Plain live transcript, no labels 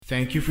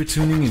Thank you for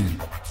tuning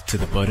in to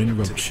the Button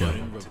Road Show.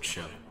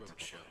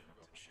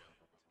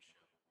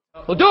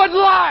 Well, do it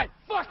live!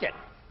 Fuck it!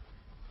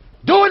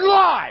 Do it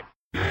live!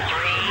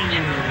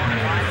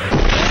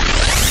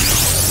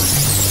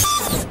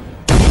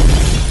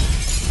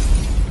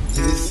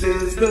 This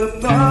is the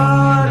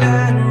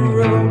Button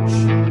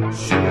Road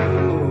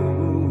Show.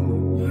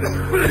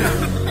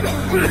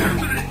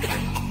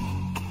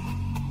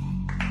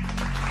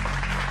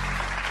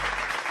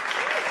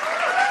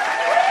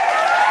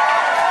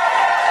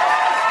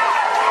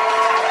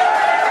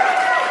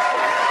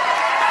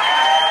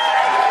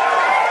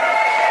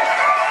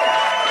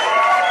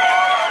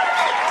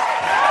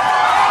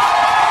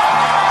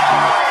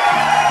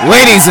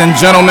 Ladies and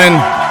gentlemen,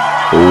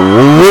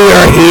 we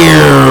are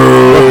here.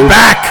 We're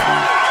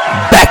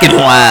back and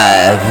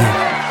live.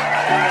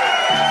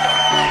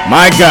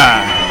 My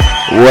God.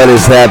 What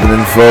is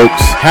happening,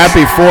 folks?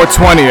 Happy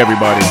 420,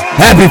 everybody.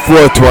 Happy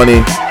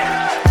 420.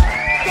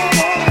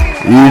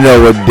 You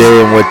know what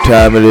day and what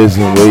time it is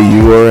and where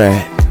you are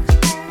at.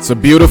 It's a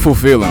beautiful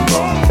feeling,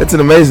 bro. It's an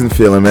amazing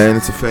feeling, man.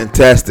 It's a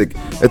fantastic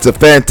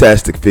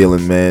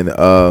feeling, man.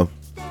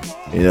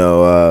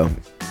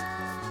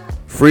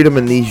 Freedom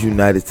in these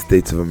United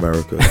States of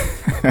America.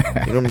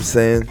 You know what I'm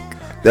saying?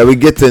 That we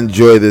get to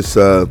enjoy this.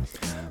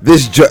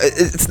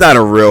 It's not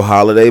a real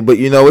holiday, but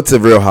it's a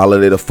real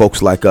holiday to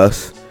folks like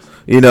us.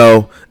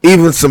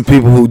 Even some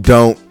people who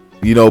don't,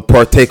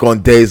 partake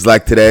on days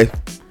like today.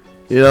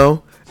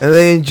 And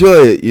they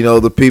enjoy it.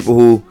 The people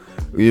who,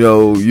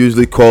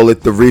 usually call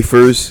it the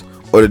reefers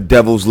or the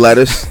devil's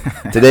lettuce.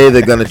 Today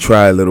they're gonna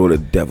try a little of the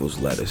devil's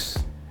lettuce.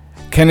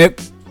 Can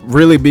it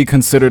really be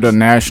considered a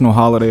national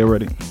holiday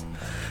already?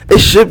 It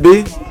should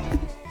be.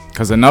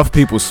 Because enough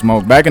people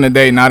smoke. Back in the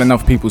day, not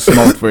enough people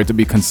smoked for it to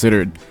be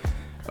considered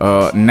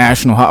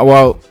national.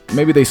 Well,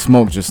 maybe they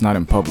smoke, just not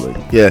in public.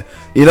 Yeah.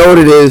 You know what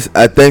it is?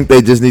 I think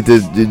they just need to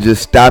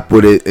just stop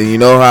with it. And you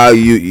know how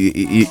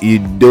you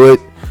do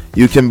it?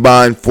 You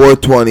combine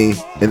 420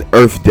 and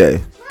Earth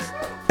Day.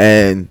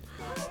 And,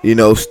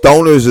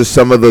 stoners are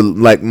some of the,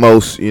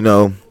 most,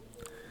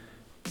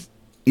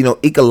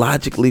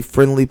 ecologically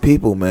friendly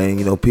people, man.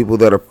 People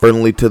that are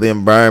friendly to the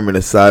environment,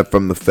 aside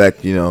from the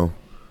fact,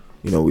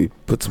 we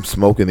put some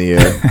smoke in the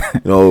air,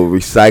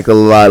 recycle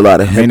a lot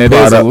of hemp products.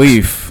 It is a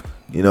leaf,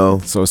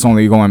 so it's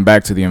only going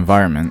back to the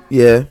environment.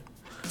 Yeah.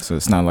 So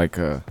it's not like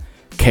a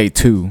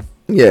K2.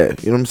 Yeah, you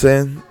know what I'm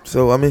saying?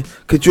 So,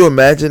 could you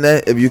imagine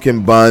that if you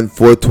combine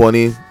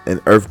 420 and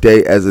Earth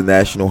Day as a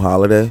national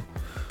holiday?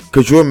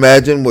 Could you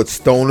imagine what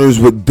stoners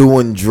would do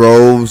in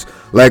droves?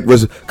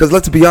 Because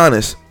let's be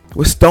honest,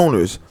 we're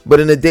stoners,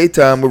 but in the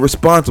daytime, we're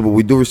responsible.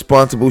 We do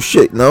responsible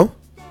shit, no?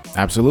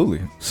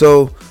 Absolutely.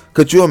 So,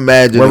 could you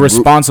imagine? We're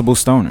responsible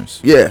stoners.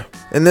 Yeah,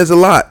 and there's a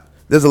lot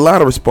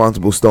of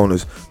responsible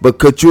stoners. But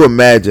could you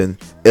imagine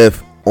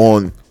if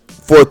on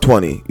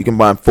 420, you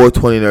combine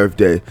 420 and Earth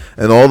Day,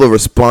 and all the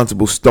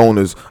responsible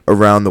stoners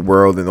around the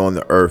world and on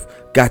the earth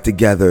got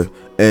together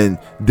and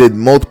did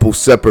multiple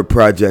separate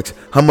projects,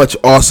 how much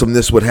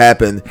awesomeness would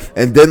happen.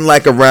 And then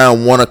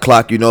around 1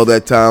 o'clock,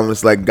 that time,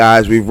 it's like,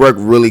 guys, we've worked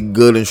really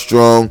good and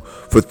strong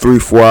for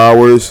 3-4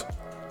 hours.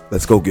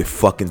 Let's go get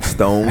fucking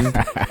stoned.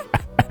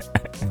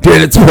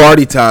 Then it's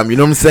party time. You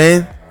know what I'm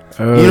saying?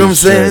 Oh, you know what I'm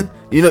saying?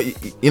 You know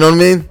what I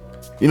mean?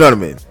 You know what I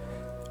mean?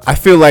 I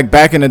feel like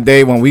back in the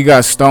day when we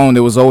got stoned,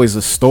 it was always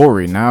a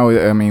story. Now,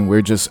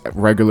 we're just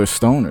regular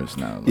stoners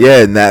now.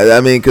 Yeah,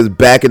 because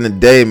back in the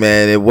day,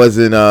 man, it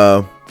wasn't,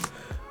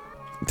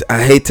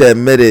 I hate to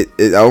admit it,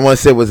 I don't want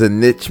to say it was a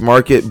niche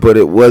market, but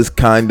it was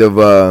kind of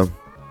a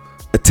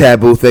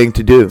taboo thing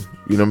to do.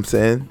 You know what I'm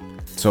saying?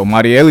 So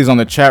Marieli's on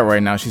the chat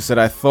right now. She said,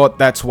 I thought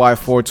that's why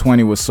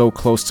 420 was so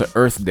close to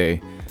Earth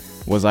Day.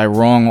 Was I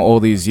wrong all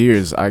these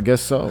years? I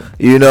guess so.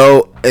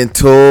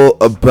 Until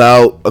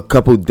about a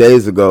couple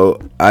days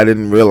ago, I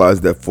didn't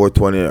realize that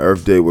 420 and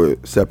Earth Day were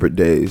separate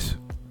days.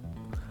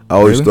 I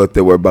always thought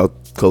they were about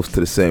close to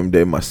the same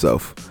day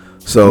myself.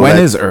 So when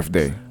is Earth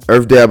Day?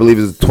 Earth Day, I believe,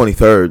 is the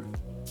 23rd.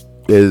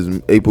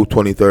 Is April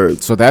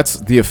 23rd. So that's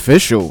the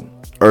official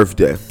Earth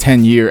Day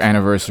 10-year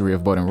anniversary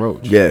of Button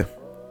Roach. Yeah.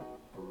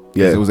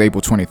 It was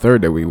April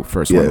 23rd that we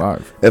first went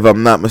live. If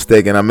I'm not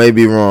mistaken, I may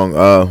be wrong.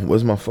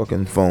 Where's my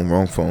fucking phone?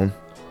 Wrong phone.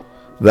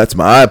 That's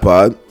my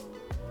iPod.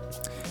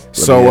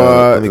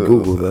 Let me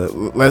Google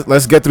that.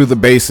 Let's get through the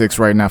basics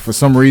right now. For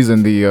some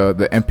reason,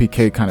 the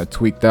MPK kind of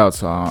tweaked out,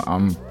 so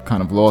I'm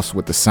kind of lost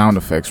with the sound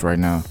effects right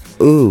now.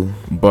 Ooh.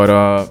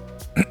 But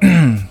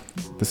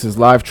this is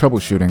live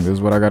troubleshooting. This is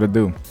what I got to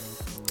do.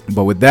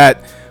 But with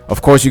that,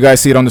 of course, you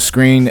guys see it on the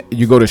screen.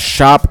 You go to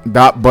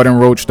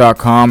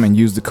shop.buttonroach.com and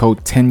use the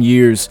code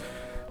 10years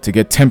to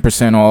get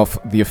 10% off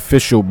the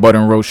official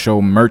Button Roach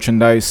Show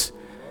merchandise.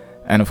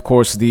 And, of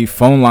course, the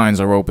phone lines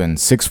are open,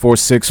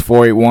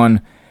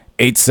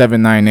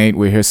 646-481-8798.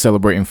 We're here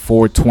celebrating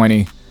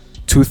 420,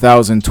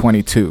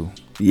 2022.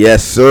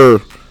 Yes, sir.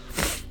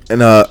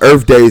 And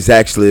Earth Day is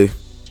actually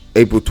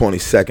April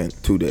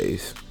 22nd, 2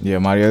 days. Yeah,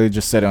 Marielle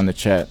just said it on the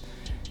chat.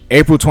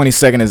 April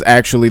 22nd is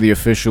actually the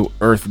official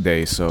Earth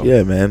Day. So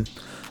yeah, man.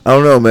 I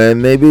don't know,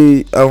 man.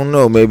 Maybe I don't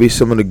know. Maybe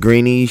some of the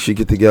greenies should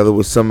get together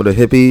with some of the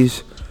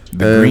hippies.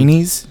 The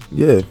greenies?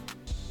 Yeah,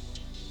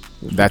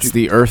 That's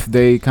the Earth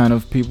Day kind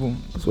of people.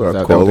 that's what Is I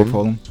that call what they them.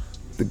 call them?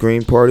 The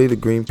Green Party, the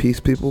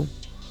Greenpeace people.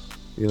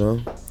 You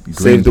know,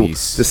 save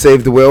Greenpeace. to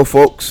save the whale,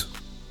 folks.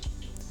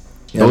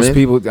 You know what Those I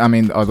mean? people. I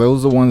mean, are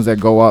those the ones that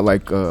go out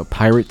like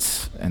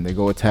pirates and they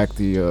go attack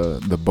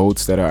the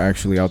boats that are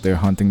actually out there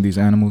hunting these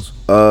animals?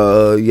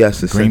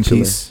 Yes,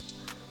 essentially. Greenpeace.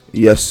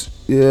 Yes,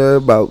 yeah,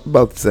 about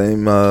the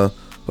same.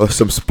 Or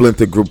some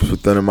splinter groups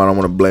within them. I don't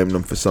want to blame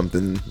them for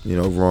something,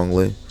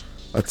 wrongly.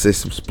 I'd say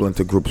some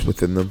splinter groups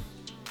within them.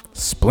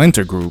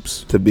 Splinter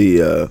groups. To be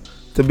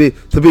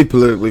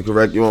politically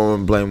correct, you don't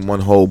want to blame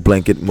one whole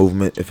blanket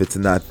movement if it's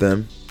not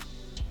them.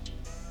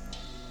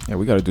 Yeah,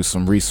 we got to do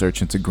some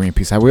research into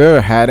Greenpeace. Have we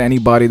ever had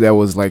anybody that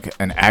was like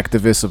an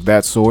activist of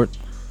that sort?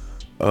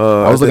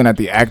 I was looking at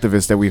the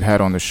activists that we've had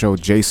on the show,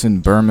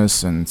 Jason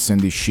Burmis and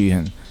Cindy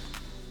Sheehan.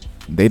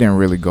 They didn't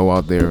really go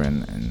out there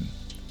and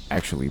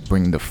actually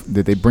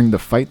did they bring the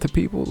fight to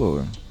people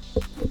or?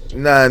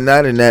 Nah,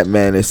 not in that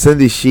manner.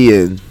 Cindy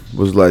Sheehan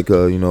was like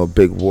a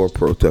big war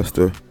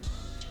protester.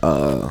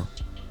 And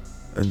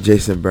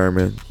Jason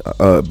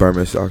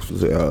Burmis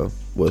actually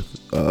with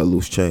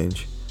Loose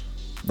Change.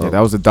 Yeah,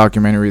 that was a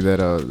documentary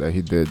that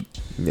he did.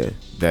 Yeah.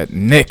 That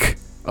Nick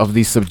of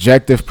the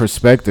Subjective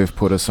Perspective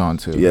put us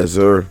onto. Yes,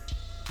 sir.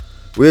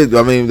 We'd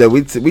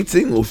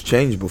seen Loose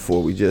Change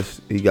before.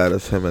 He got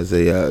him as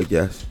a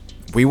guest.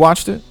 We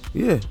watched it.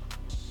 Yeah.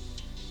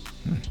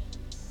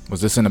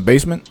 Was this in the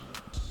basement?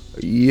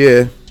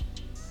 Yeah.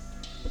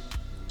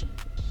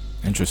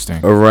 Interesting.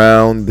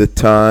 Around the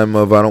time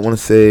of, I don't want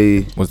to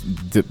say.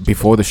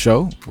 Before the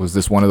show? Was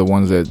this one of the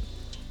ones that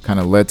kind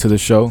of led to the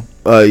show?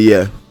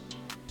 Yeah.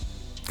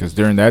 Because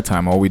during that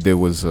time, all we did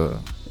was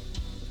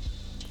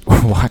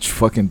watch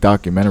fucking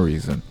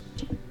documentaries and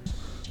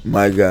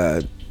My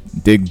God.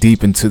 dig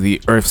deep into the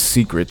Earth's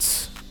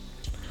secrets.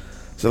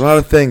 It's a lot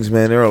of things,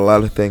 man. There are a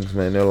lot of things,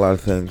 man. You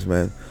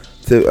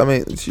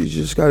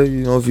just gotta,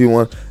 if you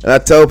want. And I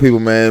tell people,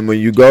 man, when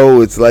you go,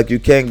 it's like you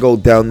can't go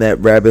down that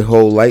rabbit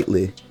hole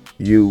lightly.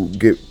 You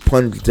get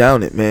plunged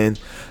down it, man.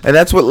 And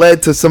that's what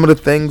led to some of the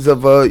things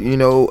of, I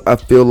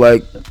feel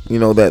like,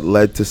 that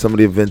led to some of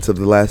the events of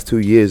the last 2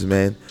 years,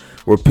 man.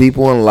 Where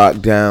people in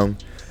lockdown,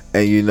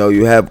 and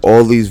you have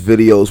all these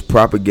videos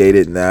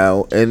propagated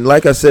now. And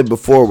like I said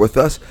before, with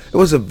us, it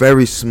was a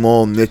very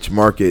small niche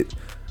market.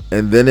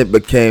 And then it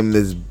became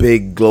this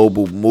big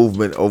global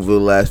movement over the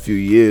last few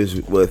years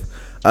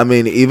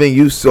even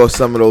you saw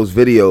some of those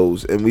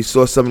videos and we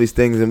saw some of these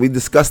things and we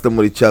discussed them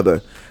with each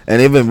other.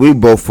 And even we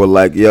both were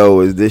like,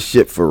 yo, is this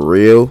shit for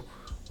real?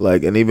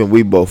 Like, and even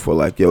we both were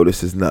like, yo,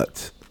 this is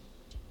nuts.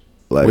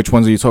 Like, Which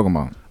ones are you talking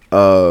about?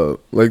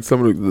 like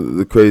some of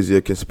the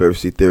crazier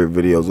conspiracy theory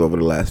videos over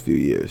the last few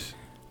years.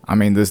 I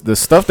mean, the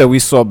stuff that we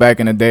saw back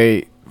in the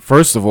day,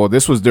 first of all,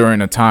 this was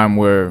during a time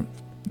where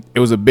it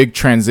was a big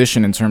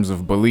transition in terms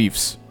of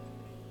beliefs.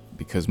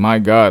 Because, my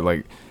God,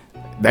 like,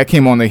 that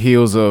came on the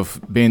heels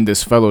of being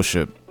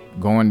disfellowship,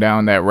 going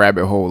down that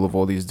rabbit hole of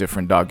all these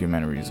different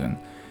documentaries. And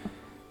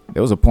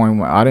there was a point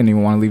where I didn't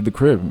even want to leave the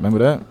crib. Remember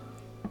that?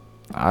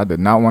 I did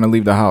not want to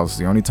leave the house.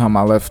 The only time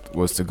I left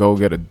was to go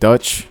get a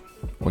Dutch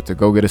or to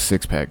go get a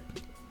six-pack.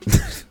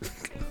 This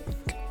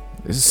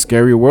is a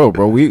scary world,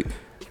 bro.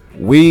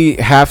 We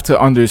have to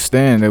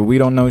understand that we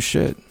don't know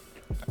shit.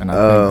 And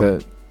I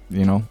think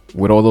that,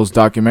 with all those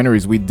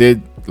documentaries, we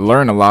did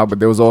learn a lot, but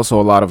there was also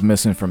a lot of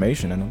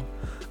misinformation in them.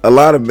 A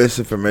lot of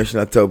misinformation.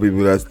 I tell people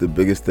that's the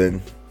biggest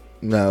thing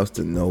now is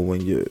to know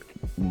when you're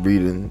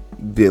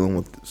dealing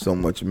with so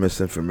much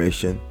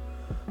misinformation.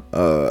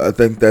 I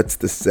think that's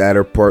the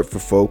sadder part for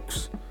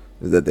folks,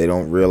 is that they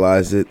don't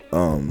realize it.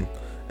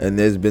 And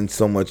there's been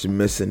so much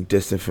mis and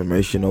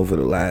disinformation over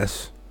the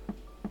last,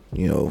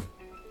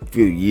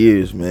 few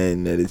years,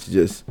 man, that it's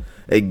just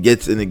it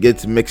gets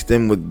mixed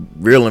in with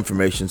real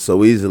information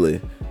so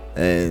easily.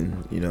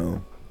 And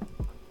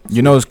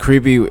it's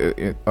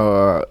creepy.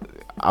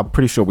 I'm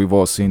pretty sure we've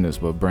all seen this,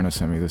 but Brenna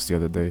sent me this the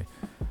other day.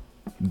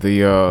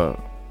 The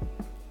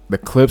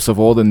clips of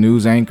all the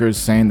news anchors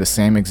saying the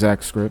same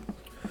exact script.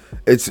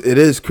 It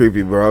is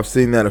creepy, bro. I've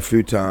seen that a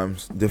few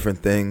times. Different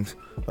things,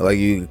 like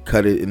you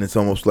cut it, and it's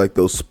almost like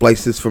those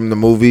splices from the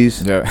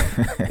movies. Yeah,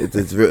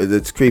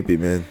 it's creepy,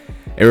 man.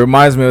 It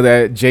reminds me of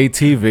that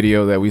JT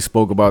video that we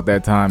spoke about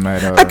that time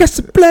at. I got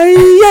to play.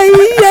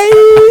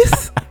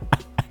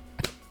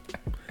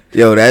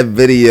 Yo, that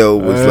video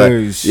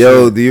was shit.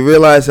 Yo, do you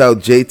realize how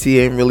JT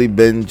ain't really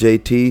been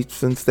JT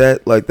since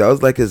that? Like, that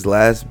was like his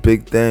last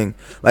big thing.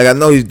 Like, I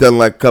know he's done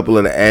like a couple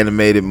of the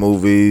animated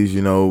movies,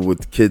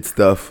 with kid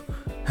stuff,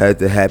 had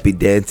the happy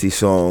dancey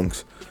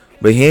songs,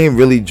 but he ain't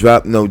really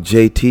dropped no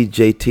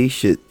JT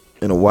shit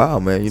in a while,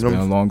 man. It's been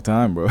a long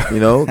time, bro.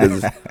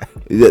 'Cause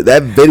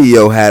that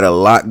video had a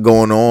lot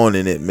going on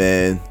in it,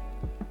 man.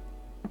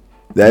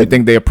 You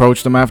think they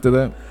approached him after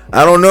that?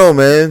 I don't know,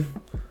 man.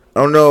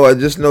 I don't know. I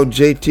just know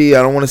JT,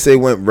 I don't want to say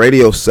went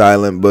radio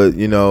silent, but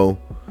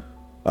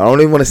I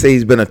don't even want to say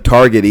he's been a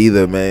target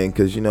either, man,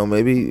 because,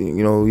 maybe,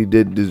 he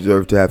did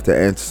deserve to have to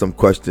answer some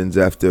questions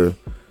after,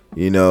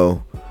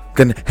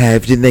 gonna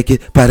have you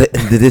naked by the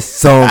end of this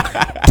song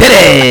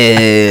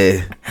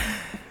today.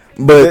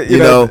 But,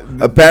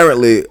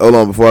 apparently, hold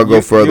on, before I go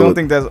further. You don't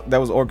think that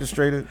was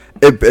orchestrated?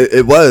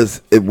 It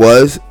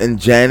was, and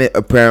Janet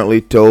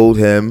apparently told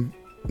him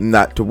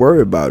not to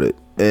worry about it.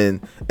 And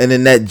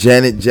in that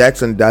Janet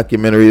Jackson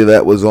documentary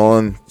that was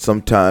on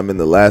sometime in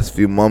the last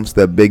few months,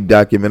 that big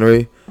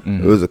documentary,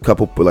 it was a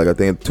couple, like I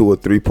think a 2 or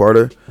 3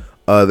 parter.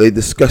 They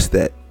discussed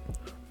that,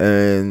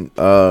 and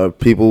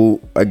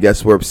people, I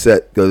guess, were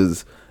upset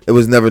because it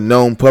was never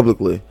known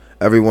publicly.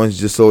 Everyone's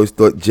just always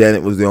thought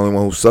Janet was the only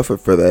one who suffered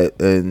for that,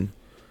 and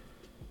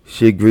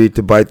she agreed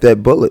to bite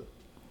that bullet.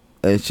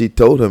 And she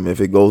told him,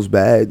 if it goes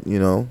bad,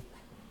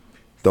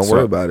 don't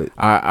worry about it.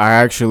 I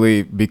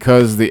actually,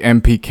 because the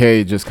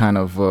MPK just kind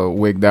of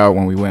wigged out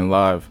when we went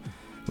live,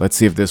 let's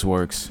see if this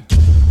works.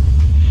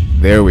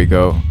 There we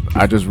go.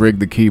 I just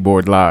rigged the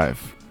keyboard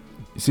live.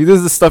 You see, this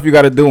is the stuff you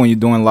got to do when you're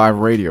doing live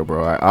radio,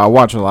 bro. I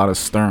watch a lot of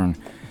Stern.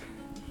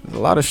 There's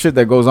a lot of shit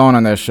that goes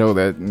on that show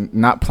that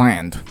not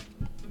planned.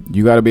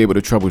 You got to be able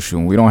to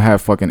troubleshoot. We don't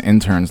have fucking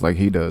interns like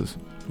he does.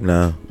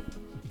 No.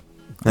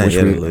 I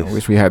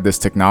wish we had this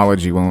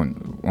technology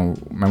when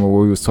remember what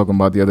we was talking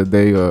about the other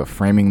day,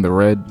 Framing the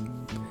Red.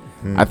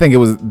 I think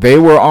they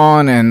were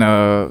on,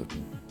 and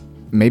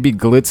maybe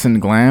Glitz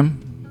and Glam.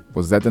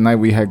 Was that the night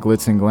we had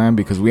Glitz and Glam?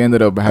 Because we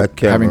ended up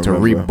having to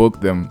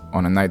rebook them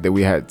on a night that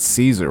we had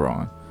Caesar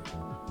on.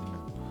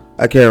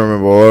 I can't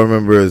remember. All I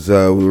remember is we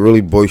were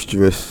really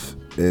boisterous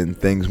and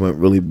things went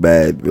really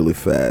bad really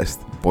fast.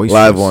 Boisterous?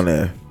 Live on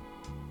air.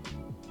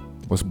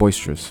 What's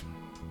boisterous?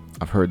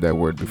 I've heard that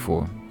word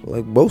before.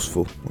 Like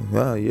boastful.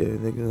 Ah, yeah,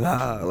 nigga.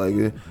 Ah, like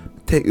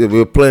we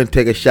were playing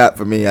Take a Shot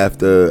for me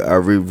after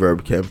our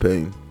Reverb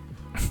campaign.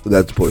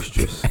 That's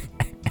boisterous.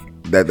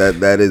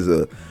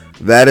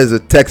 That is a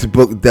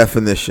textbook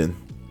definition.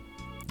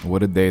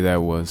 What a day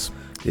that was.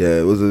 Yeah,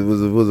 it was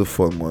a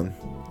fun one.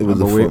 It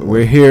was a fun one.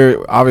 We're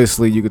here.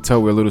 Obviously, you could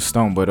tell we're a little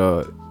stoned, but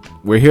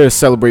we're here to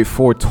celebrate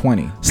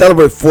 420.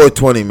 Celebrate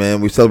 420,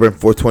 man. We celebrate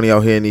 420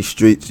 out here in these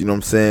streets. You know what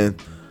I'm saying?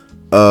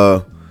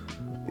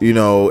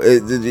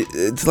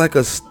 It's like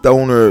a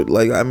stoner.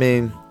 Like, I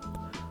mean,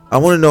 I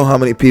want to know how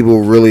many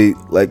people really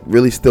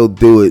still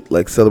do it.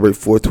 Like, celebrate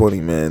 420,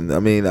 man. I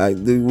mean,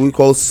 we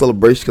call it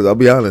celebration because I'll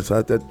be honest, I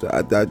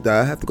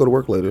have to go to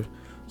work later,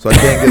 so I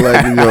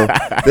can't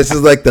get this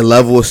is like the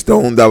level of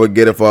stoned I would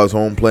get if I was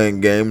home playing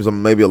games.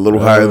 I'm maybe a little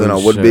higher than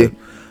I would be.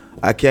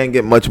 I can't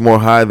get much more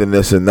high than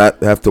this and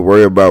not have to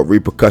worry about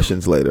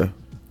repercussions later.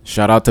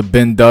 Shout out to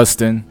Ben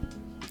Dustin,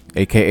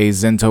 aka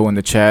Zento, in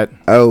the chat.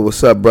 Oh,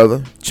 what's up,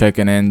 brother?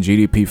 Checking in.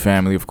 GDP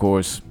family, of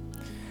course.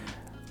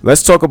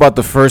 Let's talk about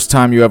the first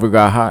time you ever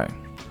got high.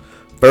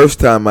 First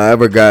time I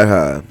ever got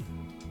high.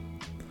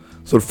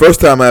 So the first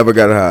time I ever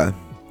got high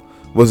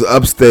was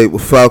upstate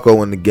with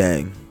Falco and the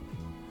gang.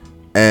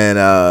 And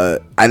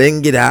I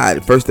didn't get high.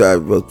 First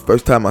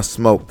time I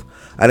smoked,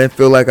 I didn't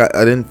feel like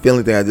I didn't feel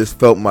anything. I just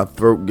felt my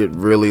throat get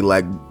really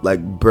like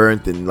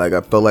burnt, and like I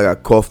felt like I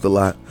coughed a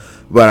lot.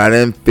 But I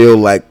didn't feel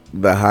like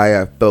the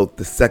high I felt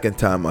the second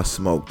time I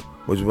smoked,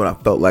 which is when I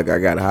felt like I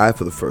got high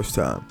for the first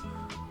time,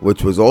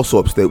 which was also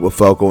upstate with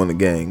Falco and the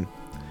gang.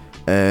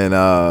 And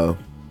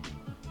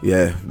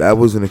yeah, that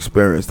was an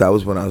experience. That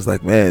was when I was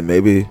like, man,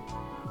 maybe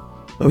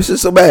it's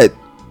just so bad.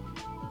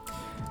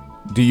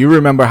 Do you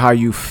remember how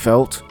you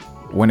felt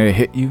when it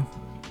hit you?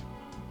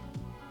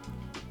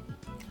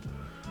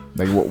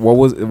 Like, what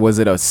was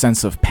it? A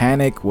sense of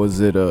panic? Was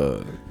it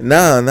a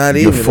not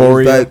even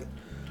euphoria? It was like,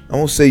 I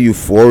won't say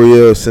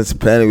euphoria or sense of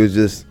panic. It was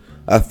just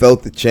I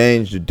felt the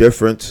change, the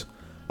difference.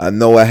 I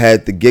know I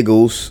had the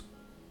giggles.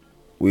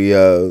 We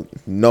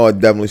know I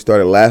definitely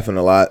started laughing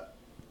a lot.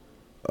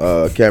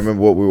 I can't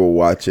remember what we were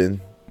watching.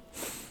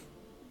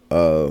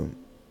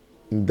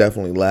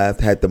 Definitely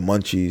laughed. Had the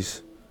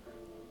munchies.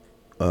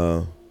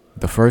 The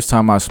first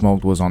time I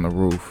smoked was on the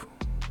roof.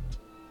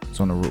 It's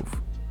on the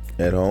roof.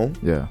 At home?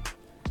 Yeah.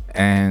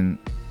 And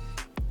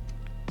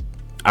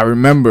I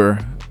remember,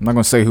 I'm not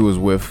going to say who was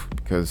with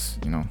because,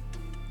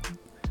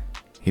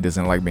 he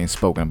doesn't like being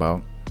spoken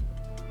about.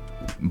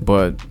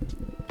 But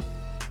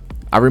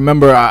I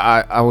remember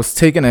I was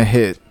taking a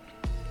hit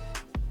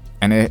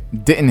and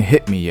it didn't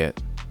hit me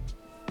yet.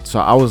 So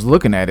I was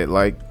looking at it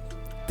like,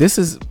 this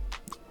is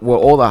what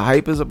all the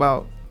hype is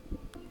about.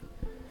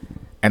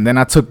 And then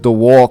I took the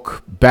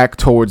walk back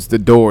towards the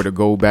door to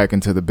go back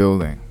into the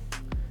building.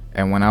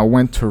 And when I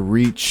went to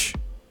reach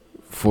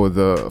for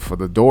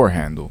the door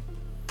handle,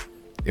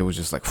 it was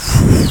just like,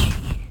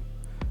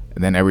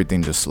 and then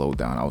everything just slowed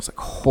down. I was like,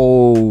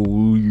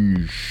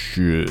 holy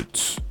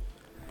shit.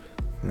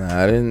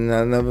 Nah, I've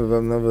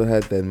never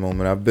had that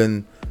moment. I've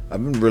been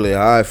really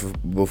high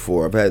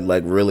before. I've had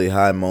like really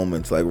high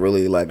moments, like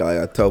really like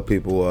I tell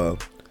people.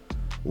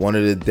 One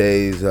of the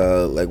days,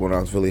 like when I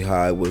was really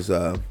high, was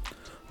the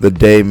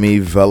day me,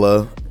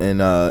 Vela, and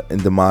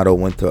D'Amato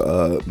went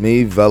to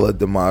me, Vela,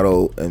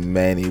 D'Amato, and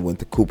Manny went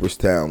to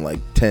Cooperstown like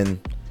 10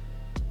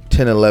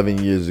 10,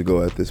 11 years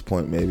ago at this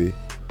point, maybe.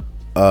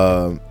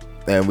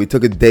 And we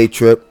took a day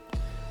trip,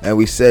 and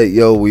we said,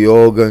 yo, we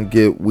all gonna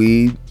get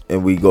weed,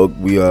 and we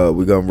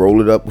gonna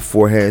roll it up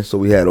beforehand, so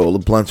we had all the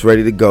blunts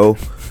ready to go.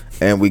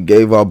 And we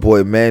gave our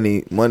boy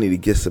Manny money to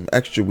get some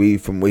extra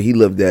weed from where he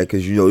lived at,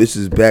 because, you know, this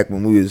is back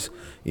when we was,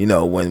 you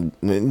know, when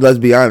let's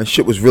be honest,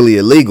 shit was really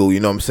illegal, you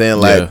know what I'm saying?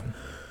 Like,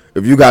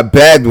 if you got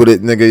bagged with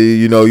it, nigga,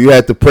 you know, you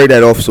had to pray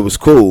that off so it was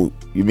cool.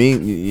 You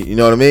mean, you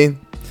know what I mean?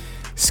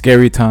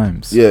 Scary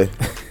times. Yeah,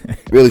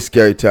 really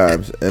scary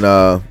times.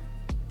 And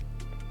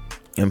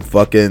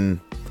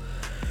fucking,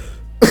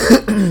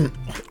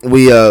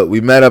 we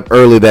met up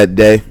early that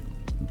day.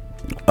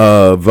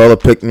 Vela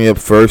picked me up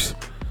first.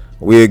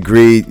 We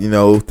agreed, you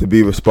know, to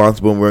be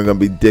responsible, and we weren't gonna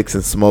be dicks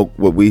and smoke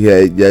what we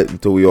had yet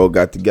until we all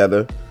got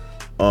together.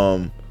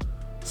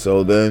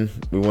 So then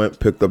we went,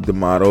 picked up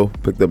D'Amato,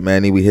 picked up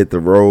Manny. We hit the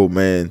road,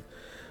 man.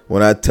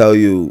 When I tell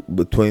you,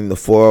 between the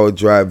 4-hour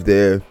drive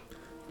there,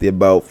 the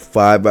about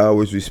 5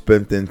 hours we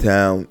spent in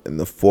town, and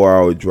the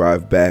 4-hour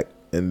drive back,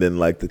 and then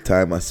like the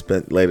time I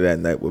spent later that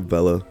night with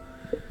Vela,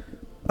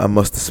 I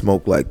must have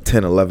smoked like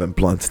 10, 11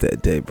 blunts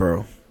that day,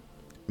 bro.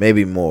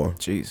 Maybe more.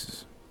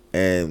 Jesus.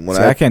 And when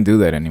I can't do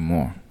that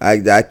anymore.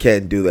 I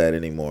can't do that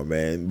anymore,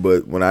 man.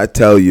 But when I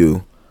tell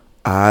you,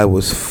 I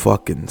was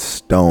fucking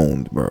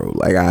stoned, bro.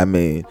 Like, I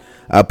mean,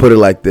 I put it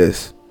like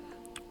this: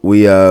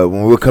 when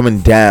we were coming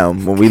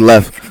down, when we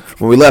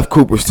left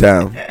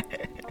Cooperstown,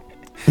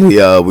 we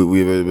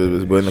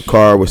were in the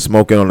car, we're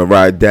smoking on the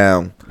ride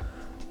down.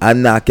 I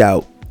knock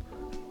out.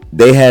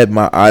 They had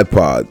my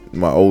iPod,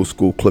 my old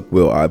school click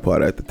wheel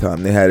iPod at the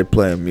time. They had it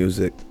playing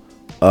music.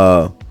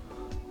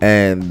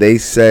 And they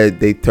said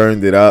they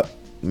turned it up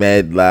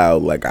mad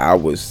loud, like I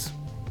was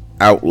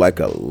out like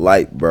a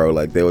light, bro.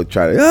 Like they were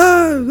trying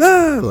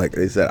to, like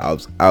they said I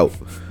was out,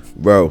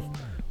 bro.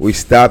 We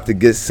stopped to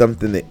get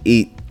something to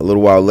eat. A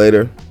little while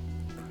later,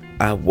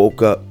 I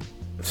woke up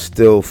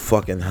still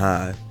fucking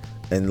high,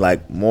 and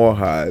like more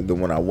high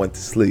than when I went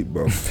to sleep,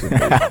 bro.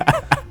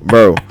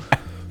 Bro,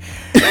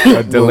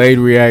 a delayed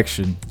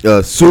reaction.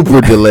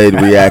 Super delayed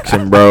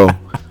reaction, bro.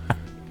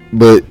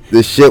 But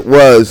the shit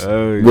was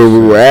where we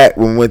were at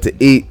when we went to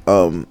eat.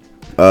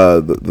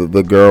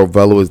 The girl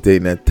Vela was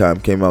dating at the time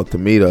came out to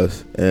meet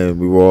us, and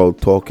we were all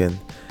talking,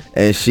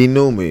 and she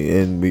knew me,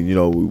 and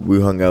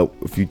we hung out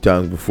a few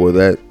times before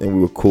that, and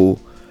we were cool.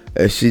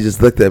 And she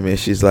just looked at me and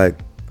she's like,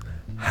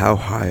 "How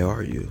high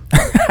are you?"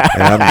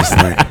 And I'm just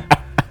like,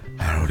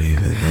 I don't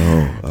even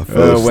know. I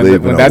fell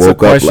asleep when that's a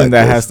question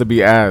that has to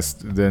be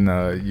asked, then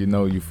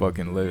you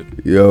fucking lit.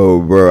 Yo,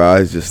 bro,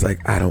 I was just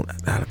like, I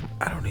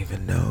don't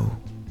even know.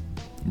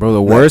 Bro,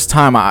 the worst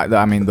time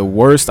the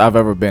worst I've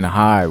ever been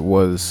high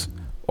was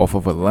off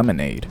of a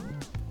lemonade.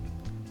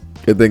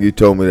 I think you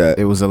told me that.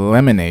 It was a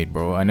lemonade,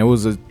 bro, and it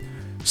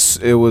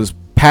was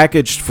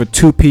packaged for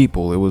 2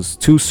 people. It was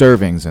 2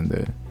 servings in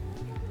there,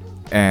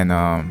 and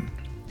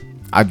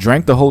I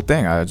drank the whole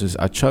thing. I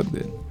chugged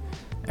it,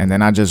 and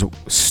then I just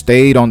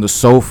stayed on the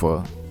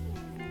sofa,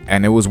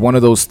 and it was one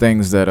of those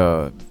things that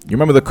you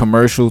remember the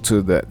commercial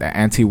to the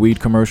anti-weed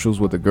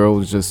commercials where the girl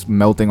was just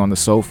melting on the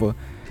sofa.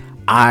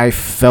 I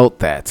felt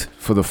that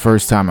for the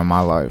first time in my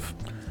life.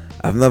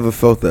 I've never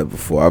felt that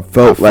before. I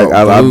felt like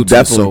I'm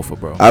definitely sofa,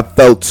 bro. I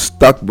felt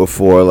stuck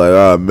before. Like,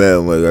 oh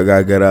man, like I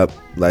gotta get up.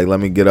 Like, let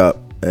me get up,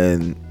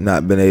 and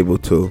not been able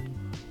to.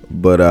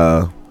 But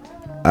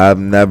I've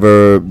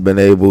never been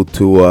able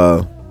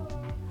to.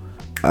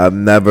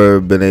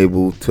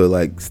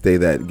 Like stay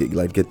that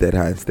get that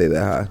high and stay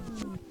that high.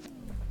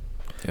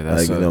 Yeah,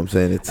 that's like, you know what I'm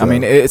saying. It's. I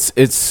mean,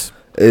 it's.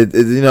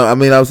 I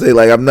mean, I would say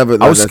like I've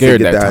never. I was scared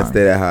get that high time. And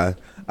stay that high.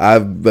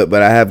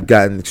 But I have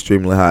gotten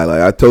extremely high.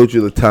 Like I told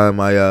you the time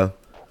I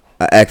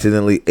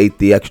accidentally ate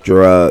the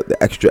extra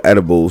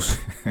edibles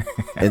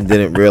and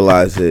didn't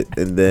realize it,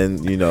 and then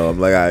I'm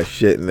like, ah,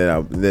 shit, and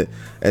then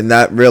and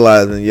not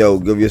realizing, yo,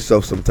 give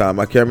yourself some time.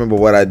 I can't remember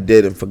what I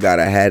did and forgot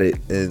I had it,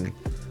 and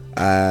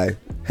I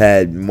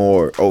had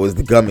more. Oh, it was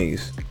the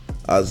gummies.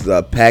 I was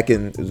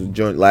packing. It was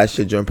last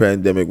year during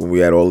pandemic when we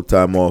had all the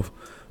time off.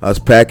 I was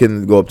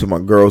packing to go up to my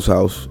girl's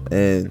house,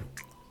 and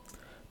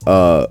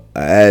I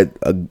had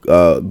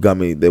a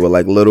gummy. They were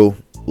like little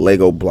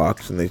Lego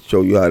blocks, and they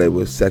show you how they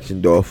were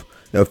sectioned off.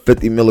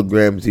 50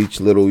 milligrams each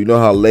little. You know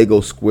how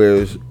Lego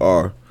squares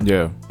are?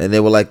 Yeah. And they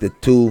were like the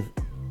two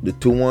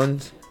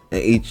ones,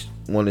 and each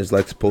one is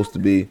like supposed to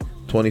be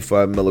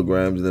 25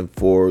 milligrams, and then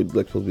 4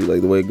 like supposed to be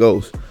like the way it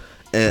goes.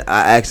 And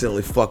I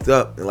accidentally fucked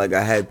up, and like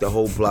I had the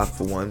whole block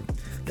for one.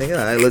 Thinking,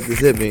 I let this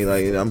hit me.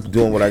 Like, I'm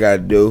doing what I gotta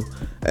do,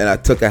 and I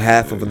took a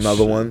half of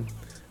another one,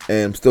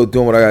 and I'm still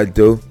doing what I gotta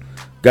do.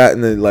 Got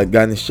in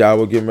the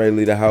shower, getting ready to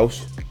leave the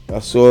house. I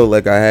saw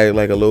like I had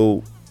like a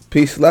little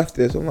piece left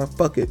there, so I'm like,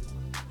 fuck it.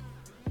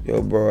 Yo,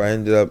 bro, I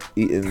ended up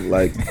eating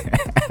like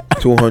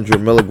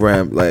 200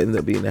 milligrams. Like, ended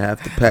up eating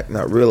half the pack,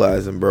 not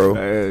realizing, bro.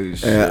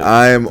 And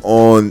I am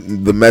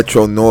on the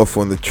Metro North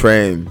on the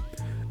train,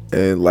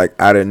 and like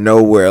out of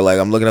nowhere, like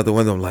I'm looking out the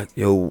window, I'm like,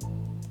 yo,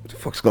 what the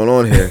fuck's going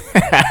on here?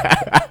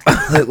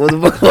 Like, what the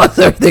fuck? Why does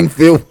everything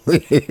feel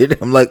weird?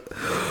 I'm like,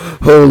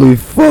 holy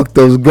fuck,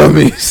 those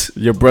gummies.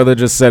 Your brother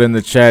just said in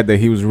the chat that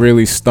he was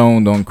really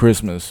stoned on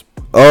Christmas.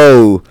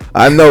 Oh,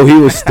 I know he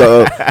was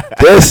stoned.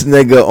 This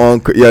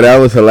nigga that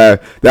was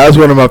hilarious. That was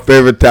one of my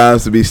favorite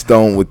times to be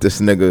stoned with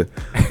this nigga.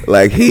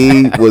 Like,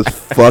 he was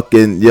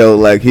fucking,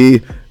 like,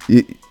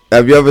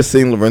 have you ever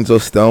seen Lorenzo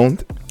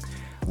stoned?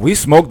 We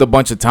smoked a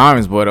bunch of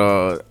times, but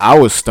I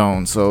was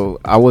stoned, so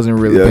I wasn't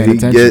really paying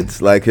attention. He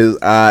gets, like,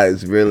 his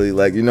eyes really,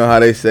 like, you know how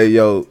they say,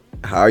 yo,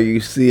 how are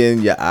you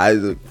seeing? Your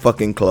eyes are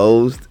fucking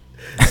closed.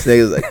 This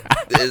nigga's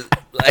like, this,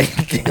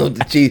 like, you know,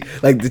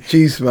 the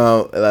cheese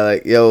smile,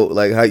 like, yo,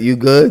 like, how you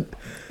good?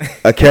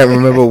 I can't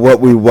remember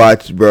what we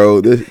watched,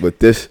 bro.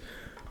 This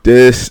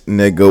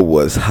nigga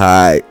was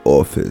high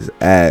off his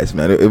ass,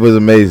 man. It was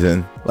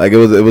amazing. Like, it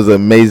was an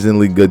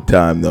amazingly good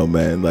time, though,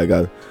 man. Like,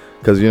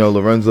 because, you know,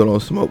 Lorenzo don't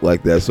smoke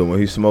like that. So when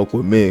he smoked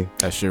with me,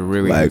 that shit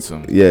really hits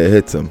him. Yeah, it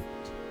hits him.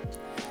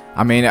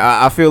 I mean,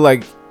 I feel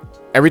like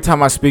every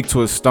time I speak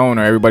to a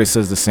stoner, everybody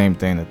says the same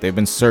thing, that they've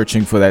been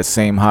searching for that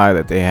same high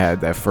that they had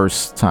that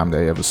first time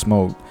they ever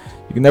smoked.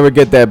 You can never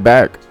get that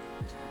back.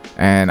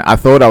 And I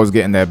thought I was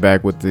getting that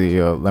back with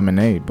the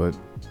lemonade, but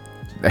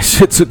that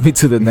shit took me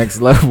to the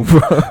next level,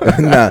 bro.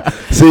 Nah,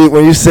 see,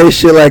 when you say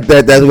shit like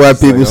that, that's why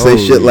people say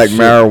shit like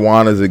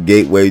marijuana is a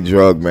gateway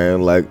drug,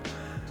 man. Like,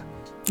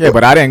 yeah,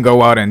 but I didn't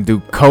go out and do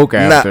coke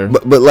after. Nah,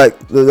 but like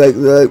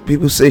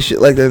people say shit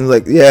like that, and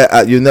like,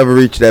 yeah, you'll never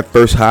reach that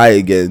first high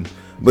again,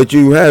 but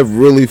you have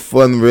really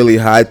fun, really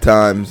high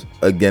times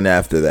again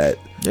after that.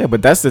 Yeah,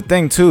 but that's the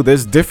thing too.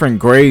 There's different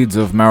grades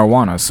of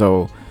marijuana,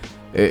 so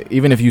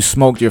even if you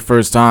smoked your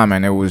first time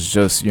and it was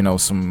just, you know,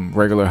 some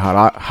regular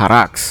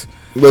harax,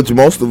 which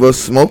most of us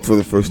smoked for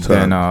the first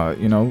time, then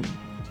you know,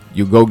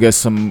 you go get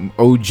some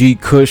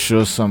OG Kush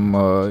or some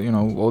you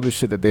know, all the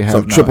shit that they have,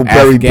 some now, triple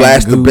berry Afghan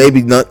blast goo. of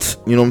baby nuts,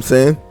 you know what I'm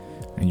saying?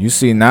 And you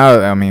see now,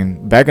 I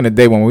mean, back in the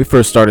day when we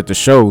first started the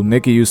show,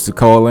 Nicky used to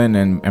call in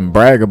and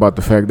brag about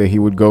the fact that he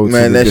would go to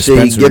the dispensary.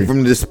 Man, that shit he get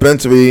from the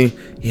dispensary.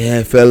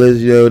 Yeah,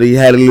 fellas, yo, they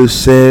had a little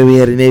sip, we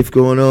had an eighth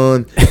going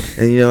on,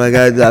 and you know,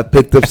 I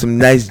picked up some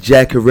nice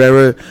Jack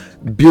Herrera,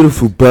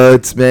 beautiful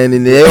buds, man,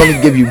 and they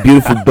only give you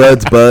beautiful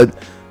buds, bud.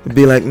 It'd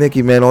be like,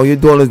 Nicky, man, all you're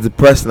doing is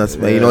depressing us,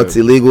 man. Yeah. You know, it's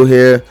illegal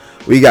here.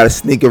 We gotta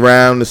sneak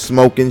around the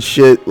smoking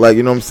shit, like,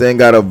 you know what I'm saying?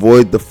 Gotta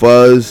avoid the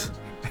fuzz.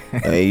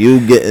 And you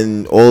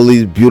getting all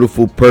these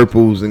beautiful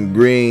purples and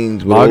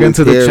greens. With log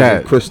into the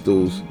chat.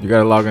 Crystals. You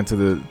gotta log into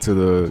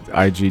the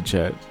IG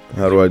chat.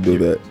 How do I do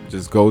that?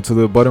 Just go to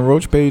the Bud and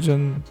Roach page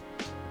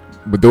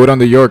but do it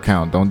under your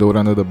account. Don't do it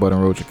under the Bud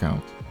and Roach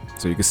account,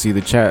 so you can see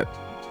the chat.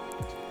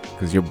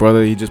 Cause your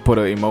brother, he just put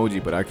an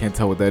emoji, but I can't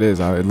tell what that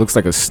is. It looks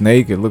like a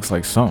snake. It looks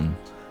like something.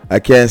 I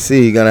can't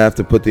see. You're gonna have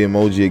to put the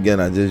emoji again.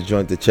 I just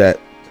joined the chat.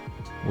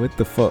 What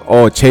the fuck?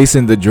 Oh,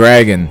 chasing the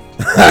dragon.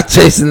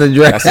 Chasing the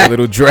dragon. That's a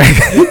little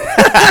dragon.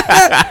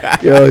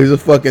 Yo, he's a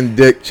fucking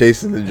dick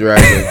chasing the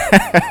dragon.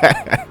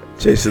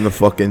 Chasing the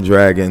fucking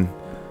dragon.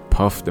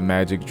 Puff the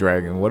Magic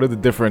Dragon. What are the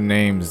different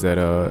names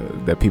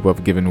that people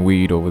have given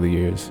weed over the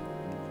years?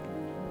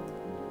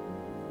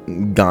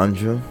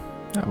 Ganja.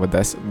 Yeah, but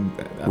that's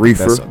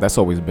reefer. That's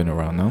always been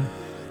around, no?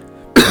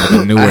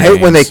 Like I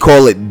hate when they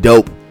call it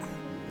dope.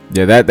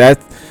 Yeah, that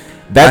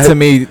to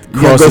me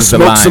crosses the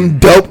line. Some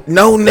dope?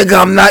 No, nigga,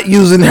 I'm not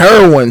using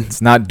heroin.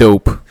 It's not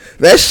dope.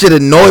 That shit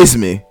annoys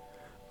me.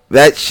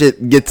 That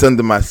shit gets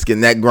under my skin.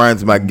 That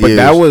grinds my gears. But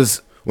that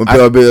was when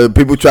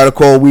people try to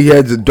call weed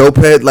heads a dope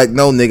head. Like,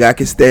 no, nigga, I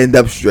can stand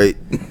up straight.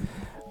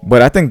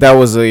 But I think that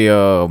was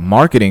a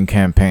marketing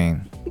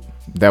campaign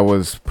that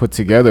was put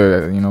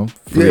together, you know,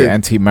 for the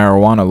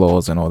anti-marijuana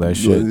laws and all that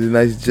shit.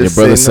 Nice, your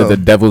brother said the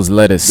devil's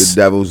lettuce.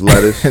 The devil's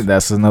lettuce.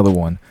 That's another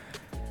one.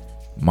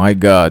 My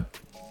God.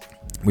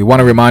 We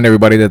want to remind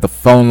everybody that the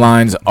phone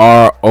lines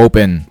are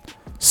open.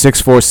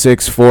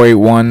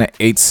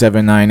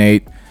 646-481-8798.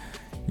 You're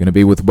going to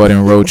be with Bud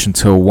and Roach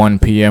until 1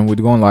 p.m. We're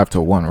going live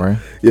till 1, right?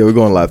 Yeah, we're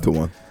going live till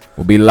 1.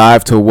 We'll be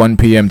live till 1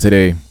 p.m.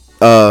 today.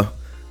 You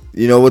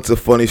know what's a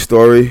funny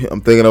story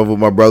I'm thinking of with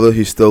my brother?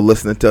 He's still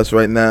listening to us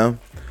right now.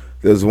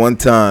 There's one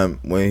time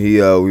when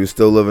we were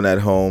still living at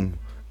home,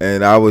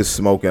 and I was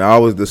smoking. I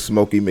was the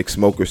Smokey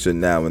McSmokerson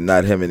now, and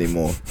not him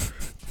anymore.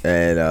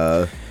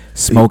 And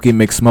Smokey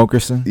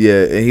McSmokerson?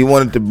 Yeah, and he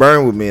wanted to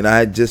burn with me, and I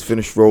had just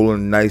finished rolling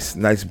a nice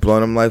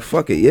blunt. I'm like,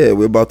 fuck it, yeah,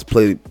 we're about to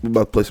play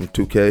some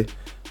 2K.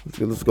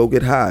 Let's go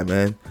get high,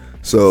 man.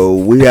 So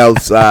we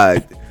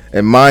outside,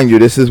 and mind you,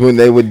 this is when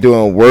they were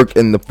doing work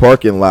in the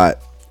parking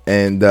lot,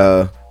 and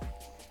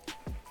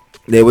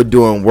they were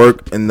doing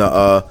work in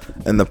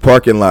the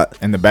parking lot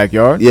in the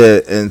backyard. Yeah,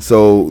 and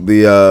so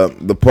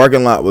the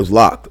parking lot was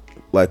locked.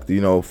 Like,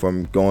 you know,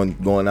 from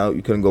going out,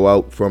 you couldn't go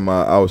out from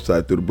our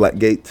side through the black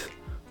gates.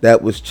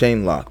 That was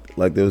chain locked.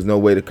 Like, there was no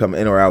way to come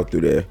in or out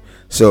through there.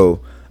 So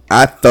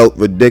I felt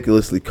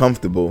ridiculously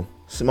comfortable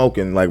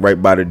smoking, like,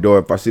 right by the door.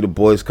 If I see the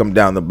boys come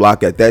down the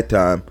block at that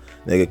time,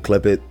 nigga,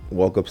 clip it,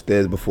 walk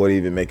upstairs before they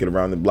even make it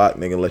around the block,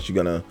 nigga, unless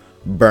you're gonna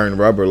burn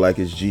rubber like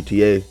it's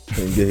GTA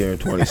and get here in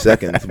 20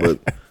 seconds. But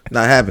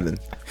Not happening.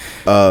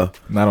 Not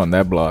on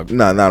that block.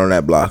 Nah, not on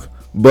that block.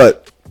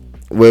 But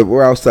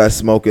we're outside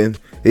smoking.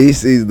 He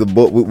sees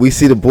we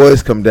see the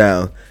boys come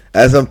down.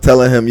 As I'm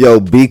telling him, yo,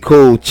 be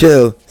cool,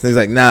 chill. So he's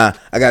like, nah,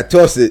 I got to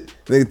toss it.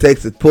 Nigga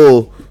takes the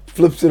pull,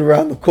 flips it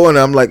around the corner.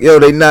 I'm like, yo,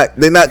 they not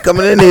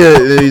coming in here.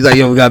 And he's like,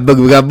 yo, we got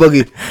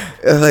boogie.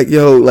 And I'm like,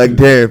 yo, like,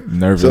 damn.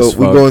 Nervous So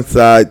we fuck. go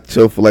inside,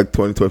 chill for like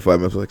 20, 25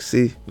 minutes. I'm like,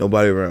 see,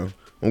 nobody around.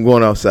 I'm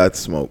going outside to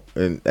smoke.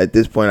 And at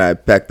this point, I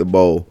packed the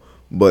bowl.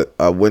 But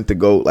I went to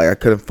go, like, I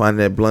couldn't find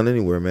that blunt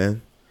anywhere,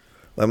 man.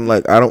 I'm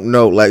like, I don't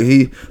know. Like,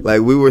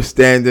 we were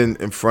standing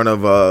in front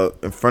of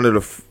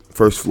the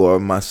first floor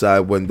of my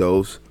side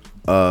windows.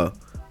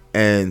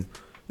 And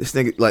this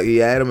nigga, like, he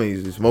had him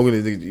and he's smoking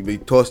it. He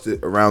tossed it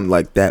around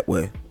like that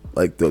way,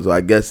 like those. So I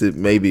guess it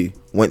maybe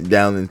went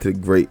down into the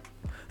grate.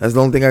 That's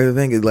the only thing I can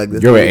think is like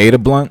this. You ever ate a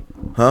blunt?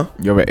 Huh?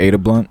 You ever ate a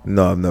blunt?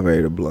 No, I've never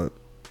ate a blunt.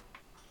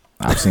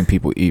 I've seen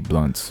people eat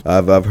blunts.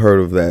 I've heard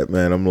of that,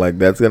 man. I'm like,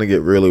 that's gonna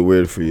get really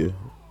weird for you.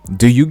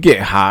 Do you get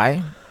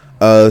high?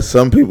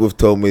 Some people have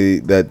told me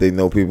that they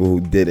know people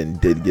who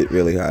did get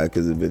really high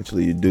because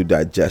eventually you do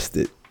digest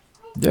it.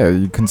 Yeah,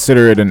 you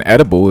consider it an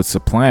edible. It's a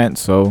plant,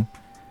 so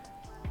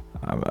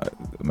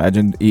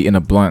imagine eating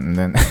a blunt and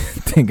then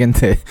thinking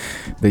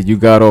that you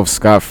got off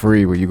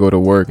scot-free when you go to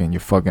work and your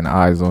fucking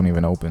eyes don't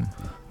even open.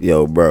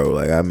 Yo, bro,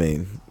 like, I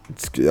mean,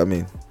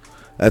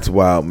 that's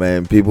wild,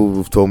 man. People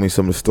have told me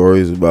some of the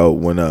stories about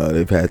when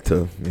they've had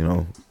to,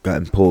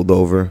 gotten pulled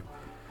over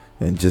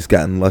and just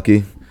gotten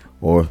lucky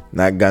or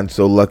not gotten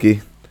so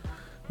lucky.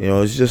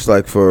 It's just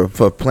like for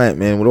a plant,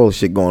 man, with all the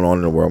shit going on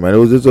in the world, man. It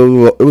was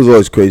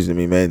always crazy to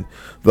me, man.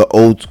 The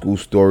old school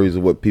stories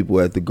of what people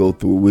had to go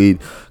through with weed,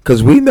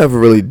 because we never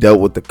really dealt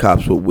with the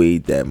cops with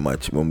weed that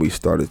much when we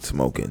started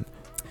smoking.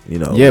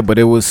 Yeah, but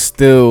it was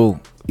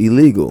still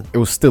illegal. It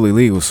was still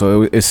illegal,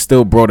 so it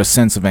still brought a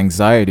sense of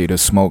anxiety to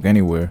smoke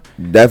anywhere.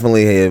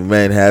 Definitely, hey,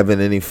 man,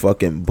 having any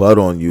fucking bud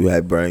on you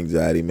had brought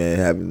anxiety,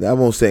 man. I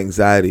won't say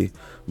anxiety,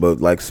 but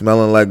like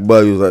smelling like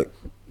bud, you was like,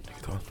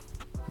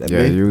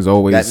 yeah, you was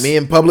always that me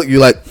in public. You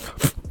like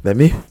that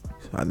me?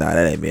 Nah,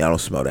 that ain't me. I don't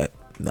smell that.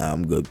 Nah,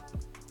 I'm good.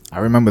 I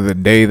remember the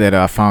day that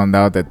I found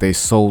out that they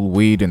sold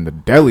weed in the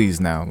delis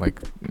now, like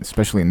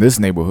especially in this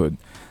neighborhood,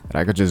 that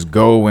I could just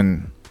go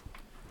and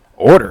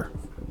order.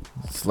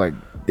 It's like,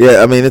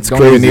 yeah, I mean, it's don't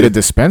crazy. even need a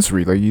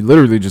dispensary. Like, you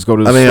literally just go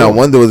to the I store.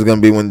 wonder what's gonna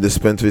be when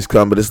dispensaries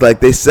come, but it's like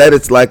they said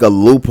it's like a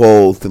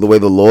loophole to the way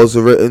the laws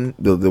are written,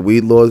 the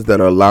weed laws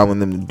that are allowing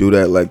them to do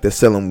that. Like, they're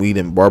selling weed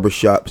in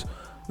barbershops.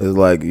 It's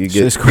like you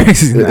get it's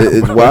crazy.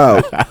 It's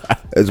wild.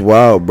 It's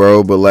wild,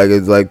 bro. But like,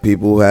 it's like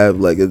people have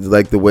like, it's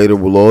like the way the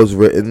laws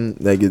written.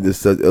 Like, it's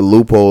just a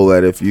loophole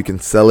that if you can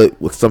sell it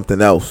with something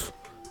else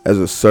as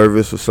a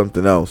service or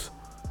something else,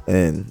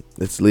 and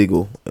it's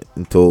legal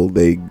until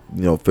they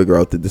figure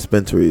out the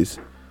dispensaries.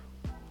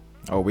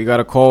 Oh, we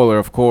got a caller,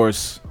 of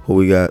course. Who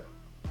we got?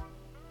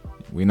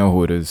 We know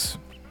who it is.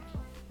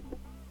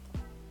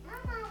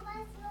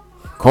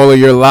 Caller,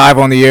 you're live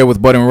on the air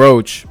with Bud and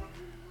Roach.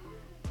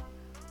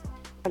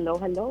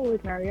 Hello,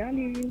 it's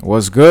Mariani.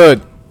 What's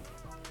good?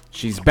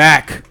 She's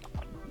back.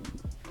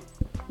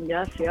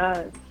 Yes.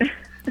 I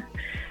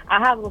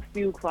have a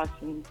few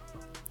questions.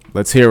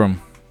 Let's hear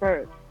them.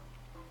 First,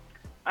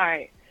 all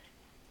right.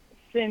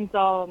 Since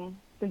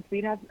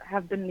weed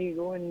have been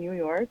legal in New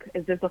York,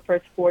 is this the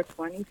first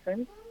 420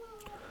 since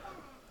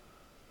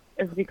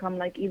it's become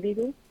like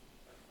illegal?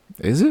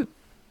 Is it?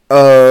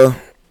 I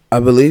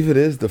believe it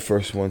is the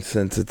first one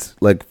since it's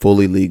like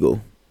fully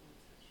legal.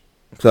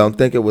 So I don't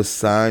think it was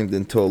signed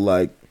until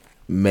like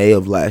May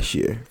of last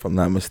year, if I'm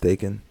not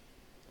mistaken.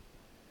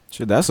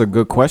 Shit, that's a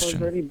good question.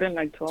 It's already been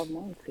like 12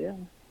 months, yeah.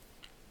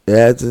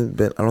 Yeah, it's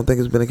been. I don't think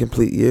it's been a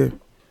complete year.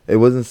 It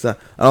wasn't signed.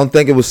 I don't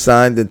think it was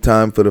signed in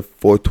time for the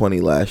 420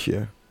 last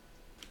year.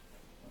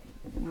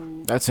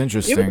 That's You would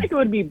interesting. think it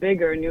would be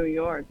bigger in New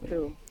York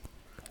too.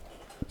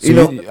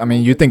 So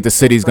you think the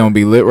city's gonna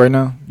be lit right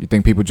now? You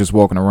think people just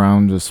walking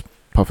around, just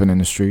puffing in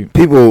the street?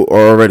 People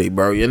are already,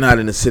 bro. You're not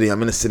in the city.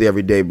 I'm in the city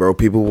every day, bro.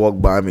 People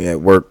walk by me at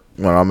work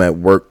when I'm at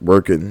work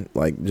working,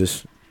 like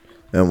just,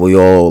 and we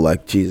all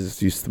like,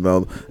 Jesus, you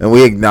smell, and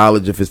we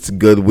acknowledge if it's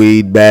good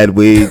weed, bad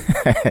weed.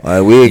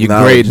 Like, we You grade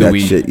acknowledge the that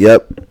weed. shit.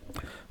 Yep.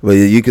 But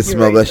you can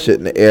smell rate that the shit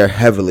in the air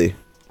heavily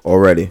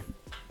already.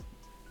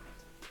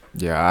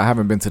 Yeah, I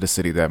haven't been to the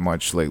city that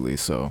much lately,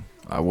 so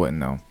I wouldn't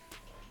know.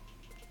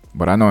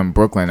 But I know in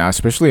Brooklyn,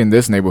 especially in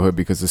this neighborhood,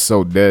 because it's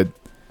so dead,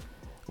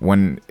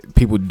 when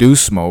people do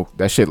smoke,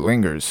 that shit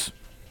lingers.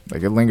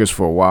 Like, it lingers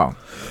for a while.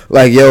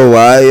 Like, yo,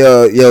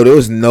 there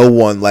was no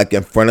one like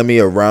in front of me,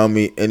 around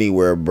me,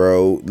 anywhere,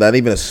 bro. Not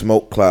even a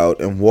smoke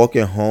cloud. And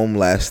walking home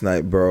last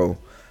night, bro,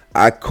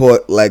 I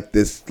caught like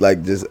this,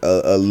 like just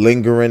a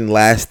lingering,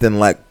 lasting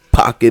like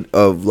pocket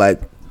of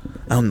like,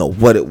 I don't know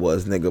what it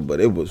was, nigga, but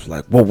it was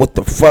like, whoa, what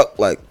the fuck?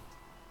 Like,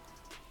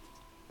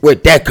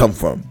 where'd that come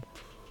from?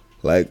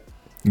 Like,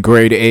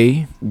 Grade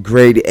A.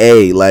 grade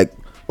A,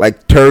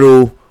 like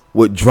turtle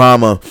with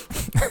drama.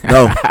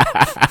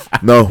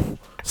 No,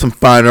 some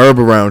fine herb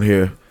around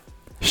here.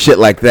 Shit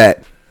like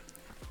that.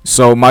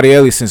 So,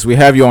 Marieli, since we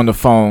have you on the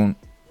phone,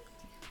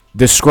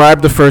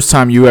 Describe the first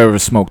time you ever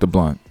smoked a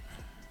blunt.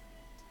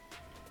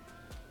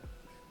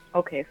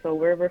 Okay, so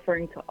we're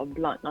referring to a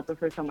blunt, not the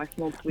first time I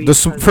smoked weed. The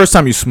because first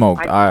time you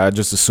smoked, I I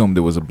just assumed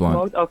it was a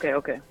blunt. smoked.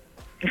 Okay.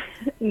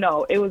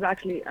 No, it was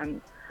actually.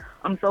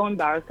 I'm so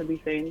embarrassed to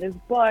be saying this,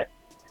 but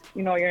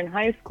you know, you're in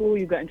high school,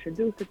 you get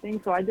introduced to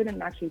things. So I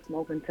didn't actually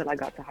smoke until I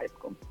got to high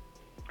school.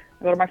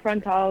 I go to my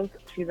friend's house.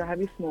 She's a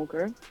heavy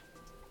smoker.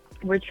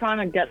 We're trying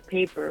to get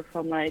paper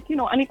from like, you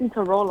know, anything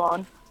to roll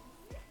on,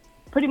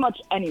 pretty much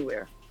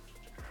anywhere.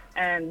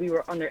 And we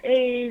were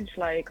underage,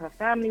 like her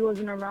family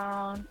wasn't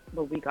around,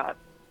 but we got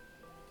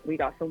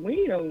some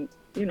weed, and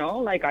you know,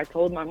 like I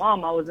told my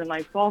mom I was in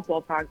like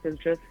softball practice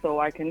just so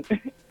I can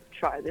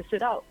try this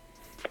shit out.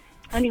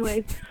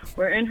 Anyways,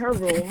 we're in her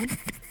room,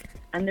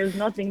 and there's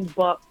nothing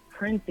but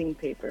printing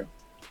paper.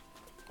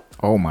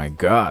 Oh my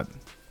god.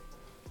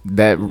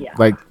 That Yeah.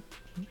 like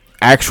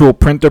actual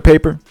printer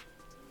paper?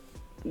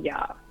 Yeah.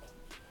 How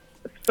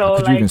So could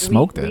you like even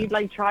smoke that? we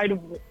like tried to.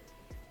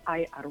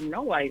 I don't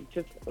know. I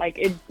just like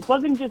it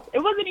wasn't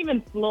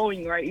even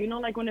flowing right. You know,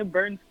 like when it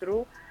burns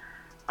through.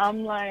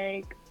 I'm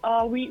like,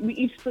 we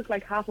each took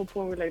like half a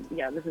pour. We're like,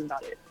 yeah, this is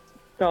not it.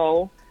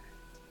 So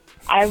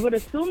I would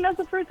assume that's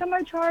the first time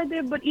I tried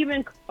it. But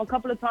even a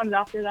couple of times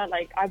after that,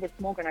 like I would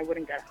smoke and I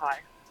wouldn't get high.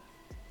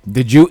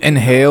 Did you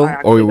inhale, I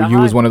or actually got you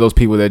was high. one of those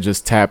people that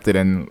just tapped it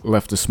and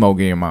left the smoke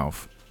in your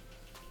mouth?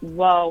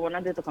 Well, when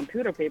I did the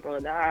computer paper,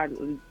 that I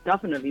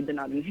definitely did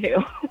not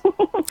inhale.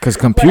 Because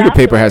computer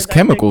paper has afterwards, I think-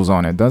 chemicals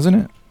on it, doesn't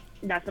it?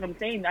 That's what I'm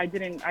saying. I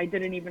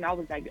didn't even, I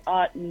was like,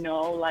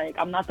 no, like,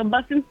 I'm not the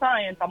best in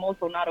science. I'm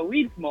also not a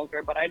weed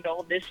smoker, but I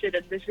know this shit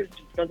and this shit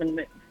just doesn't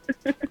mix.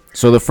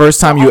 So the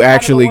first time I'm you kind of the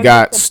actually one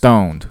got that's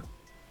stoned,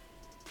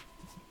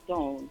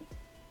 Stoned.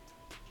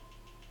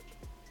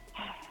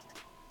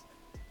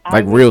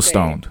 like real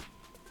stoned.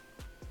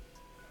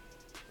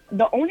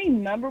 The only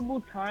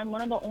memorable time,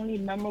 one of the only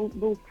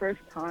memorable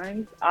first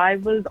times, I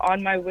was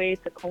on my way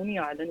to Coney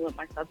Island with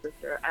my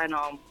stepsister, and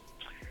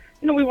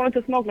you know, we wanted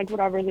to smoke, like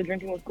whatever, the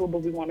drinking was cool,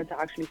 but we wanted to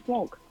actually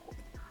smoke.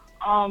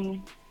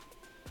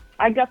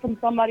 I get from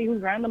somebody who's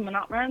random and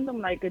not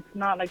random, like it's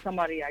not like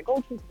somebody I go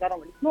to because I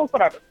don't really smoke,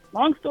 whatever.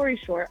 Long story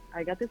short,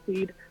 I get this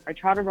weed, I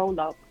try to roll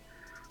up.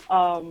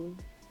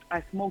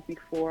 I smoke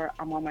before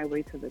I'm on my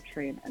way to the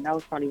train, and that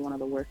was probably one of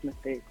the worst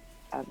mistakes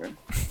ever.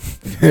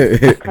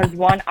 Because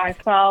one, I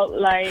felt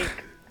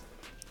like,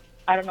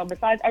 I don't know,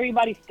 besides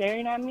everybody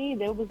staring at me,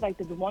 there was like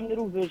this one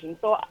little vision.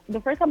 So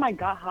the first time I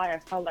got high, I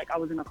felt like I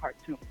was in a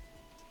cartoon.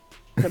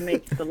 To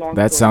make the long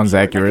That story sounds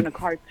short, accurate. Like in a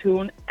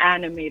cartoon,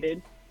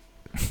 animated.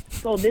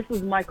 So this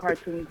was my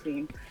cartoon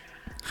scene.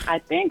 I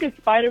think it's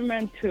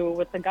Spider-Man 2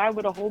 with the guy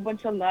with a whole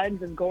bunch of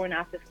legs and going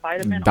after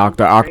Spider-Man. on Dr.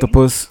 the train.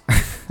 Octopus.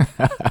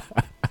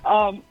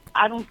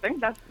 I don't think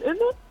that's, is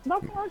it?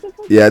 Dr.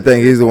 Octopus? Yeah, I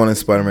think he's the one in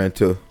Spider-Man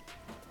too.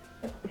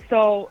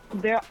 So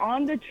they're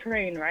on the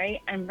train, right?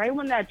 And right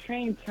when that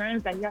train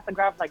turns and you have to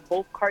grab like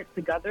both carts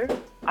together,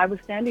 I was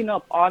standing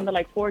up on the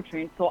like 4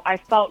 train. So I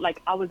felt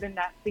like I was in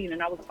that scene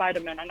and I was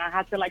Spider-Man, and I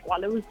had to like,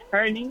 while it was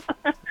turning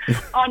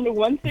on the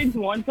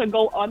 161 to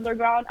go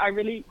underground, I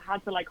really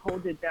had to like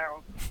hold it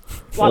down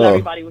while Oh.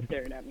 everybody was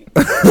staring at me.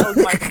 That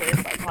was my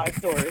first like high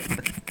story.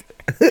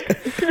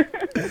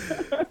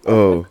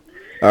 Oh,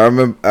 I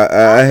remember.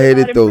 I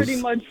hated I those.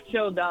 pretty much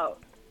chilled out.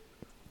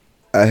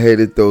 I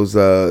hated those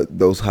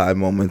high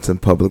moments in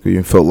public where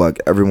you felt like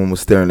everyone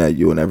was staring at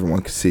you and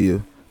everyone could see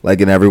you,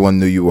 like, and everyone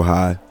knew you were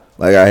high.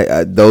 Like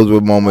I those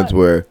were moments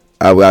where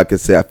I could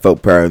say I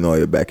felt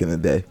paranoia back in the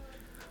day,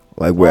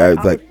 like where I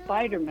was like, was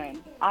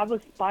Spider-Man. I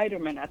was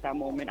Spider-Man at that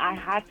moment. I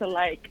had to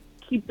like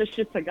keep the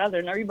shit together,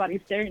 and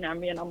everybody's staring at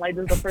me, and I'm like,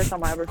 this is the first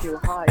time I ever feel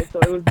high, so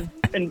it was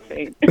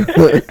insane.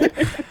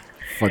 Fucking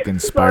So it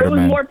was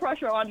Spider-Man. more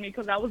pressure on me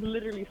because I was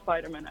literally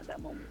Spider-Man at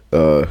that moment. that's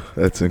So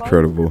it was a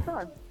incredible. good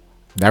time.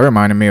 That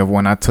reminded me of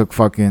when I took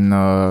fucking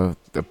a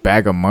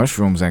bag of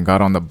mushrooms and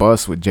got on the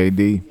bus with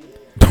JD.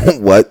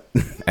 What?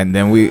 And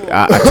then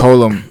I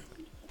told him,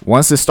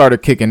 once it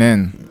started kicking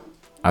in,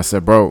 I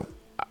said, bro,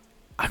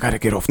 I gotta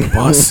get off the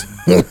bus.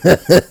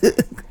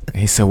 And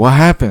he said, what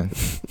happened?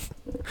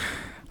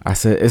 I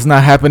said, it's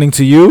not happening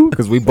to you,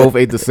 because we both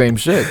ate the same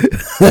shit.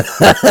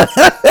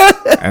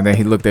 And then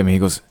he looked at me, he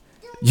goes,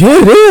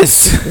 yeah, it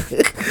is.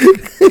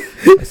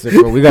 I said,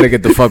 bro, we gotta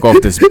get the fuck off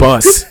this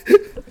bus.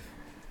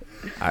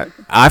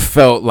 I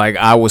felt like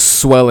I was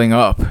swelling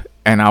up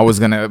and I was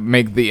gonna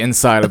make the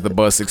inside of the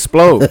bus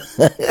explode.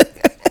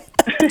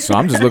 So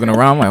I'm just looking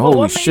around like, But holy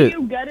what shit.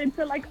 made you get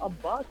into like a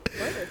bus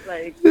first?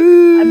 Like, I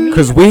mean,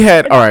 Because we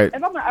had, if, all right, if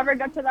I'm gonna ever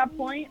get to that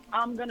point,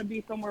 I'm gonna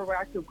be somewhere where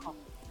I feel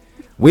comfortable.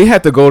 we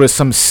had to go to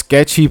some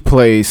sketchy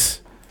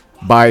place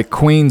by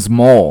Queens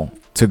Mall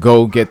to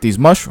go get these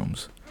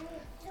mushrooms.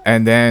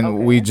 And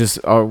then we just,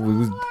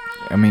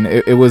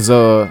 it was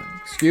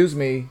excuse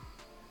me,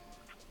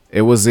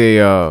 it was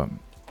a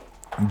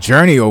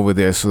journey over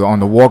there. So on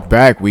the walk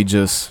back, we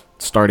just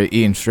started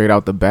eating straight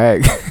out the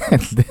bag.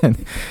 And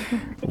then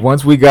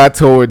once we got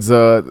towards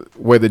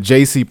where the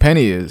JC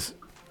Penney is,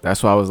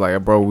 that's why I was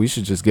like, bro, we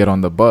should just get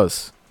on the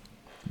bus.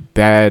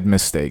 Bad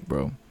mistake,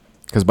 bro.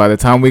 Because by the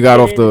time we got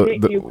off Did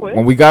it hit you quick?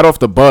 when we got off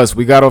the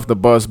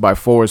bus by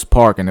Forest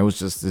Park, and it was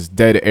just this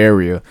dead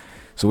area.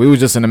 So we was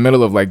just in the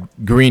middle of like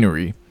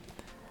greenery,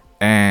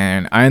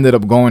 and I ended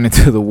up going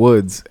into the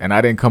woods, and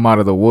I didn't come out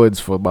of the woods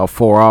for about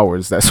 4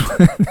 hours. That's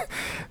when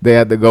they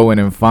had to go in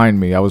and find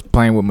me. I was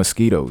playing with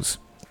mosquitoes.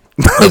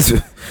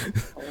 Oh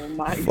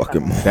my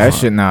Fucking God. That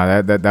shit,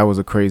 nah, that was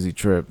a crazy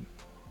trip.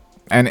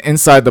 And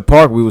inside the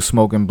park, we was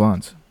smoking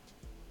blunts.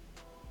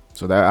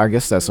 So that, I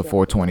guess that's a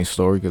 420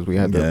 story, because we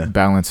had Yeah. to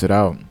balance it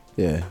out.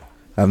 Yeah.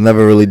 I've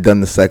never really done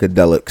the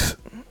psychedelics.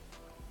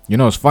 You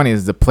know what's funny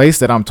is the place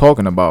that I'm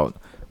talking about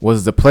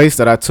was the place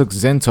that I took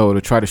Zinto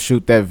to try to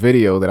shoot that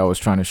video that I was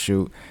trying to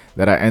shoot,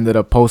 that I ended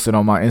up posting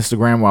on my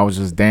Instagram where I was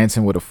just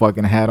dancing with a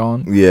fucking hat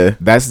on. Yeah.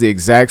 That's the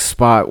exact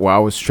spot where I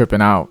was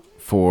tripping out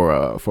for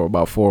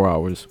about 4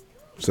 hours.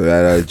 So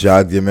that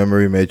jogged your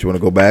memory, made you want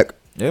to go back?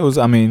 It was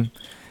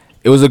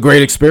a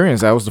great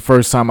experience. That was the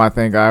first time I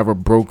think I ever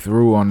broke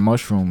through on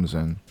mushrooms,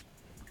 and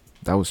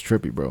that was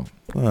trippy, bro.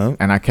 Wow.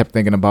 And I kept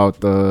thinking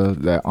about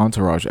that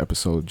Entourage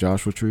episode,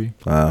 Joshua Tree.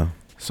 Wow.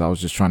 So I was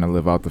just trying to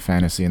live out the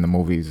fantasy in the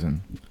movies,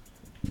 and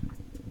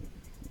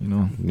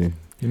Yeah.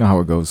 you know how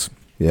it goes.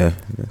 Yeah.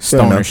 Fair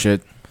Stoner enough.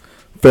 shit.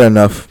 Fair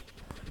enough.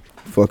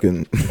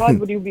 Fucking. But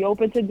would you be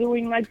open to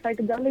doing like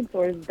psychedelics,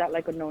 or is that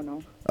like a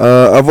no-no?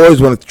 I've always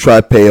wanted to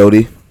try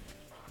peyote.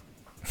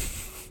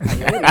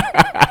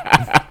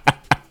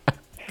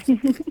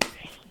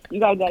 You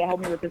guys gotta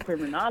help me with the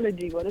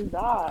terminology. What is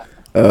that?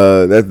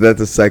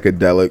 That's a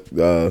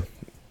psychedelic.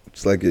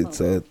 It's like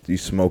you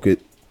smoke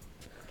it.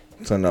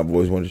 Something I've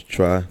always wanted to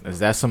try. Is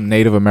that some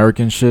Native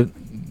American shit?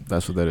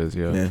 That's what that is,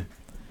 yeah. Yeah.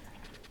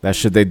 That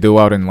shit they do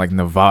out in like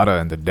Nevada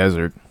in the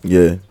desert.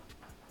 Yeah.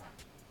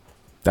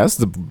 That's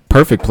the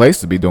perfect place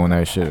to be doing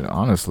that shit,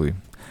 honestly.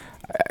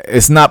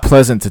 It's not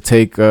pleasant to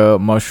take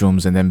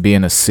mushrooms and then be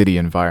in a city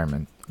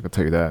environment. I can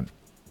tell you that.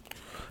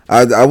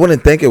 I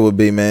wouldn't think it would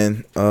be,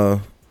 man. I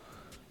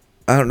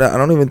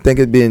don't even think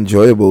it'd be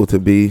enjoyable to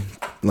be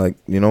like,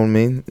 you know what I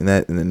mean? In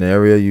an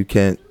area you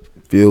can't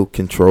feel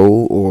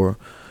control, or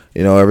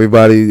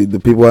everybody, the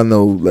people I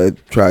know that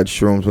tried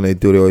shrooms, when they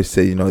do, they always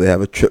say, they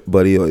have a trip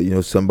buddy,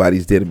 or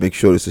somebody's there to make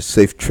sure it's a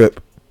safe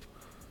trip.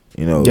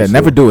 Yeah, so-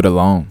 never do it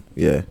alone.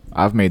 Yeah.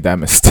 I've made that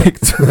mistake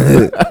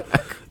too.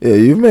 Yeah,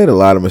 you've made a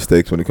lot of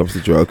mistakes when it comes to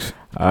drugs.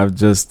 I've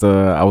just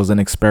I was an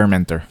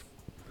experimenter.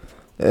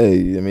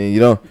 Hey, I mean, you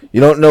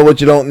don't know what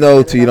you don't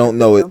know till you don't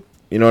know it.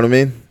 You know what I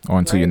mean? Or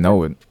until you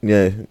know it.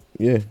 Yeah,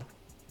 yeah.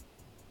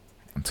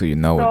 Until you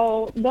know it.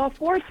 So the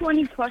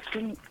 420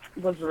 question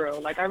was real.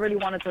 Like, I really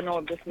wanted to know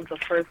if this was the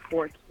first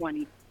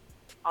 420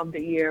 of the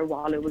year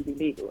while it was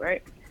illegal,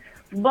 right?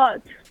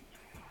 But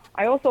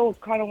I also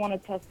kind of want to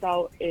test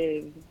out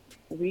if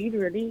weed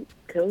really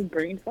kills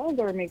brain cells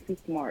or it makes you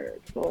smarter.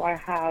 So I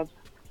have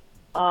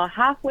a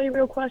halfway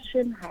real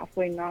question,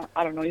 halfway not.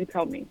 I don't know. You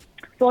tell me.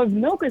 So if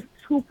milk is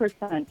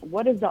 2%,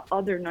 what is the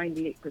other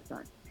 98%?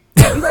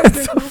 You guys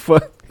drink milk?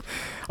 Fuck.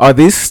 Are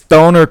these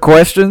stoner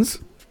questions?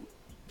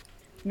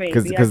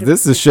 Maybe. Because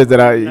this is shit that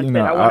I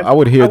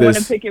would hear I want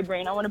this. to pick your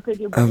brain. I want to pick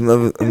your I've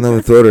brain.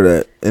 never thought of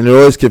that, and it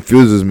always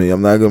confuses me.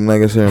 I'm not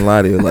gonna sit here and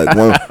lie to you. Like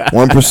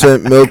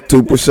 1% milk,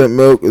 2%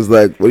 milk is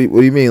like, what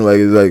do you mean? Like,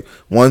 it's like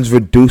one's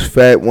reduced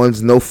fat,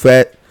 one's no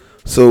fat.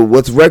 So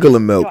what's regular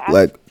milk?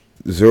 Like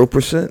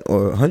 0%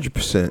 or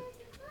 100%?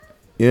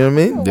 You know what I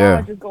mean? Yeah.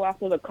 I just go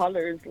after the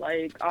colors.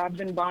 Like, I've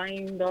been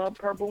buying the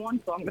purple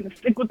one, so I'm gonna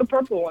stick with the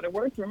purple one. It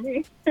works for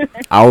me.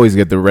 I always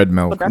get the red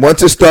milk. But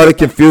Once it started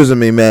confusing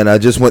me, man, I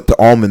just went to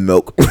almond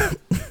milk.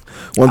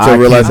 Once I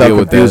realized can't how deal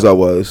with confused that. I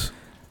was.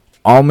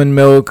 Almond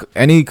milk,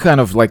 any kind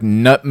of like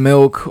nut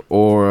milk,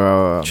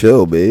 or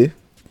Chill, babe.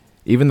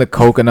 even the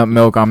coconut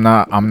milk. I'm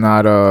not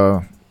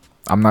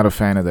a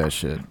fan of that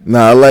shit.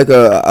 Nah, I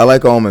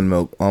like almond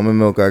milk. Almond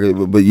milk,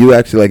 but you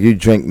actually you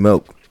drink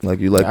milk. Like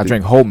you like. I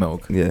drink whole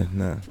milk. Yeah,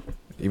 nah.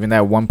 Even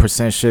that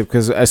 1% shit,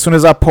 because as soon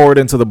as I pour it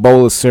into the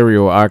bowl of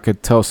cereal, I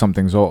could tell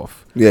something's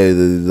off. Yeah,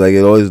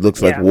 it always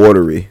looks like Yeah.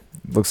 watery.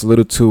 Looks a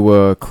little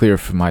too clear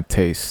for my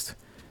taste.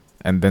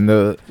 And then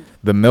the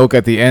milk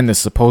at the end is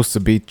supposed to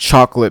be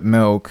chocolate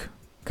milk,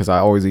 because I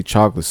always eat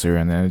chocolate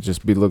cereal, and then it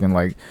just be looking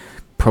like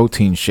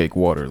protein shake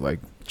water, like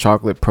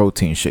chocolate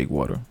protein shake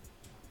water.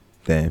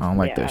 Damn. I don't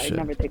like yeah, that I shit.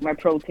 never take my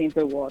proteins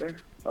with water.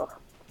 Ugh.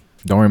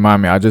 Don't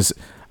remind me.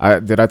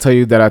 Did I tell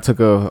you that I took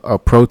a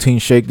protein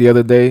shake the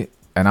other day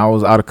and I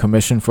was out of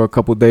commission for a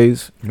couple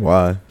days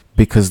Why?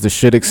 because the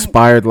shit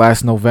expired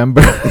last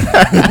November?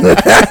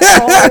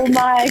 Oh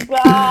my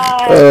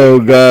god! Oh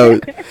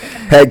god.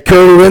 Had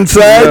curly Yo,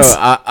 insides.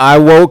 I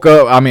woke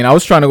up. I mean, I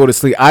was trying to go to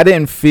sleep. I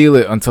didn't feel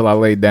it until I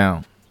laid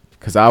down,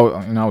 cause I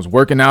was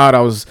working out.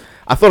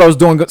 I thought I was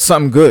doing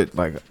something good,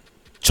 like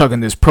chugging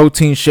this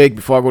protein shake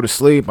before I go to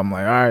sleep. I'm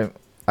like, all right.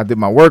 I did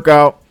my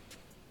workout,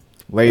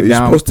 laid Are you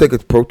down. supposed to take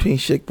a protein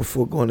shake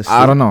before going to sleep?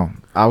 I don't know.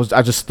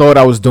 I just thought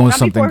I was doing Not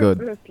something before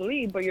good.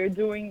 Sleep, but you're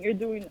doing.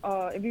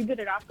 If you did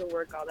it after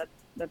workout,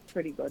 that's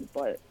pretty good.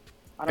 But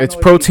I don't It's know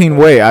if protein you-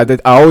 whey. I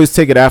always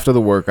take it after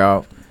the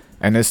workout,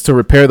 and it's to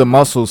repair the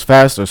muscles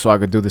faster, so I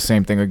could do the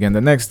same thing again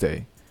the next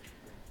day.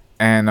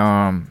 And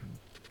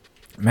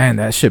Man,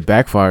 that shit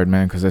backfired,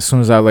 man. Because as soon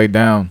as I laid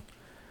down,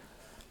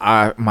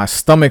 my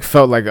stomach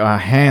felt like a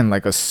hand,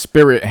 like a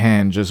spirit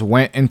hand, just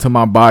went into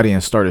my body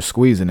and started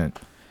squeezing it.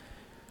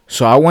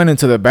 So I went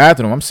into the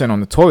bathroom. I'm sitting on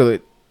the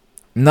toilet.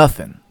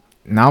 Nothing.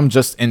 Now I'm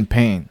just in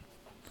pain.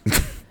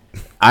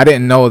 I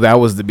didn't know that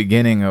was the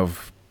beginning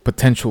of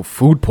potential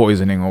food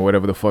poisoning or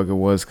whatever the fuck it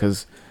was,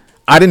 because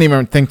I didn't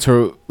even think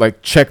to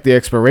like check the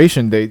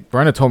expiration date.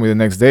 Brenna told me the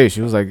next day.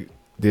 She was like,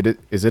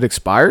 is it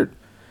expired?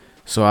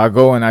 So I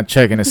go and I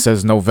check and it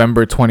says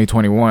November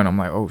 2021. I'm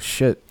like, oh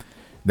shit.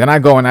 Then I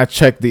go and I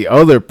check the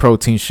other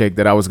protein shake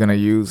that I was going to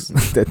use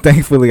that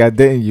thankfully I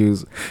didn't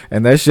use.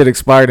 And that shit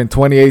expired in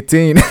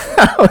 2018.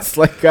 I was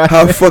like, God,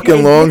 How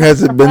fucking long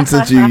has it been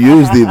since you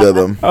used either of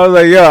them? I was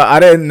like, yo, I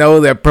didn't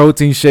know that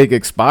protein shake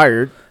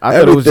expired. I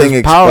thought it was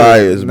Everything just powder.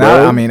 expires, Now,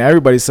 bro. I mean,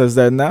 everybody says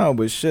that now,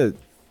 but shit,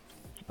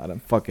 I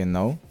don't fucking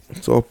know.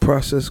 It's all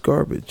processed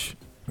garbage.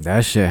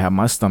 That shit had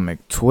my stomach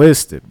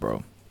twisted,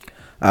 bro.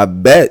 I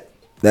bet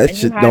that And you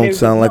shit had don't it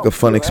sound with like a milk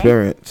fun too, right?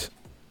 experience.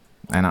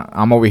 And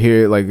I'm over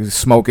here like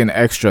smoking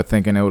extra,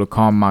 thinking it would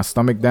calm my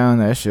stomach down.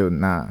 That shit,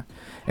 nah.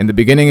 In the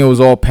beginning, it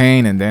was all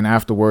pain, and then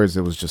afterwards,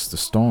 it was just the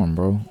storm,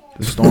 bro.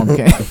 The storm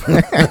came.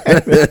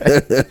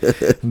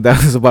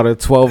 That was about a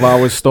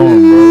 12-hour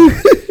storm, bro.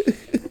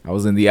 I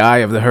was in the eye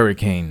of the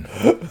hurricane.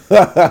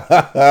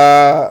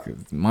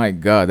 My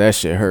God, that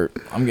shit hurt.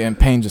 I'm getting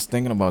pain just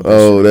thinking about that.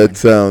 Oh, shit, that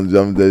sounds.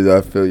 I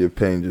feel your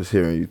pain just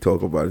hearing you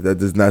talk about it. That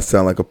does not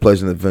sound like a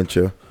pleasant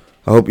adventure.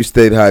 I hope you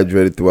stayed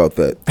hydrated throughout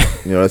that.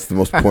 You know, that's the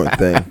most important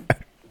thing.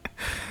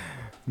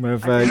 Matter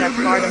of I think fact, that's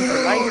hard for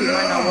life. You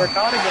might not work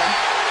out again.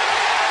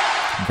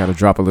 I gotta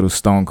drop a little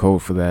stone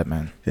cold for that,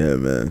 man. Yeah,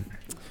 man.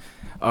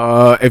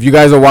 If you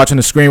guys are watching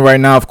the screen right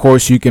now, of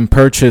course, you can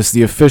purchase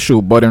the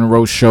official Button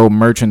Roach Show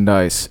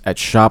merchandise at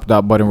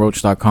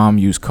shop.buttonroach.com.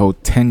 Use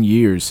code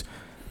 10years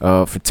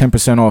for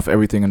 10% off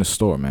everything in the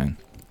store, man.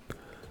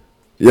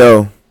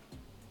 Yo,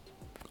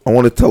 I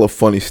want to tell a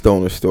funny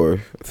stoner story.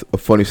 It's a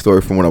funny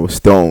story from when I was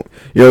stoned.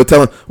 You know,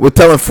 we're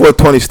telling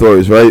 420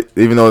 stories, right?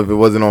 Even though if it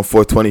wasn't on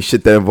 420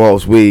 shit that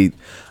involves weed.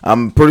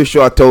 I'm pretty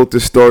sure I told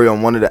this story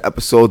on one of the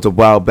episodes a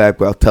while back,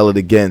 but I'll tell it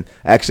again.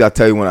 Actually, I'll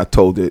tell you when I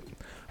told it.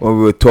 When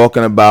we were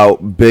talking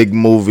about big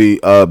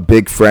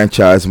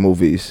franchise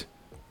movies.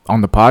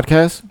 On the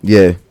podcast?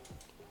 Yeah.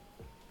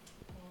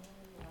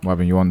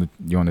 Marvin, you on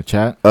the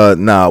chat?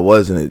 Nah, I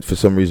wasn't. It for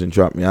some reason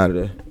dropped me out of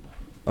there.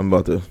 I'm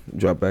about to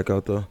drop back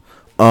out though.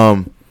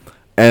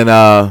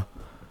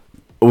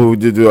 What we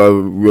did,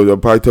 I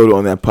probably told it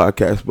on that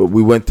podcast, but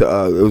we went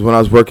to, it was when I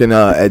was working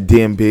at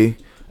DMB,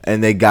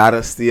 and they got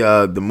us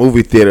the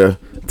movie theater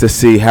to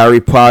see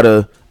Harry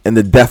Potter and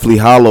the Deathly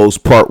Hallows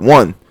Part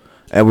 1,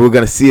 and we were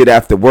going to see it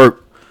after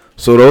work.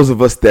 So those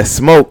of us that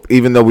smoked,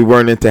 even though we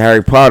weren't into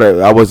Harry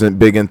Potter, I wasn't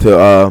big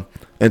into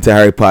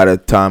Harry Potter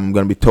at the time, I'm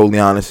going to be totally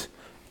honest.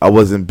 I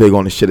wasn't big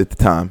on the shit at the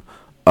time.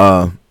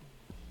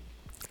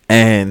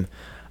 And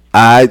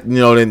I,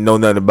 didn't know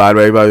nothing about it.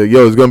 Everybody like,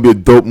 yo, it's going to be a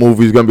dope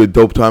movie. It's going to be a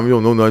dope time. You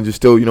don't know nothing. Just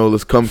still,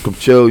 let's come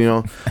chill,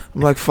 I'm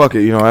like, fuck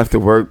it. After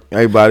work,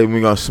 everybody,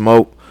 we going to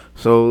smoke.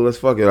 So let's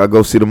fuck it. I'll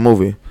go see the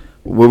movie.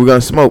 Where we going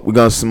to smoke? We're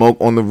going to smoke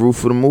on the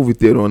roof of the movie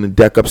theater on the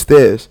deck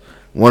upstairs.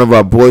 One of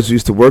our boys who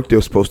used to work there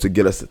was supposed to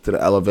get us to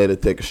the elevator,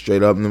 take us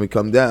straight up, and then we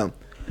come down.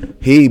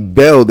 He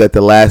bailed at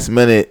the last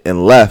minute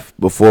and left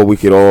before we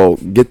could all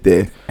get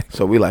there.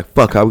 So we like,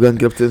 fuck, how we going to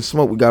get up there and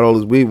smoke? We got all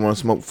this weed. We want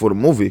to smoke before the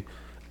movie.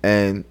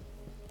 And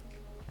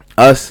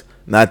us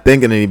not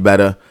thinking any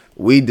better,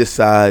 we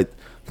decide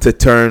to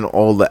turn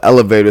all the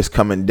elevators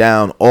coming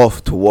down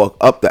off to walk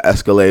up the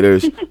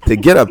escalators to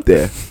get up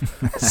there.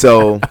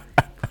 So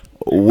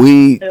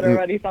It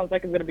already sounds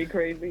like it's gonna be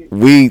crazy.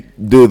 we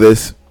do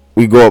this.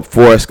 We go up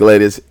 4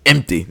 escalators,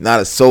 empty, not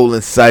a soul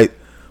in sight.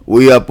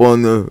 We up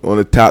on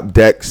the top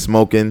deck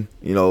smoking.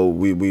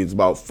 We it's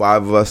about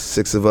 5 of us,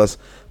 6 of us.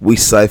 We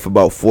siphon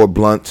about 5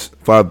 blunts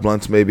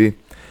maybe,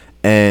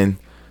 and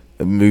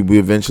we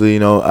eventually,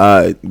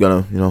 let's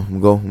go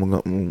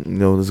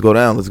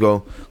down.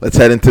 Let's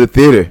head into the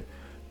theater,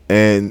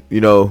 and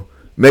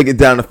make it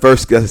down the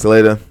first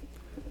escalator,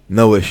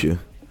 no issue.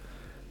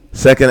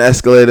 Second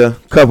escalator,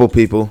 couple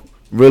people,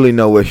 really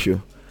no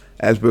issue.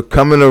 As we're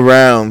coming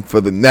around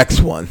for the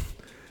next one,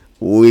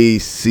 we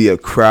see a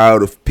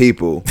crowd of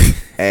people,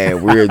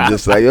 and we're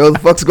just like, yo, what the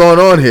fuck's going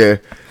on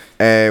here?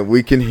 And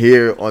we can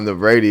hear on the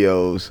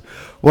radios,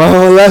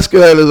 well, the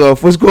escalator's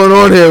off. What's going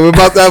on here? We're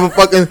about to have a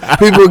fucking,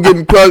 people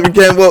getting crushed. We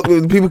can't walk.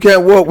 People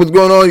can't walk. What's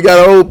going on? You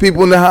got old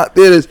people in the hot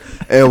theaters.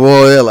 And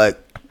they're like,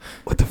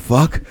 what the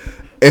fuck?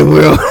 And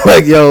we're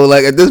like, yo,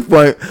 like at this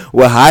point,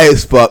 we're high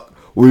as fuck.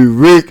 We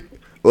reek.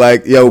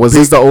 Like, yo. Was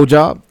this the old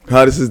job?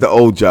 This is the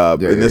old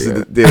job. Yeah, and this yeah. is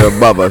the theater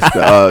above us,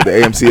 the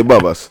AMC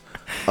above us.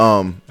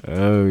 Oh,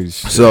 shit.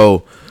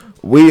 So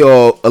we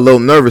all a little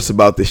nervous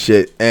about this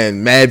shit,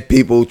 and mad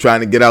people trying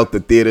to get out the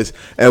theaters,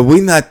 and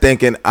we not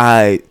thinking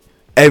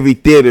every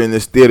theater in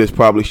this theater is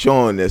probably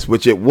showing this,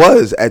 which it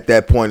was at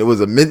that point. It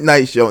was a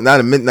midnight show, not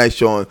a midnight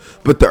showing,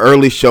 but the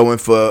early showing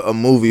for a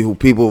movie who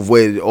people have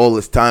waited all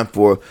this time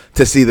for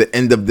to see the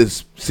end of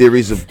this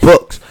series of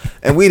books.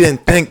 And we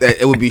didn't think that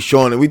it would be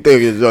showing it. We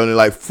think it was only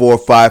like 4 or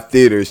 5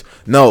 theaters.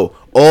 No,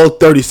 all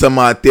 30 some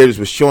odd theaters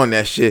was showing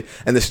that shit.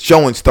 And the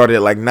showing started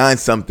at like 9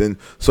 something.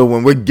 So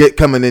when we're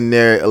coming in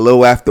there a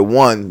little after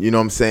 1, you know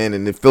what I'm saying,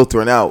 and then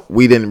filtering out,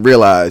 we didn't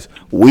realize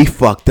we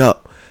fucked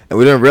up. And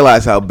we didn't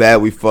realize how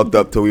bad we fucked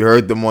up till we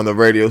heard them on the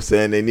radio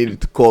saying they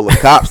needed to call the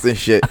cops and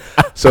shit.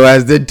 So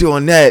as they're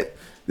doing that,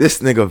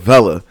 this nigga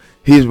Vela,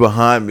 he's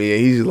behind me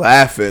and he's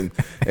laughing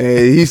and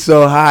he's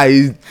so high,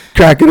 he's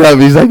cracking up.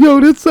 He's like,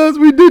 "Yo, this us,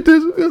 we did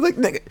this." I was like,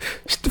 "Nigga,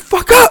 shut the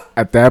fuck up."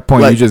 At that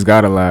point, Like, you just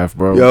gotta laugh,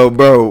 bro. Yo,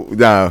 bro,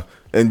 nah.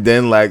 And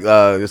then like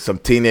there's some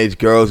teenage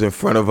girls in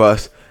front of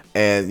us,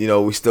 and you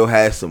know we still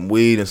had some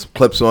weed and some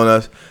clips on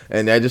us,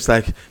 and they're just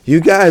like, "You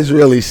guys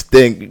really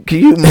stink. Can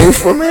you move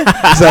for me?"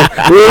 It's like,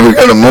 "Where are we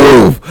gonna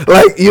move?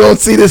 Like, you don't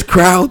see this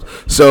crowd?"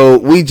 So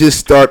we just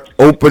start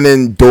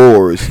opening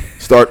doors.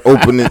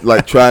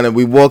 Like trying to,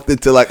 we walked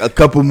into like a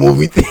couple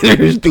movie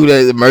theaters through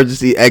the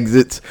emergency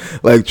exits,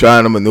 like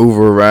trying to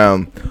maneuver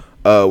around.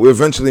 We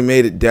eventually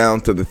made it down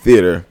to the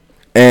theater,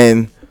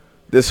 and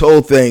this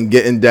whole thing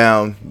getting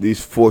down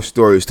these 4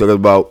 stories took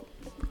about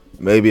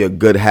maybe a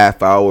good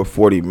half hour,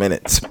 40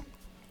 minutes.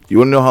 You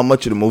want to know how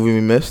much of the movie we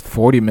missed?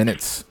 40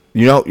 minutes.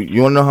 You want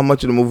to know how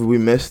much of the movie we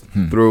missed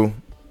through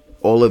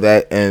all of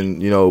that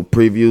and, you know,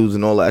 previews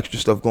and all the extra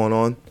stuff going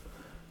on?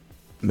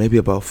 Maybe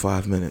about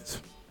 5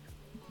 minutes.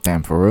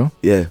 Damn, for real?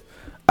 Yeah.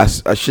 I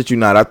shit you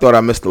not. I thought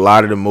I missed a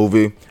lot of the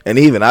movie. And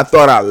even I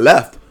thought I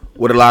left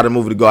with a lot of the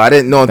movie to go. I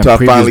didn't know until I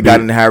finally got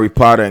into Harry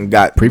Potter and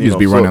got... Previews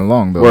be running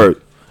long, though.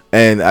 Word.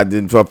 And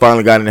so I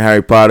finally got into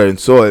Harry Potter and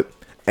saw it.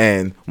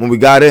 And when we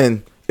got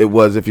in, it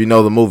was, if you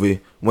know the movie,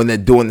 when they're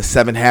doing the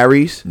 7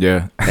 Harrys.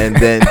 Yeah. And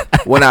then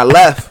when I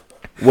left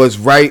was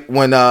right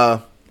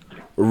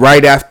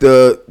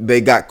after they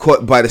got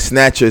caught by the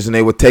Snatchers and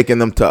they were taking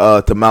them to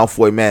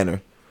Malfoy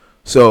Manor.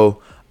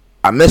 So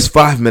I missed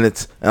 5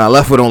 minutes and I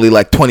left with only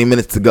like 20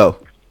 minutes to go.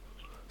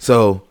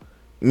 So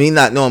me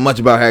not knowing much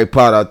about Harry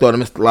Potter, I thought I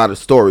missed a lot of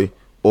story,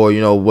 or,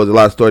 you know, was a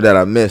lot of story that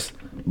I missed,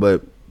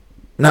 but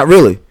not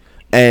really.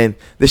 And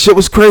the shit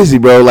was crazy,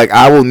 bro. Like,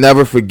 I will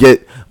never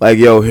forget, like,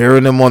 yo,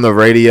 hearing them on the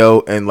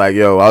radio and, like,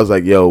 yo, I was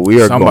like, yo,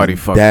 we are Somebody going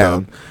fucked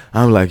down. up.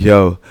 I'm like,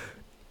 yo,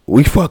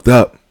 we fucked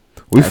up.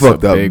 We That's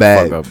fucked a up big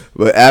bad. fuck up.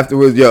 But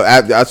afterwards, yo,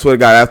 I swear to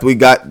God, after we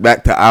got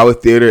back to our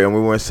theater and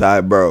we went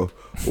inside, bro,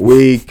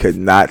 we could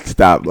not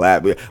stop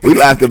laughing. We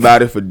laughed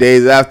about it for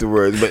days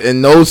afterwards. But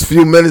in those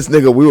few minutes,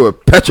 nigga, we were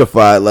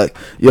petrified. Like,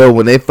 yo,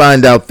 when they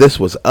find out this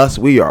was us,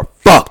 we are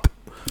fucked.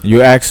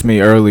 You asked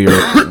me earlier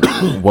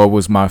what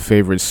was my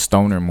favorite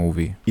stoner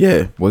movie.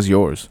 Yeah. What's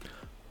yours?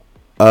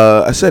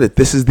 I said it.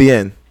 This Is the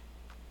End.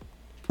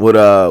 With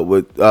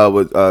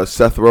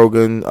Seth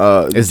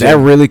Rogen. Is that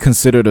really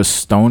considered a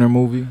stoner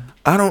movie?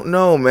 I don't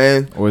know,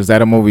 man. Or is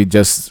that a movie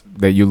just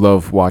that you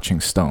love watching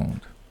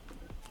stoned?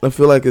 I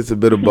feel like it's a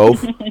bit of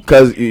both,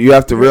 because you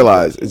have to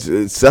realize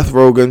it's Seth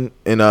Rogen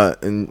and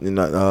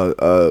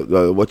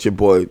what's your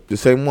boy, the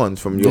same ones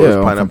from yours,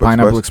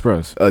 Pineapple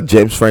Express.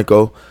 James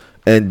Franco,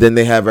 and then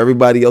they have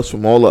everybody else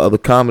from all the other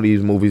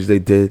comedies movies they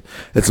did.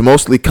 It's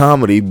mostly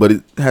comedy, but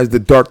it has the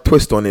dark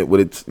twist on it,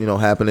 with it's, you know,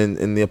 happening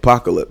in the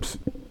apocalypse.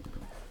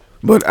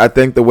 But I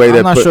think the way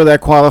I'm not sure that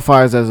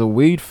qualifies as a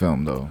weed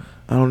film, though.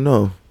 I don't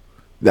know.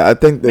 I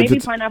think that Maybe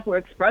Pineapple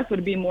Express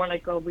would be more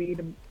like a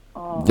weed.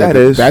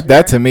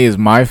 That to me is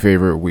my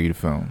favorite weed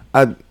film.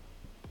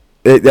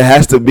 It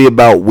has to be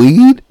about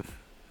weed.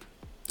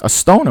 A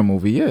stoner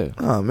movie, yeah.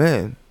 Oh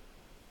man,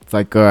 it's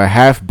like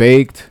Half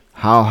Baked,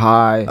 How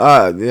High.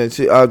 Yeah.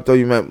 See, I thought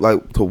you meant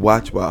like to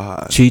watch by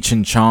high. Cheech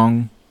and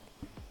Chong.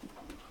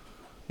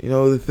 You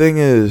know, the thing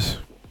is,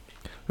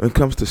 when it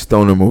comes to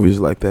stoner movies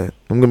like that,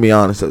 I'm gonna be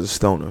honest. As a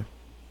stoner,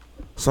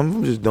 some of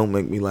them just don't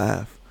make me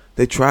laugh.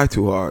 They try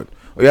too hard,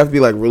 or you have to be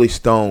like really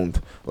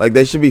stoned. Like,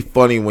 they should be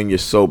funny when you're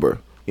sober.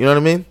 You know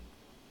what I mean?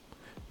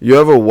 You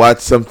ever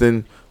watch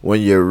something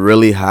when you're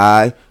really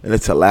high and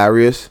it's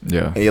hilarious?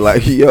 Yeah. And you're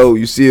like, yo,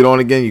 you see it on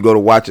again, you go to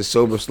watch it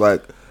sober, it's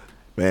like,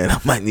 man, I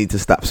might need to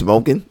stop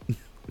smoking.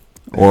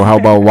 Or how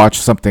about watch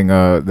something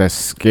that's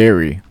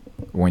scary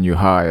when you're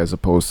high as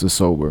opposed to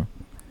sober?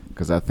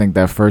 Because I think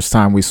that first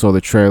time we saw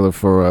the trailer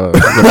for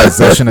the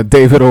possession of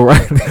David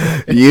O'Reilly.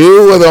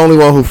 You were the only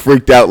one who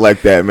freaked out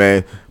like that,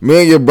 man.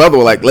 Me and your brother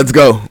were like, let's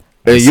go.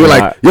 And you're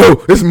like, yo,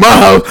 it's my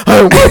house.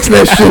 I don't watch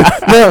that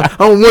shit. No,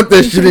 I don't want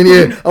that shit in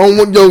here. I don't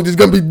want, there's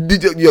going to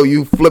be,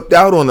 you flipped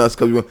out on us.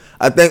 Because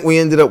I think we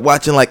ended up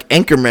watching like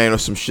Anchorman or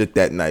some shit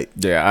that night.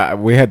 Yeah,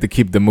 we had to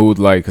keep the mood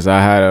light because I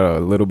had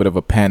a little bit of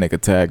a panic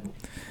attack.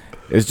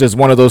 It's just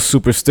one of those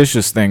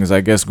superstitious things,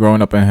 I guess,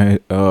 growing up in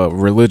a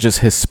religious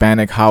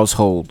Hispanic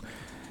household.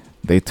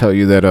 They tell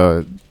you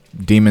that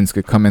demons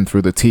could come in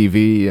through the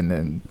TV and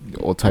then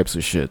all types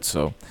of shit.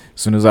 So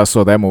as soon as I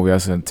saw that movie, I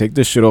said, take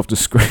this shit off the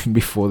screen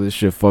before this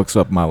shit fucks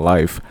up my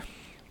life.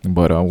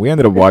 But we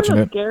ended up watching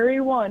it. Scary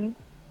one.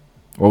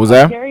 What was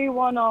that? Scary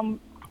one. I'm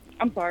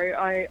sorry.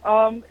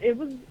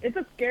 It's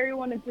a scary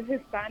one. It's a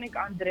Hispanic,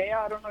 Andrea.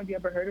 I don't know if you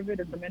ever heard of it.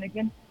 It's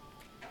Dominican.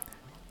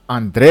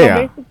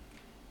 Andrea.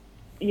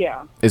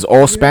 Yeah. Is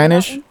all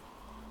Spanish?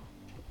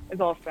 It's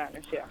all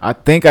Spanish, yeah. I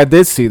think I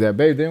did see that,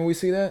 babe. Didn't we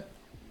see that?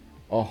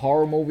 A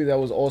horror movie that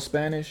was all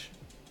Spanish.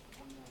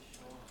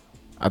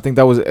 I think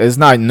that was. It's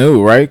not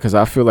new, right? Because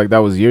I feel like that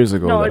was years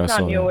ago. No, that it's I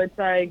saw not new. that. It's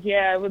like,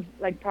 yeah, it was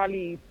like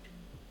probably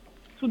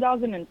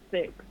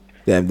 2006.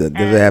 Damn, do And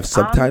they have I'm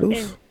subtitles?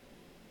 in-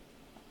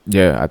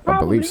 Yeah, I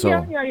Probably, believe so.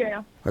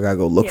 Yeah. I gotta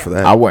go look Yeah. for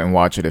that. I wouldn't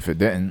watch it if it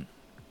didn't,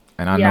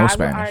 and I know I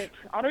Spanish.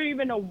 don't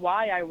even know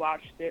why I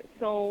watched it.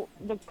 So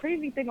the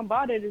crazy thing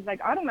about it is,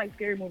 like, I don't like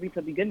scary movies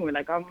to begin with.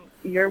 Like,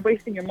 you're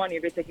wasting your money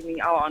if you're taking me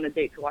out on a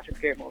date to watch a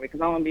scary movie,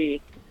 because I'm gonna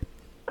be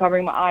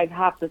covering my eyes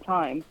half the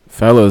time.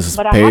 Fellas,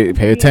 But I pay happen to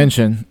pay be-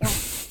 attention.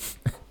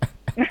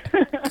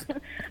 I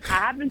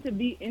happened to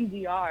be in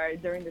DR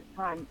during this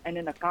time and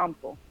in a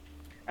campo.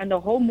 And the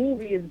whole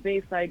movie is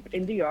based like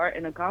in DR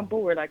in a campo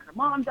where like her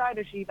mom died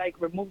and she like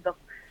removed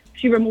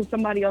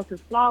somebody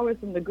else's flowers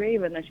from the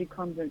grave, and then she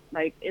comes and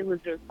like it was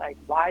just like,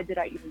 why did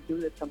I even do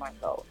this to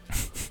myself?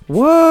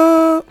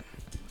 What?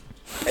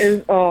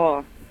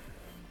 Bro,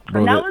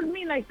 And that the- was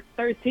me like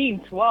 13,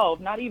 12,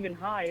 not even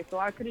high, so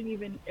I couldn't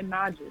even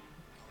imagine.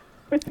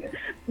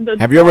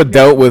 Have you ever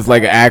dealt with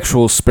like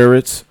actual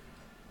spirits?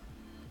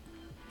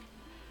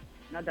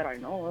 Not that I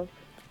know of.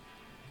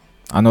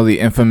 I know the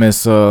infamous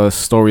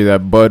story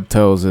that Bud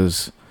tells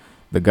is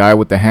the guy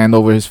with the hand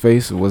over his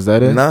face. Was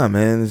that it? Nah,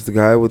 man, it's the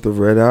guy with the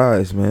red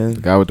eyes, man.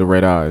 The guy with the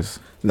red eyes.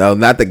 No,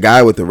 not the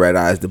guy with the red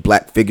eyes. The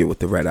black figure with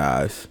the red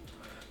eyes.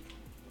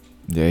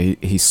 Yeah,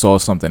 he saw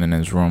something in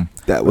his room.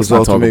 That was Let's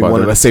not talk ultimately about one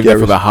that. of the Let's save that for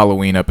the scariest-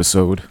 Halloween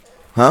episode.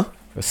 Huh?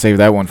 Let's save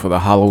that one for the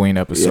Halloween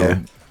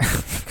episode.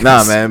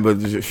 Nah, man, but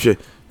shit.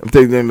 I'm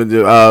thinking.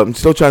 I'm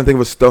still trying to think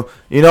of a stone.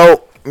 You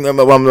know,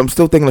 I'm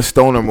still thinking of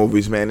stoner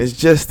movies, man. It's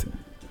just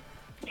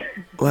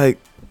like,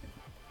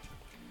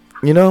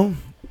 you know,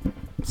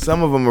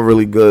 some of them are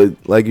really good.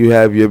 Like you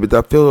have your, but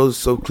I feel it's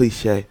so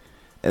cliche,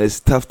 and it's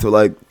tough to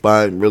like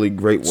find really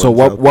great ones. So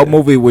what out what there.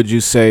 movie would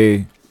you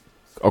say,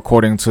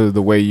 according to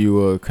the way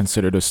you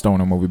considered a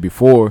stoner movie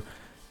before,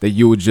 that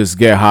you would just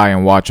get high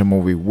and watch a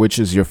movie? Which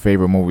is your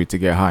favorite movie to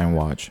get high and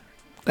watch?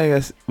 I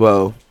guess.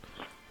 Well,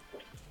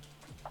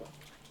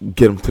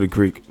 Get Him to the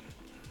Greek.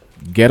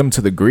 Get Him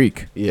to the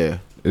Greek. Yeah,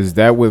 Is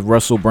that with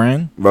Russell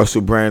Brand?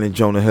 Russell Brand and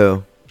Jonah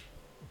Hill.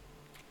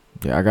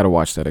 Yeah, I gotta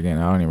watch that again.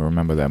 I don't even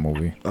remember that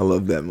movie. I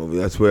love that movie.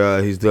 That's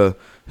where he's the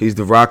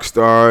rock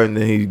star, and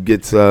then he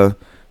gets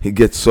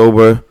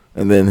sober,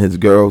 and then his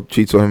girl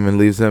cheats on him and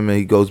leaves him, and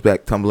he goes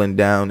back tumbling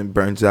down and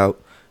burns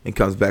out, and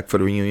comes back for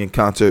the reunion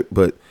concert.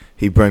 But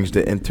he brings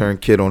the intern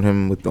kid on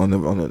him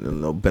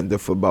on a bender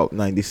for about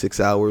 96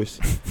 hours.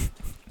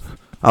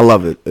 I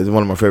love it. It's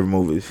one of my favorite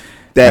movies.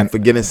 That, And-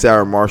 Forgetting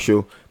Sarah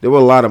Marshall. There were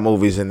a lot of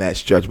movies in that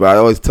stretch, but I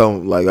always tell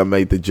them, like, I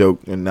made the joke,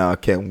 and now I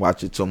can't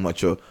watch it so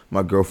much, or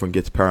my girlfriend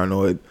gets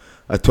paranoid.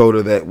 I told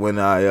her that when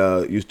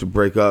I used to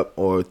break up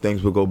or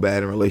things would go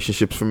bad in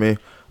relationships for me,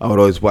 I would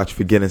always watch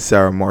Forgetting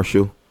Sarah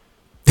Marshall.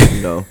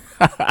 You know,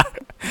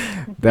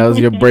 That was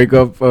your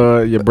breakup.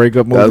 Your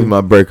breakup movie. that was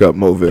my breakup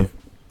movie.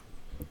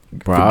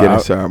 Bro, Forgetting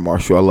Sarah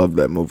Marshall. I love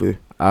that movie.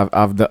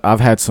 I've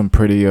had some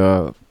pretty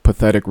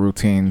pathetic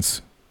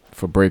routines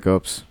for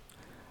breakups.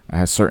 I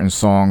had certain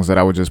songs that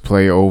I would just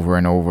play over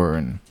and over,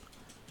 and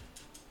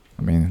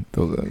I mean,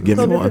 those, Give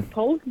So me this one. is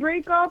post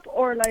breakup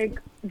or like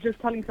just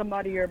telling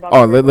somebody you're about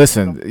oh, to break up?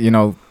 listen, you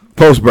know,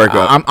 Post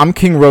breakup. I'm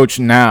King Roach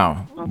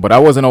now, but I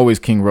wasn't always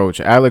King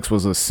Roach. Alex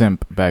was a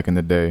simp back in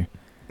the day,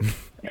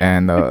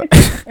 and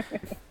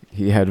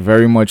he had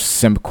very much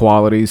simp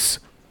qualities.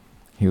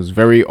 He was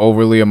very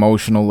overly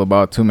emotional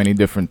about too many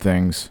different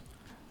things,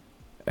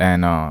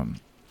 and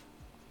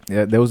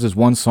yeah, there was this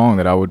one song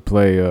that I would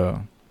play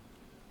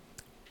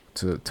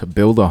to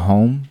build a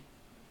home,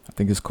 I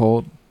think it's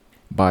called,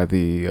 by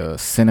the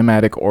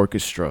Cinematic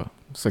Orchestra.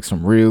 It's like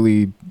some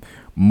really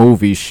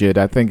movie shit.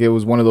 I think it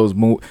was one of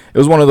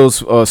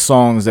those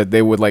songs that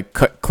they would like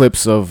cut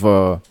clips of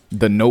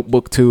The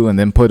Notebook to and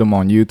then put them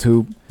on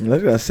YouTube. I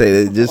was gonna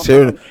say that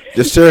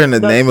just hearing the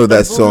name of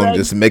that song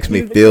just makes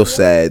me feel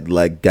sad.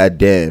 Like,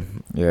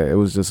 goddamn. Yeah, it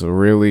was just a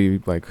really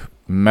like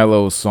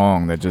mellow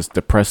song that just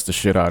depressed the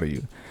shit out of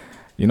you.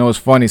 You know, it's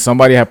funny.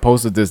 Somebody had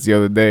posted this the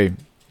other day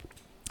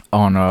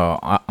on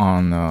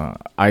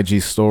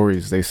IG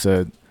stories. They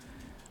said,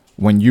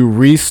 when you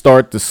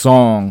restart the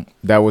song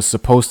that was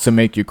supposed to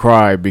make you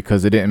cry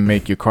because it didn't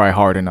make you cry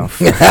hard enough.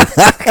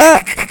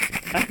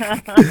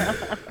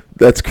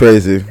 That's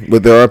crazy.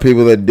 But there are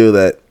people that do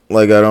that.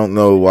 Like, I don't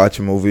know,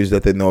 watching movies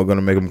that they know are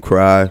gonna make them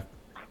cry.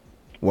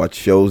 Watch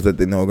shows that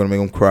they know are gonna make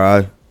them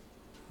cry.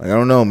 Like, I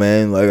don't know,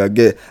 man. Like,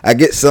 I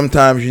get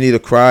sometimes you need a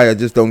cry. I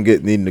just don't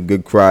get needing a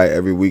good cry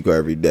every week or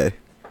every day.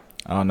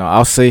 I don't know.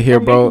 I'll say here, Or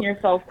bro. making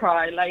yourself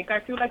cry. Like, I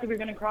feel like if you're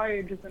gonna cry,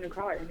 you're just gonna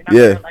cry. You're not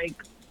Yeah. gonna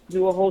like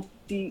do a whole,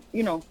 you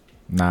know.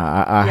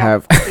 Nah, I Yeah,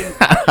 have things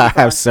to I cry.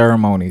 have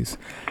ceremonies.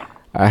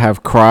 I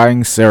have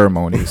crying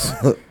ceremonies,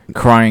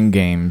 crying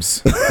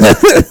games.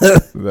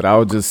 That I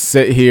would just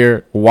sit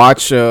here,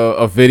 watch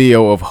a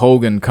video of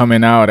Hogan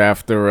coming out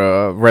after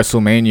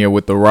WrestleMania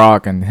with The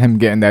Rock and him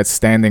getting that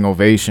standing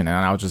ovation,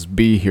 and I'll just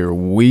be here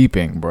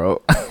weeping,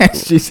 bro.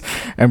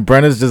 And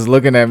Brenna's just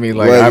looking at me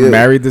like, Well, I yeah.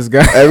 married this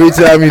guy. Every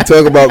time you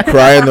talk about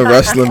crying the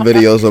wrestling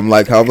videos, I'm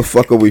like, how the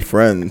fuck are we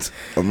friends?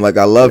 I'm like,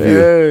 I love you.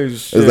 Yeah,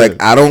 It's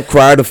like, I don't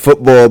cry to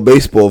football,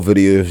 baseball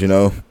videos, you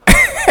know?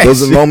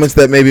 Those are moments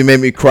that maybe made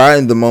me cry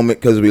in the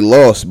moment because we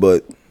lost,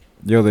 but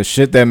Yo, the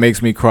shit that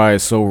makes me cry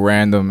is so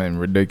random and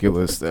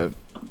ridiculous that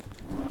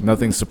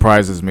nothing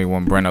surprises me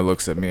when Brenna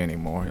looks at me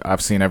anymore.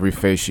 I've seen every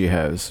face she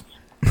has.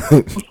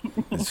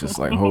 It's just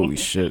like, holy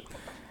shit.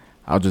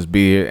 I'll just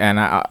be here, and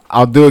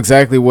I'll do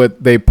exactly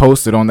what they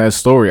posted on that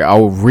story.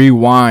 I'll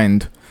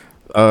rewind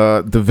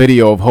the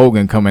video of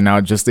Hogan coming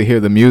out just to hear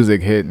the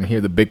music hit and hear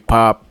the big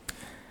pop,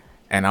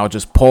 and I'll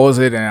just pause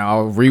it and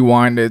I'll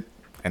rewind it,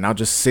 and I'll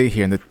just sit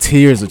here and the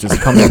tears are just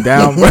coming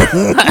down.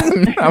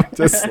 I'm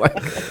just like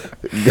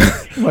Yo,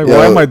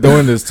 why am I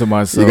doing this to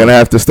myself? you're going to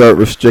have to start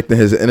restricting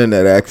his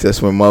internet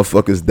access when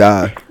motherfuckers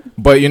die.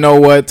 But you know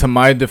what? To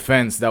my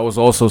defense, that was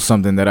also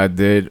something that I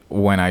did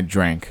when I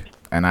drank,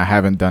 and I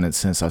haven't done it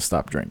since I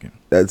stopped drinking.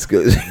 That's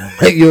good.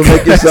 You'll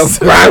make yourself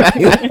cry.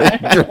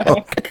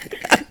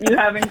 You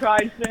haven't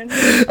cried since?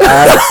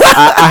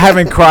 I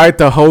haven't cried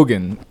to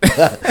Hogan.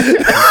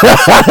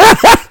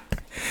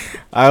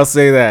 I'll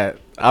say that.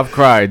 I've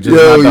cried, just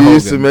Yo, not to you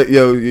used to Hogan. make,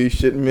 you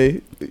shitting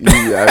me?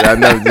 I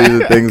never,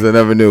 these are things I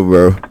never knew,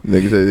 bro.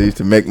 Niggas said they used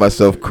to make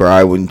myself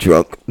cry when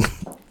drunk.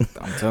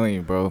 I'm telling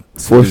you, bro.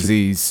 It's a Force-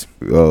 disease.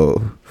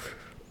 Oh.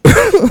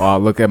 I'll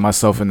look at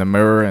myself in the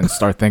mirror and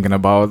start thinking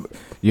about,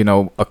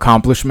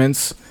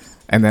 accomplishments.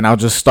 And then I'll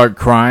just start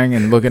crying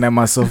and looking at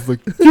myself like,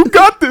 you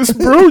got this,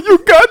 bro. You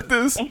got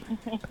this.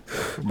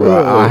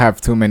 Bro, I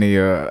have too many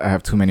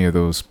of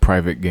those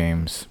private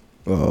games.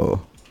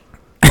 Oh.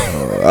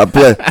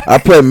 I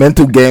play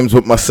mental games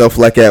with myself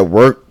like at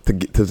work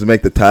to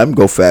make the time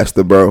go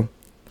faster, bro.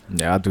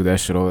 Yeah, I do that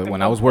shit all.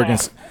 When I was working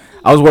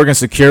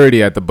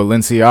security at the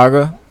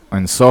Balenciaga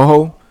in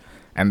Soho,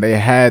 and they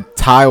had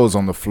tiles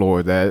on the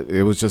floor that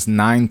it was just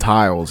 9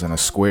 tiles in a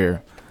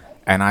square,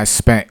 and I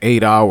spent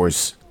 8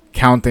 hours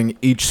counting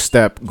each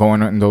step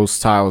going in those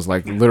tiles,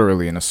 like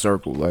literally in a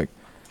circle. Like,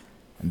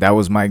 that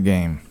was my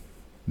game.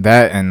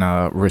 That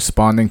and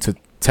responding to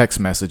text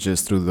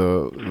messages through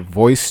the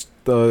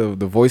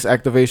voice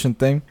activation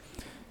thing.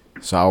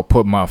 So I'll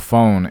put my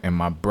phone in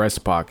my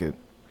breast pocket,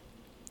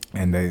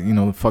 and they,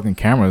 the fucking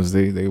cameras,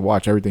 they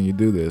watch everything you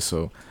do there.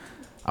 So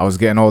I was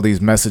getting all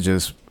these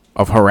messages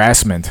of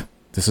harassment.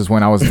 This is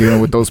when I was dealing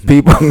with those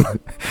people.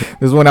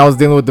 This is when I was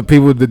dealing with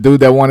the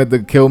dude that wanted to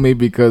kill me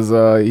because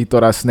he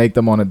thought I snaked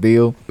him on a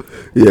deal.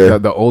 Yeah.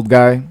 The old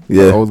guy.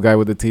 Yeah. The old guy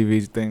with the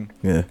TV thing.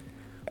 Yeah.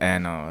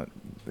 And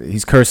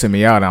he's cursing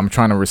me out. And I'm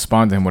trying to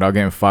respond to him without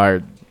getting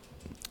fired.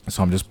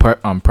 So I'm just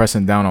I'm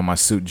pressing down on my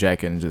suit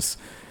jacket and just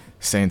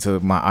saying to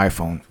my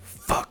iPhone,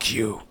 "Fuck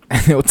you,"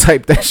 and he'll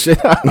type that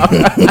shit out.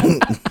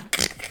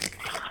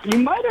 You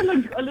might have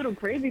looked a little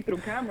crazy through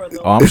camera,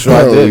 though. Oh, I'm sure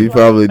I did. You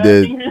probably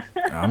did.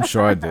 I'm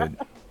sure I did.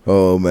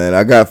 Oh, man.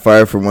 I got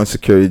fired from one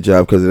security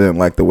job because they didn't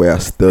like the way I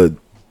stood.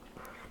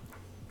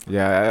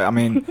 Yeah, I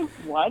mean,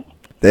 What?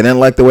 They didn't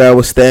like the way I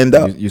would stand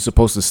up, you're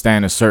supposed to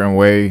stand a certain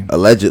way.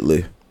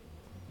 allegedly.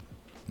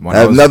 When I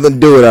I have was- nothing to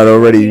do with it. I'd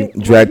already What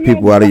drag if you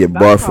people had, out of like, your back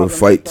bar for problems or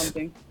fights.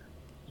 something?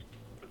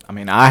 I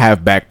mean, I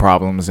have back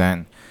problems,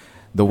 and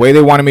the way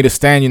they wanted me to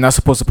stand, you're not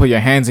supposed to put your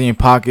hands in your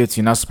pockets.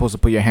 You're not supposed to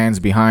put your hands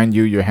behind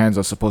you. Your hands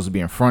are supposed to be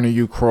in front of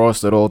you,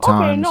 crossed at all Okay,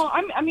 times. no,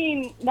 I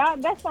mean,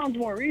 that sounds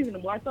more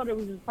reasonable. I thought it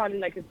was just probably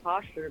like his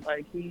posture.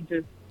 Like, he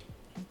just...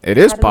 It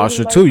is How do posture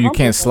you, like, too. You comfortable?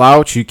 can't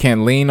slouch. You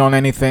can't lean on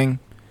anything.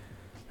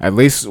 At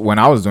least when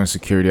I was doing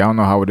security, I don't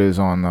know how it is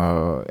on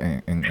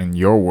in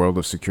your world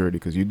of security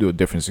because you do a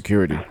different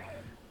security.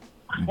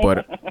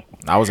 But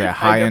I was at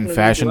high end definitely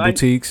fashion do.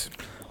 boutiques.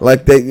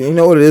 Like they, you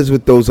know what it is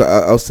with those.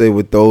 I'll say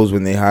with those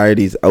when they hire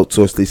these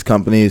outsource these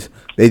companies,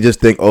 they just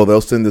think, oh, they'll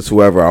send this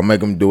whoever. I'll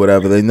make them do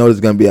whatever. They know there's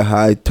gonna be a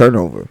high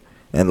turnover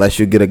unless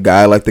you get a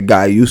guy like the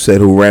guy you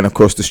said who ran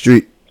across the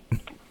street.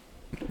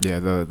 Yeah,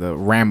 the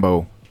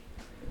Rambo.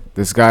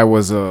 This guy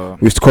was We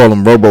used to call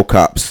them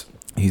RoboCops.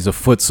 he's a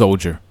foot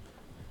soldier.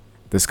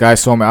 This guy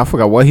saw me. I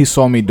forgot what he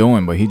saw me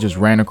doing, but he just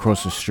ran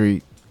across the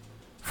street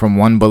from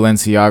one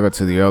Balenciaga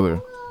to the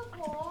other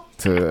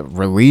to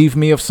relieve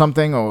me of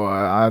something,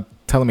 or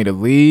telling me to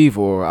leave,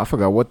 or I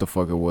forgot what the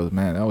fuck it was.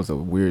 Man, that was a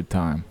weird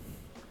time.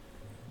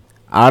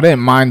 I didn't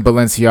mind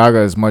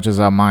Balenciaga as much as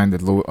I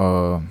minded Louis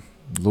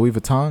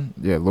Vuitton.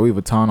 Yeah, Louis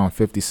Vuitton on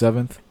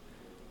 57th.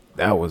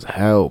 That was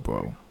hell,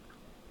 bro.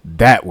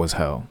 That was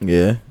hell.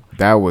 Yeah.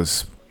 That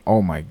was,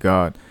 oh my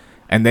God.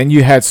 And then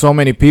you had so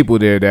many people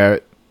there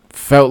that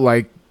felt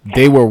like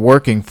they were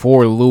working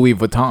for Louis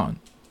Vuitton.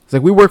 It's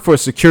like, we work for a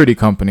security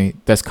company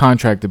that's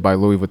contracted by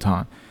Louis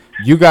Vuitton.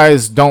 You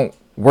guys don't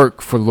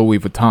work for Louis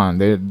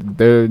Vuitton.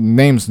 Their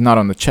name's not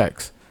on the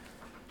checks.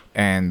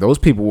 And those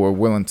people were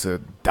willing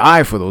to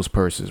die for those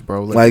purses,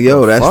 bro. Like,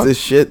 yo, the that's fuck? the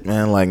shit,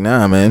 man. Like,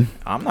 nah, man.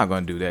 I'm not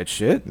gonna do that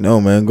shit. No,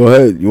 man. Go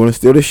ahead. You want to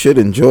steal this shit?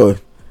 Enjoy.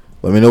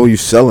 Let me know where you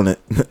selling it.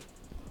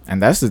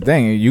 And that's the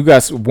thing. You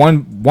got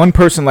one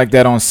person like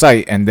that on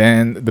site, and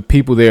then the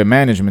people there,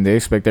 management, they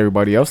expect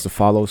everybody else to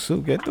follow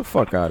suit. Get the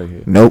fuck out of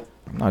here. Nope.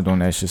 I'm not doing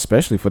that shit,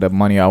 especially for that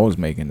money I was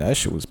making. That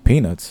shit was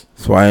peanuts.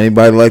 That's why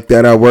anybody like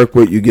that I work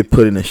with, you get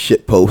put in a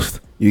shit post.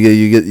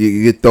 You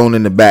get thrown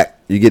in the back.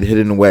 You get hit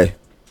in the way.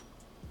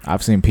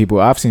 I've seen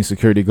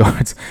security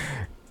guards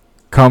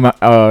come.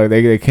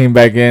 They came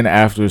back in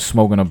after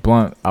smoking a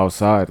blunt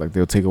outside. Like,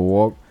 they'll take a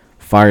walk,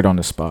 fired on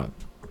the spot.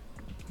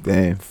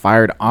 Damn.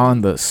 Fired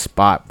on the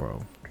spot,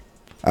 bro.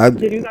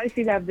 Did you guys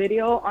see that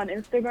video on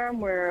Instagram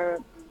where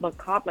the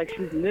cop, like,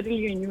 she's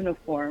literally in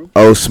uniform,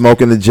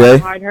 Smoking the J?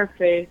 hide her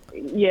face?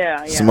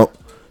 Yeah. Smoke.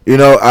 You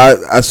know,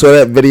 I saw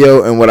that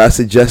video, and what I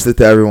suggested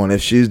to everyone,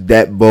 if she's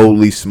that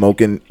boldly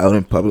smoking out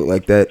in public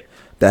like that,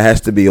 that has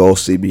to be all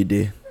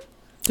CBD.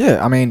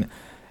 Yeah, I mean,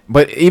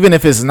 but even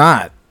if it's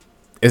not,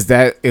 is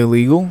that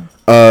illegal?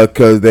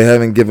 Because they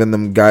haven't given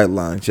them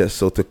guidelines yet.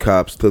 So to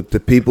cops, to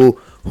people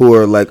who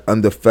are like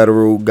under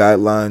federal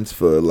guidelines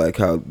for like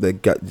how they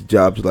got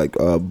jobs like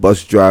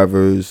bus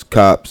drivers,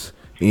 cops,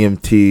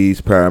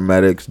 EMTs,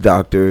 paramedics,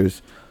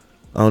 doctors.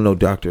 I don't know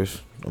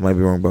doctors. I might be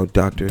wrong about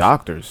doctors.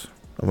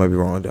 I might be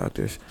wrong on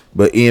doctors.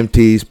 But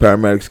EMTs,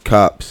 paramedics,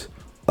 cops,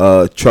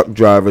 truck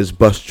drivers,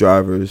 bus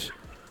drivers,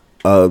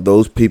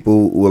 those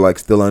people who are like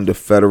still under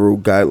federal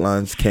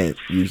guidelines can't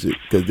use it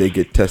because they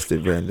get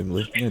tested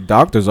randomly. Yeah,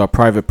 doctors are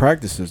private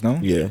practices, no?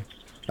 Yeah.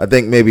 I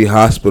think maybe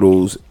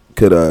hospitals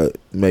could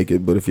make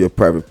it, but if you're a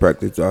private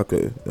practice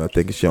doctor, I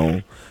think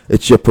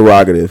it's your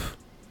prerogative.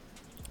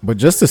 But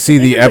just to see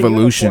the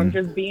evolution,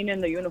 Just being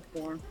in the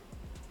uniform.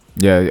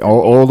 yeah,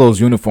 all those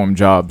uniform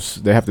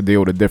jobs, they have to deal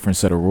with a different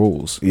set of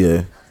rules.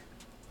 Yeah.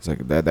 It's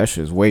like that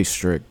shit is way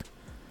strict.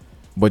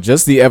 But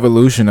just the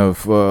evolution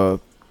of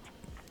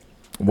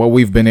what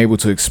we've been able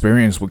to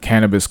experience with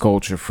cannabis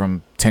culture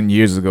from 10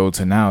 years ago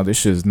to now, this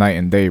shit is night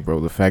and day, bro.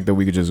 The fact that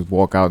we could just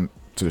walk out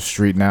to the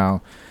street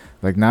now,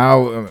 like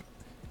now,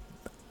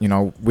 you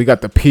know, we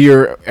got the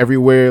pier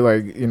everywhere.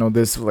 Like, you know,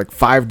 there's like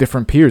 5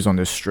 different piers on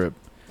this strip.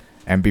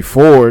 And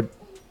before,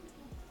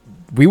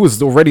 we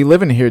was already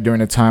living here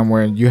during a time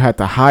where you had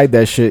to hide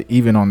that shit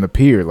even on the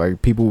pier.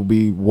 Like, people would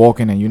be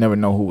walking and you never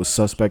know who was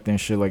suspect and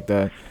shit like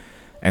that.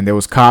 And there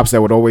was cops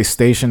that would always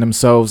station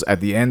themselves at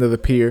the end of the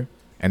pier,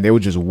 and they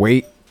would just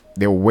wait.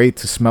 They would wait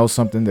to smell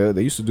something.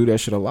 They used to do that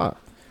shit a lot.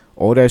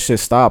 All that shit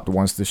stopped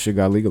once this shit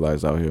got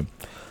legalized out here.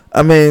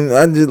 I mean,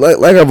 I just,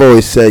 like I've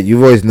always said,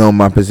 you've always known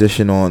my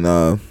position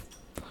on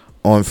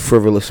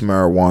frivolous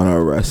marijuana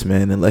arrests,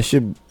 man. Unless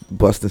you're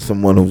busting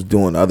someone who's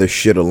doing other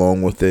shit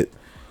along with it,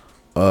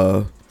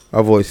 I've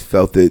always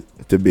felt it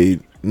to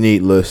be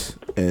needless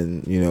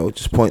and, you know,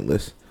 just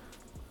pointless.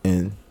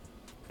 And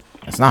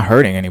it's not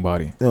hurting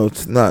anybody. No,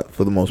 it's not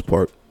for the most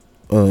part.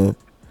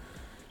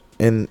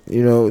 And,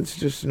 you know, it's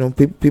just, you know,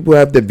 people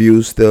have their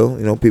views still.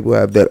 You know, people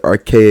have that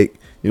archaic,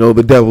 you know,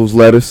 the devil's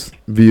lettuce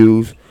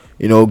views,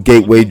 you know,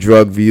 gateway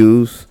drug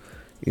views.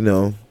 You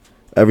know,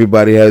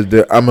 everybody has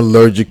their I'm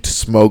allergic to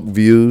smoke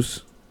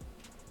views.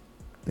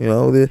 You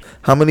know,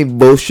 how many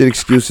bullshit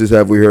excuses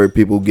have we heard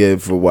people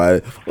give for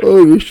why,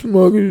 oh, you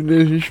smoking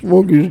this, you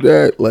smoking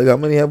that? Like, how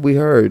many have we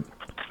heard?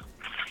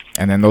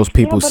 And then those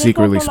people but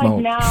secretly it's also,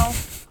 smoke. like, now,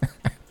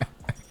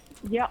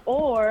 yeah,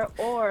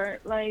 or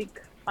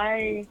like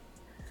I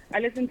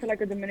listened to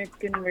like a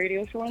Dominican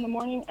radio show in the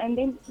morning, and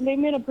they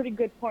made a pretty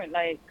good point.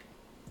 Like,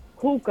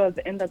 hookahs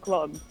in the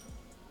club,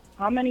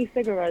 how many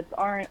cigarettes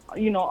are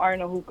in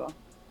a hookah?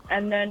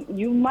 And then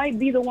you might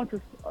be the one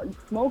to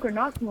smoke or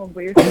not smoke,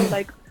 but you're still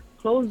like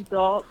closed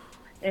up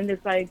in this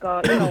like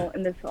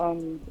in this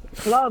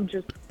club,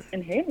 just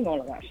inhaling all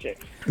of that shit.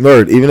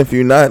 Lord, even if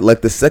you're not,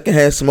 like, the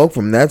secondhand smoke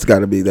from that's got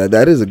to be that.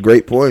 That is a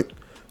great point.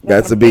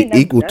 That's to be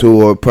equal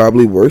to or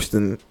probably worse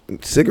than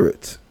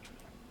cigarettes.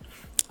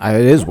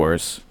 It is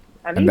worse.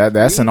 And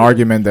that's an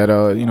argument that,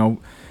 you know,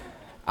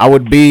 I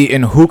would be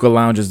in hookah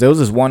lounges. There was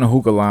this one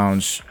hookah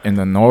lounge in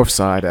the north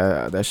side.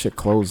 That shit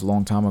closed a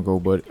long time ago,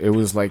 but it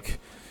was like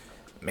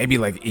maybe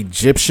like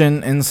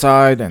Egyptian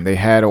inside, and they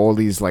had all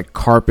these like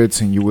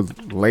carpets, and you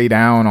would lay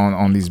down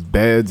on these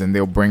beds, and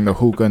they'll bring the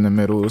hookah in the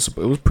middle. It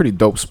was a pretty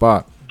dope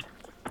spot.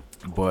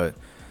 But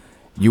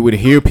you would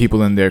hear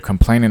people in there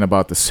complaining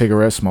about the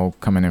cigarette smoke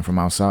coming in from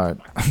outside.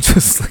 I'm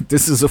just like,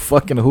 this is a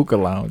fucking hookah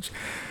lounge.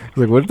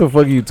 Like, what the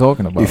fuck are you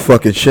talking about? You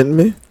fucking shitting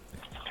me?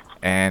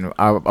 And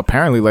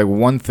apparently, like,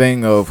 one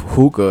thing of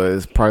hookah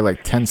is probably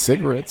like 10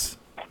 cigarettes.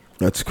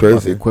 That's About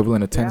crazy. the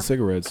equivalent of 10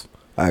 cigarettes.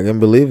 I can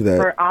believe that.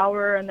 For an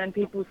hour, and then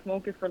people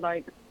smoke it for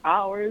like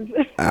hours.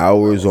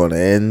 Hours on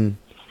end.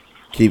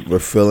 Keep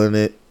refilling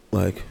it.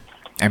 Like,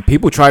 And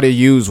people try to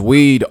use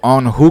weed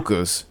on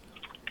hookahs,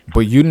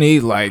 but you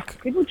need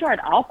like, People tried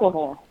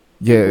alcohol.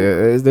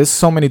 yeah, there's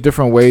so many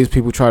different ways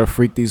people try to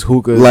freak these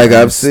hookahs. like and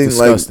I've it's seen,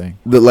 disgusting.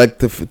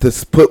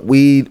 to put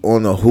weed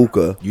on a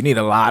hookah. You need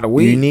a lot of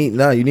weed. You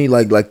need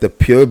like the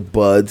pure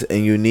buds,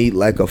 and you need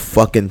like a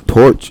fucking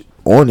torch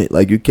on it.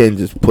 Like you can't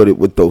just put it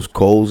with those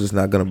coals. It's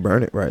not gonna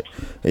burn it right,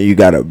 and you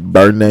gotta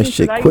burn that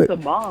shit quick. The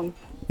bomb.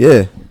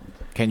 Yeah,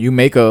 Can you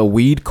make a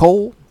weed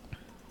coal?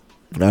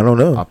 I don't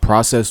know. A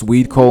processed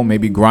weed coal?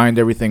 Maybe grind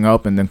everything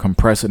up and then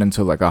compress it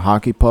into like a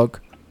hockey puck?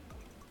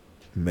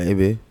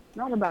 Maybe,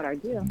 Not a bad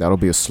idea. That'll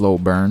be a slow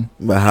burn.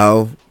 but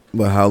how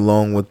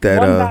long would that?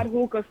 One bad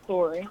hookah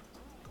story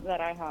that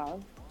I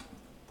have.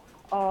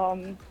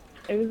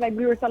 It was like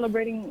we were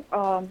celebrating.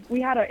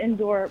 We had an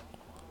indoor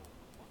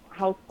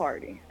house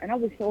party, and I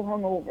was so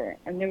hungover,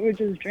 and they were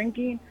just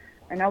drinking,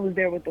 and I was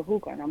there with the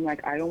hookah, and I'm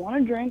like, I don't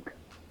want to drink.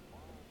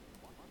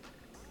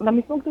 Let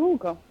me smoke the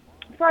hookah.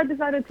 So I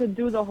decided to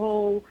do the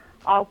whole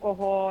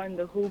alcohol and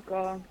the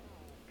hookah,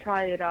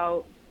 try it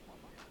out.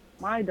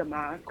 My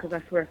dumbass, because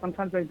I swear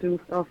sometimes I do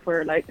stuff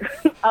where like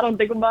I don't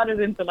think about it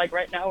until like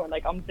right now, or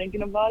like I'm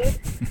thinking about it.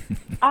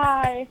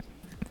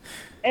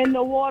 In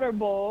the water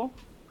bowl,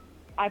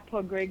 I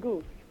put Grey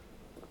Goose.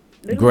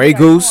 Grey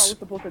Goose? I was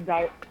supposed to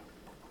die.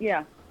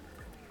 Yeah.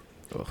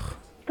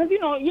 Because you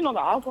know the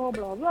alcohol,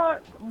 blah blah.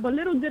 But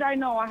little did I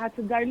know I had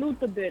to dilute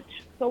the bitch.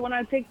 So when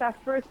I take that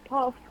first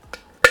puff,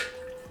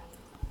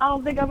 I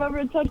don't think I've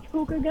ever touched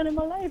hookah again in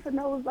my life, and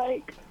that was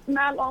like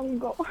not long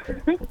ago.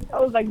 I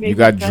was like, maybe You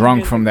got 10 drunk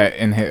years from ago. that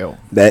inhale.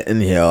 That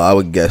inhale, I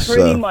would guess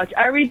Pretty so. much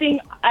everything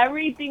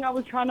I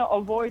was trying to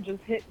avoid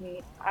just hit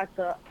me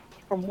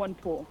from one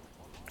pool.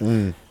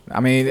 I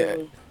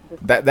mean,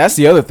 that's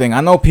the other thing.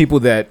 I know people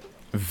that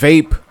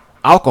vape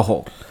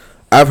alcohol.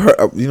 I've heard,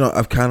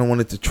 I've kind of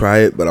wanted to try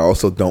it, but I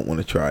also don't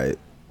want to try it.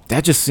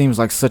 That just seems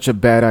like such a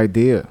bad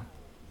idea.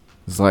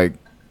 It's like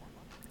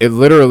it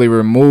literally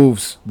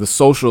removes the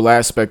social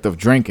aspect of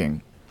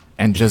drinking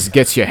and just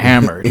gets you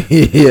hammered.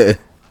 Yeah.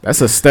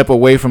 That's a step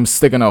away from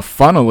sticking a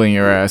funnel in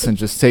your ass and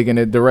just taking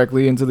it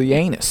directly into the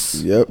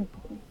anus. Yep.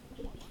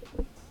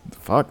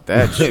 Fuck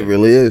that It shit.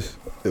 really is.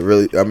 It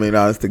really, I mean,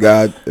 honest to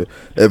God,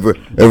 if we're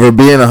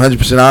being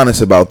 100%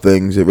 honest about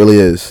things, it really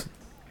is.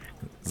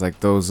 It's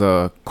like those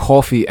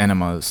coffee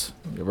enemas.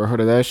 You ever heard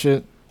of that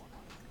shit?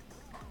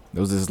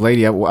 There was this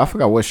lady, I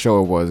forgot what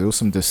show it was. It was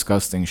some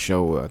disgusting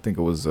show. I think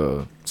it was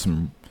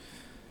some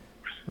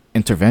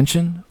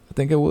Intervention, I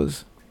think it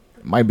was.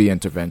 It might be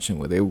Intervention,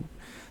 where they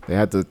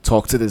had to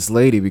talk to this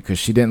lady because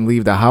she didn't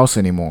leave the house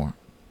anymore.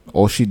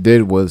 All she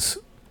did was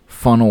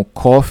funnel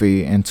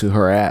coffee into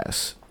her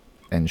ass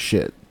and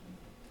shit.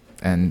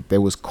 And there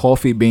was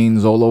coffee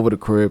beans all over the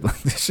crib.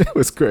 This shit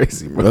was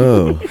crazy,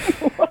 bro. Oh.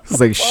 It's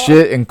like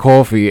shit and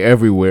coffee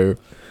everywhere.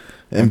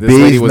 And this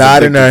lady B's was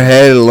nodding her addicted.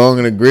 head along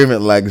in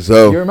agreement like You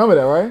Zoe. remember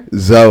that, right?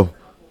 Zoe.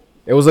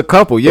 It was a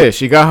couple, yeah.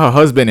 She got her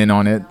husband in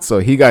on it, so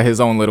he got his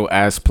own little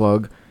ass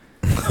plug.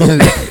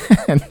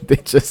 And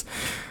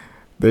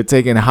they're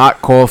taking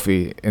hot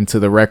coffee into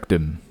the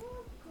rectum.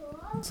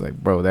 It's like,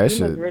 bro, that You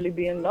shit. must really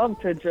be in love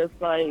to just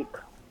like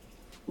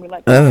be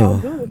like, Oh. I'll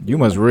do this. You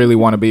must really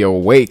want to be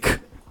awake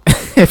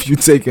if you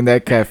taking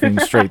that caffeine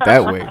straight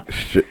that way.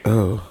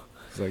 Oh.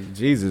 It's like,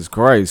 Jesus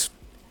Christ.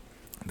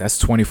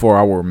 That's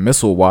 24-hour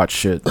missile watch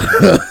shit.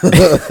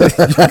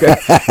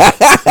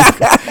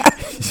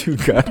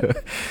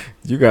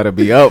 You gotta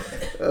be up.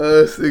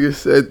 This nigga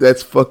said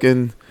that's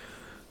fucking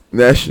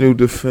national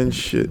defense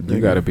shit. You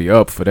nigga. gotta be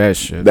up for that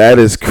shit. That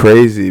is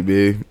crazy,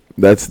 B.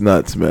 That's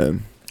nuts,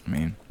 man. I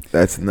mean,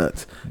 That's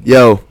nuts.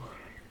 Yo,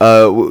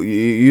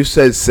 you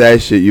said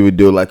sad shit you would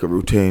do like a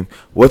routine.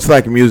 What's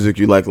like music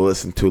you like to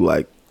listen to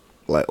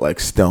like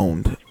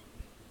stoned?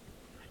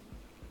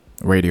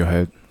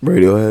 Radiohead.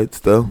 Radiohead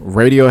stuff?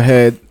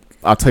 Radiohead,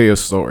 I'll tell you a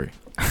story.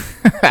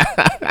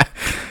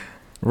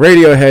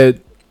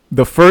 Radiohead,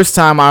 the first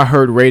time I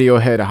heard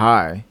Radiohead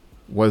high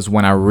was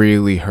when I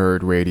really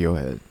heard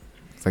Radiohead.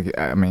 It's like,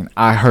 I mean,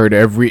 I heard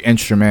every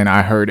instrument,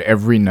 I heard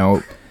every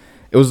note.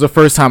 It was the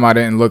first time I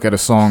didn't look at a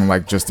song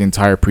like just the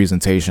entire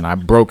presentation. I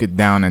broke it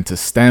down into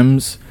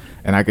stems,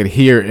 and I could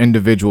hear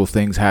individual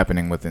things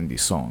happening within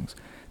these songs.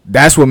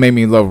 That's what made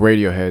me love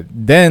Radiohead.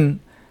 Then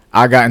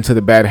I got into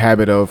the bad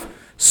habit of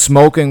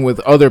smoking with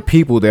other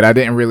people that I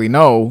didn't really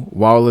know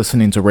while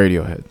listening to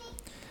Radiohead.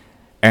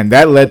 And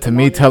that led to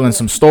me telling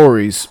some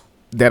stories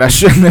that I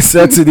shouldn't have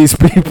said to these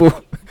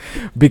people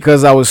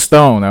because I was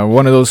stoned.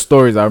 One of those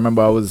stories, I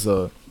remember it's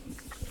a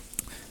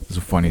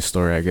funny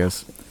story, I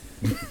guess.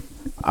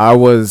 I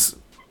was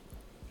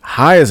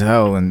high as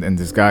hell in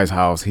this guy's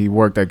house. He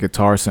worked at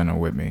Guitar Center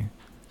with me.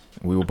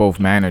 We were both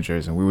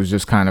managers, and we was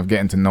just kind of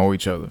getting to know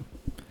each other.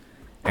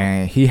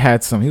 And he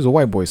was a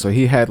white boy, so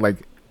he had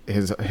like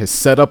his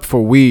setup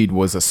for weed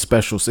was a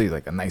special seat,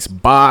 like a nice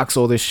box,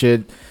 all this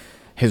shit.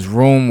 His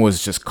room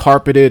was just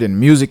carpeted and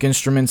music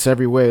instruments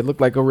everywhere. It looked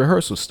like a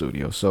rehearsal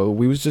studio. So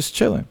we was just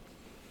chilling.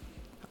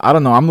 I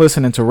don't know. I'm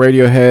listening to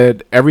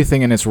Radiohead.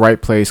 Everything in its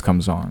right place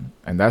comes on.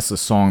 And that's a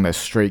song that's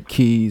straight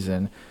keys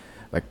and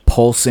like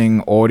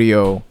pulsing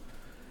audio.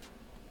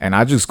 And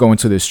I just go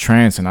into this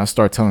trance and I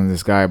start telling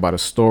this guy about a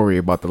story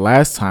about the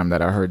last time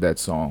that I heard that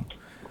song,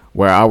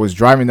 where I was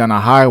driving down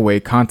a highway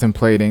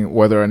contemplating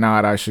whether or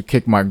not I should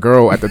kick my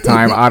girl at the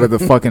time out of the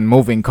fucking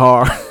moving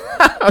car.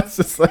 I was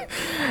just like,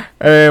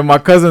 hey, my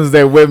cousin's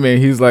there with me.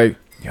 He's like,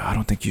 yo, I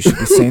don't think you should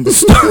be saying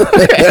this story.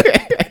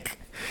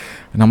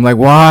 And I'm like,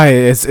 why?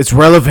 It's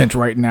relevant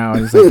right now.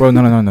 And he's like, bro,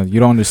 no. You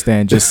don't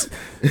understand. Just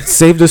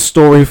save the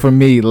story for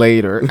me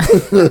later.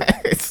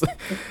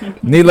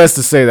 Needless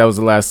to say, that was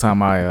the last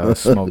time I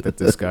smoked at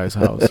this guy's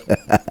house.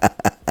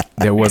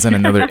 There wasn't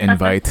another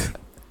invite.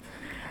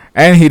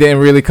 And he didn't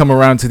really come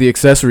around to the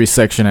accessory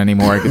section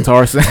anymore at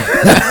Guitar Center.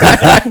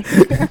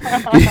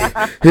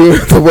 He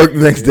went to work the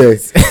next day.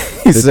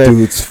 He This said,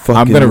 dude's fucking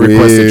I'm going to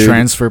request a weird.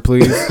 transfer,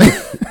 please.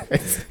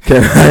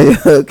 Can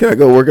I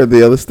go work at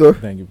the other store?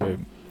 Thank you,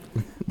 babe.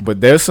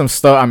 But there's some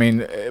stuff. I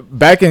mean,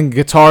 back in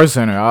Guitar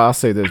Center, I'll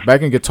say this.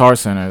 Back in Guitar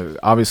Center,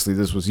 obviously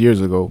this was years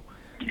ago,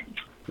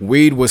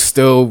 weed was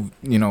still,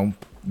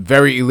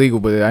 very illegal,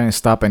 but I didn't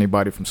stop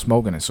anybody from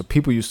smoking it. So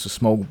people used to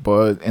smoke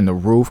bud in the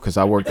roof because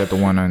I worked at the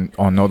one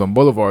on Northern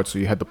Boulevard. So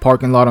you had the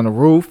parking lot on the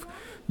roof.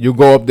 You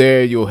go up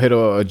there, you'll hit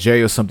a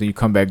J or something, you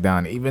come back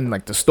down. Even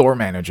like the store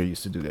manager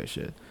used to do that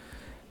shit.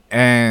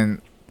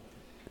 And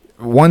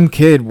one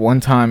kid, one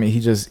time,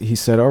 he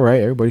said, all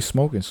right, everybody's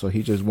smoking. So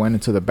he just went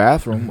into the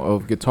bathroom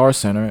of Guitar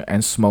Center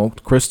and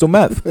smoked crystal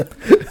meth. Wait,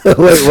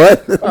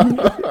 what?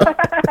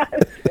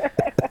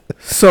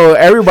 So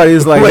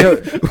everybody's like, wait.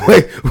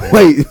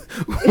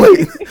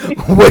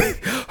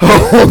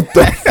 Hold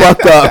the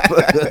fuck up.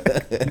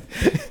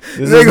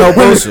 this is no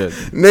bullshit.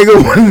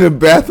 Nigga went in the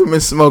bathroom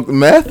and smoked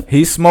meth?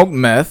 He smoked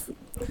meth,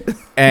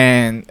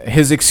 and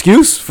his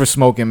excuse for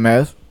smoking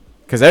meth,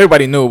 because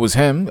everybody knew it was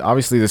him.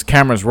 Obviously, there's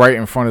cameras right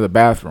in front of the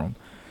bathroom.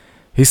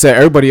 He said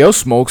everybody else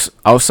smokes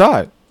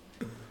outside.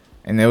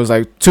 And there was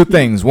like two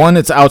things. One,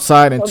 it's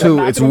outside, and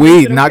two, it's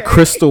weed, not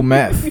crystal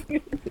meth.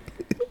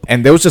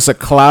 And there was just a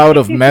cloud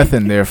of meth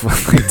in there for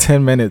like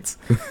 10 minutes.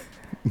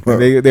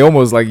 They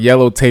almost like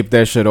yellow taped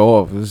that shit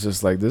off. It was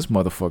just like, this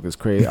motherfucker's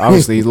crazy.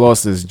 Obviously, he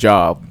lost his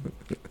job.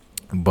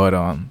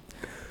 But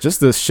just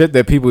the shit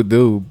that people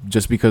do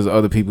just because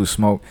other people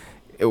smoke.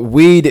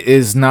 Weed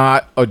is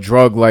not a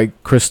drug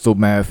like crystal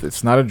meth.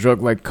 It's not a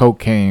drug like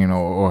cocaine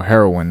or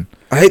heroin.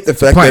 I hate the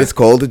fact that it's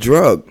called a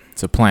drug.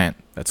 It's a plant.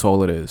 That's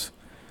all it is.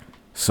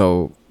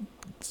 So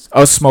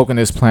us smoking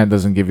this plant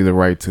doesn't give you the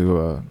right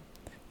to,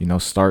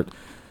 start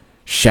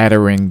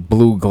shattering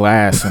blue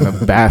glass in a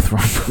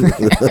bathroom.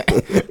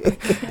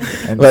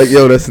 Like,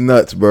 yo, that's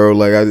nuts, bro.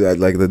 Like, I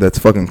like that's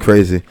fucking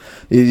crazy.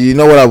 You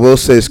know what I will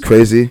say is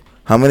crazy?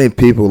 How many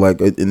people, like,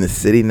 in the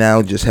city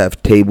now just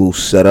have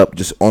tables set up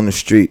just on the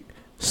street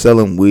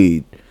selling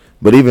weed?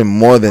 But even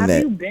more than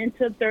that. Have you been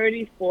to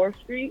 34th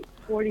Street,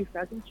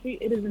 42nd Street?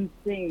 It is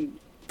insane.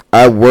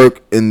 I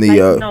work in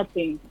the Like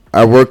nothing.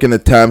 I work in the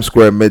Times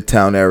Square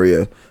Midtown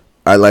area.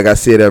 I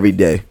see it every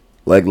day.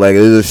 Like there's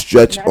a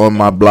stretch That's on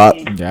my block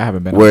Yeah, I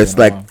haven't been. where out it's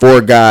there in a like while.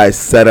 4 guys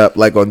set up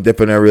like on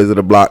different areas of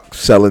the block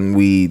selling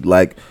weed.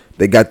 Like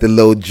they got the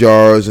little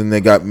jars and they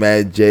got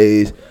Mad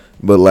J's.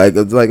 But like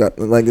it's like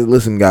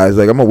listen, guys,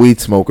 like I'm a weed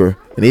smoker,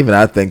 and even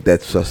I think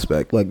that's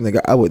suspect. Like, nigga,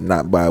 I would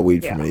not buy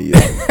weed from you.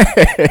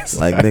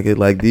 Like, nigga,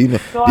 like do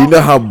you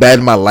know how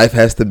bad my life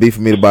has to be for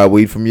me to buy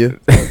weed from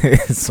you?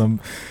 Some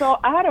So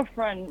I had a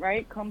friend,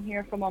 right, come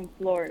here from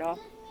Florida,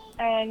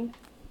 and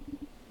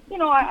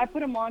I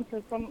put him on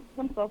to some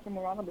stuff from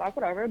around the block,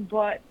 whatever.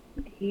 But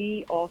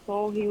he was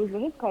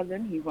with his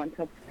cousin. He went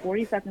to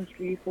 42nd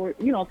Street,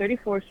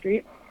 34th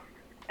Street,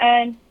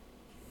 and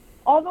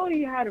although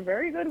he had a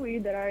very good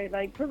weed that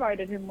I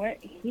provided him with,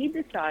 he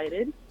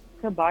decided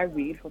to buy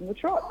weed from the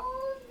truck.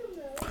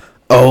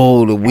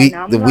 Oh, the weed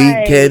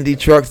like, candy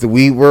trucks, the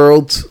weed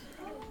worlds.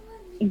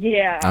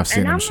 Yeah, I've seen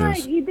and them I'm shows.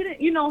 like, he didn't,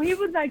 he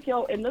was like,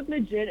 yo, it looked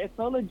legit, it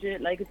felt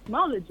legit, like it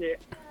smelled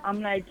legit. I'm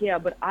like, yeah,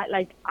 but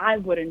I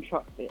wouldn't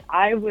trust it.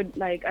 I would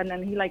and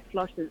then he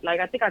flushed it.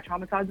 Like I think I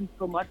traumatized him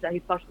so much that he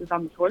flushed it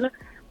down the toilet.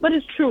 But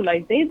it's true,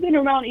 like they've been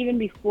around even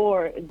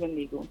before it's been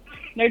legal.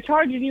 They're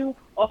charging you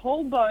a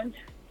whole bunch,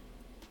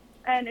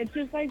 and it's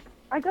just like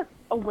I guess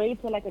a way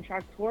to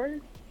attract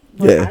tourists.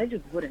 But Yeah. I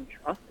just wouldn't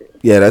trust it.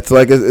 Yeah, that's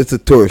like it's a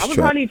tourist I would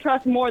trap. probably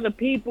trust more the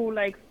people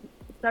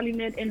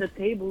selling it in the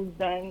tables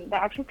than the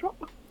actual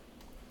truck.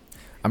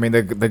 I mean,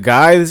 the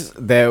guys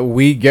that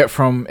we get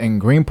from in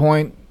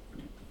Greenpoint,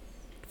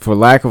 for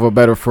lack of a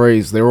better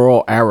phrase, they were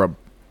all Arab,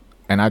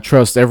 and I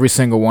trust every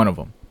single one of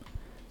them.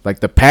 Like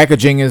the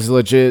packaging is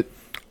legit,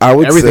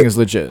 everything is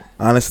legit.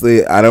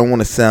 Honestly, I don't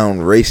want to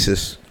sound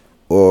racist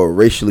or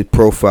racially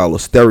profile or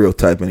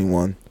stereotype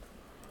anyone,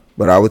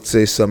 but I would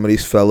say some of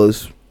these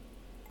fellas,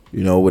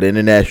 with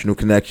international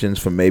connections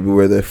from maybe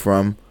where they're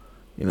from,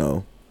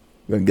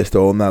 I guess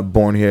they're all not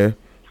born here,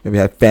 maybe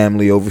have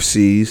family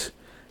overseas,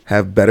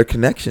 have better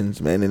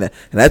connections, man, and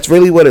that's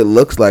really what it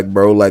looks like,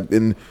 bro.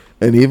 And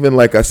even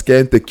I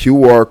scanned the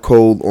QR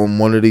code on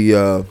one of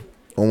the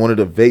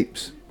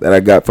vapes that I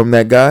got from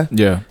that guy.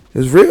 Yeah, It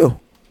was real.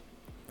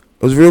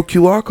 It was a real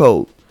QR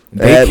code.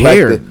 they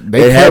care.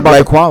 They care about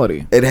the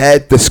quality. It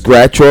had the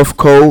scratch off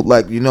code,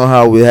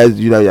 how it has.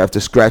 You have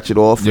to scratch it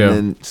off Yeah.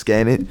 and then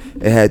scan it.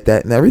 It had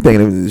that and everything.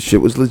 And the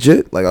shit was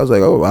legit. I was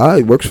like, oh, wow,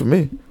 it works for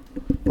me.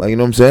 You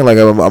know what I'm saying?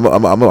 I'm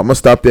gonna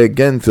stop there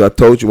again because I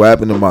told you what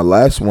happened to my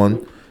last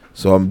one.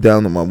 So I'm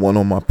down to my one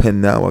on my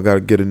pen now. I gotta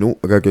get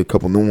a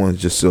couple new ones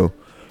just so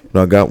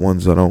I got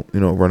ones that don't,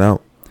 run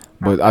out.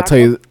 But I'll tell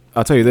you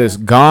this: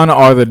 gone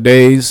are the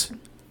days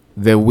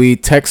that we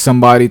text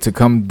somebody to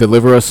come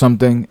deliver us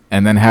something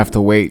and then have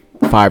to wait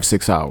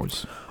 5-6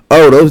 hours.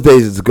 Oh, those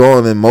days is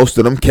gone, and most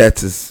of them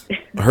cats is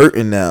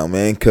hurting now,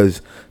 man,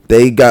 because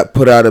they got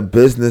put out of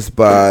business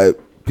by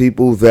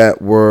people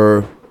that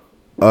were,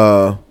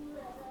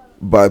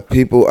 by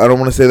people, I don't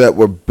want to say that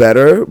were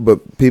better,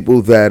 but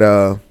people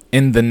that,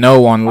 In the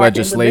know on Or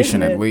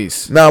legislation, at business.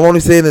 least. no, I'm only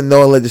saying that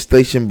no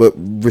legislation, but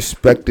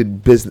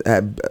respected business,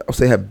 I'll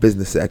say have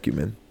business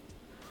acumen.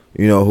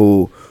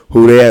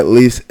 Who they at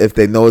least, if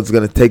they know it's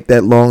going to take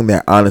that long,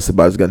 they're honest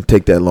about it's going to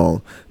take that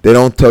long. They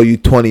don't tell you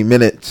 20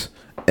 minutes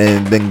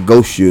and then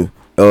ghost you,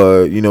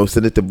 or,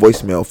 send it to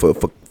voicemail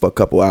for a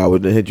couple hours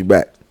and then hit you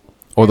back.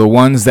 Or the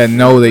ones that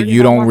know that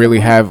you don't really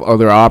have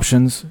other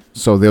options,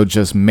 so they'll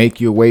just make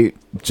you wait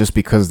just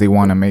because they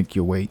want to make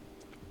you wait.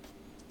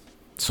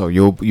 So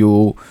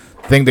you'll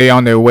think they're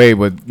on their way,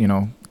 but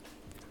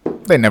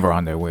they're never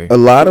on their way. A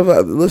lot of,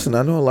 listen,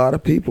 I know a lot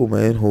of people,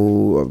 man,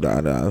 who,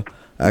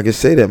 I can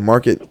say that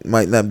market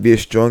might not be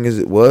as strong as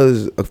it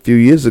was a few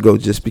years ago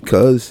just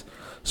because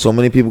so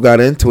many people got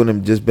into it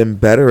and just been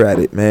better at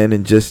it, man,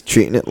 and just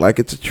treating it like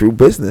it's a true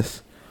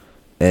business.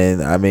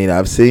 And, I mean,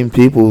 I've seen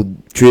people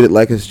treat it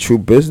like it's true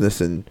business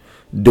and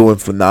doing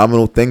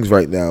phenomenal things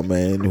right now,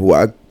 man, who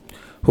I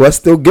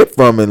still get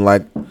from. And,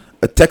 like,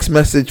 a text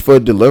message for a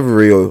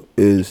delivery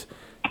is,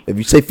 if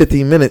you say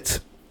 15 minutes,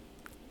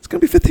 it's going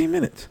to be 15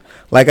 minutes.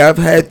 Like, I've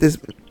had this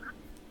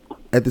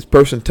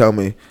person tell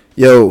me,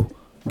 yo,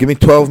 give me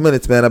 12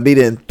 minutes, man. I'll be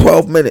there in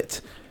 12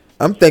 minutes.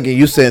 I'm thinking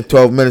you saying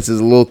 12 minutes is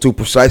a little too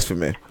precise for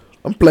me.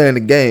 I'm playing the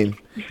game.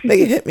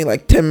 Nigga hit me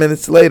like 10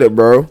 minutes later,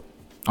 bro.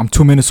 I'm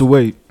 2 minutes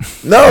away.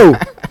 No.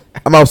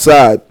 I'm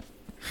outside.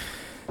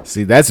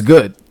 See, that's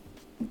good.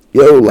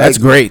 Yo, like, That's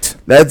great.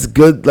 That's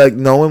good, like,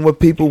 knowing what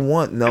people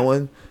want,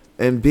 knowing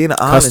and being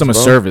honest, Customer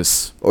bro.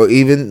 service. Or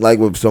even, like,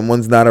 if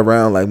someone's not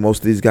around, like most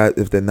of these guys,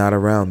 if they're not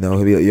around,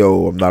 they'll be like,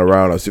 yo, I'm not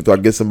around. I'll see if I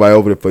can get somebody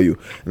over there for you.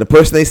 And the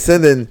person they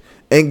sending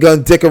ain't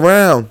gonna dick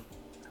around.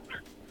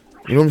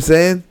 You know what I'm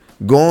saying?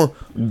 Gone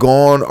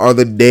are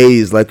the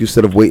days, like you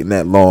said, of waiting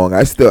that long.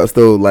 I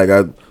still like,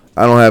 I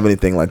don't have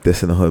anything like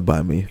this in the hood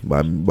by me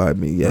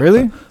yet.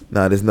 Really?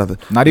 Nah, there's nothing.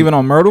 Not even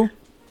on Myrtle?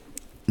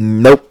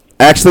 Nope.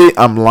 Actually,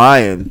 I'm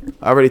lying.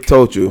 I already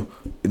told you.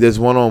 There's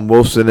one on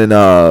Wilson and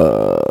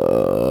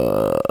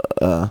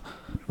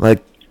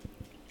like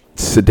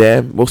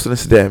Saddam, Wilson and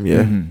Saddam,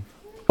 yeah, Mhm.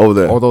 over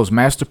there. All those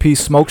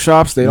Masterpiece smoke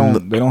shops, they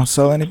don't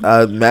sell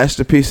anything?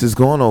 Masterpiece is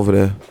going over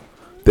there.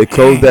 They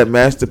closed that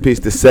Masterpiece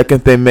the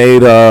second they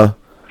made the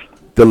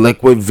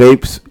liquid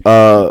vapes,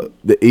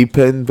 the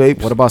E-Pen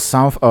vapes. What about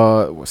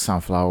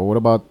Sunflower? What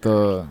about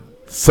the...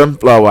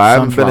 Sunflower? I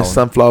haven't been a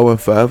Sunflower in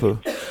forever.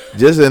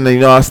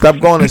 I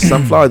stopped going to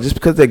Sunflower just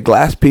because their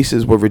glass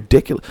pieces were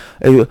ridiculous.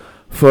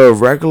 For a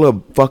regular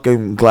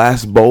fucking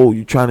glass bowl,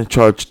 you trying to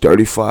charge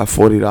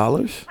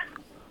 $35-$40?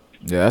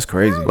 Yeah, that's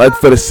crazy. Like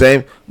for the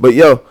same, but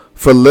yo,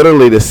 for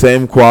literally the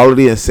same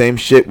quality and same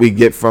shit we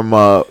get from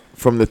the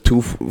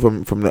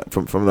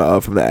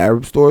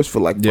Arab stores for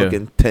like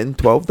fucking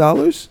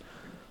 $10-$12,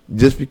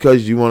 just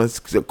because you want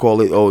to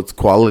call it, it's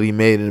quality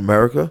made in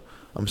America.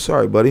 I'm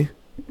sorry, buddy.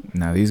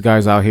 Now these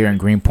guys out here in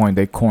Greenpoint,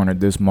 they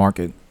cornered this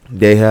market.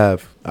 They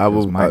have.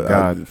 My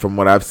God. From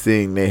what I've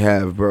seen, they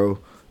have, bro.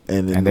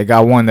 And they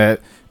got one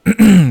that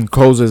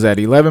closes at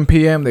 11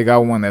 p.m. They got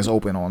one that's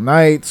open all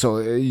night.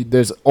 So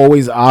there's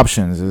always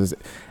options. There's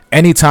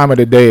any time of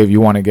the day, if you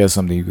want to get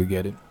something, you could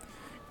get it.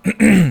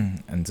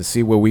 And to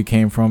see where we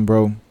came from,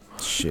 bro,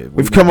 shit.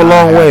 We've come a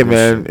long way,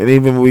 man. And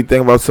even when we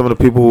think about some of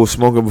the people who were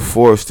smoking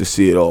before us to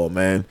see it all,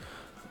 man.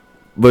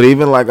 But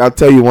even like, I'll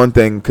tell you one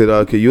thing.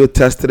 Could you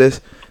attest to this?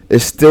 It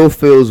still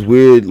feels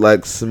weird,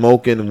 like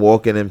smoking,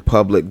 walking in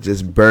public,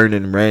 just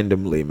burning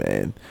randomly,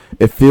 man.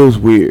 It feels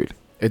weird.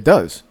 It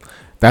does.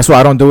 That's why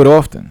I don't do it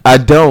often. I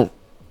don't.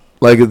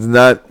 Like, it's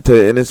not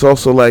to, and it's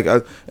also like, I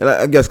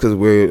guess because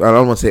I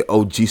don't want to say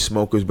OG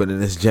smokers, but in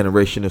this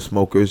generation of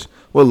smokers,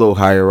 we're a little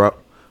higher up.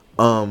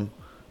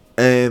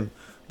 And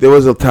there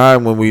was a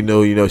time when we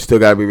knew, still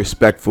got to be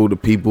respectful to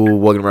people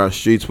walking around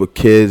streets with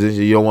kids, and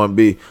you don't want to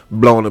be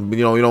blowing,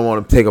 you don't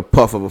want to take a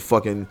puff of a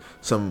fucking,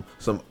 some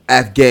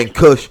Afghan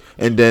Kush,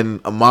 and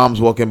then a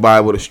mom's walking by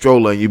with a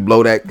stroller, and you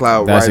blow that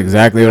cloud. That's right,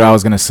 exactly what I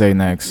was going to say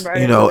next.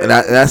 Right. and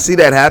I see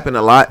that happen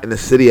a lot in the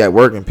city at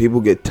work, and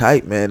people get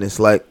tight, man. It's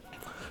like,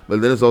 but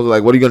then it's also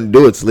like, what are you going to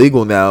do? It's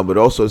legal now, but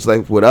also it's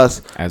like with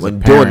us, As when a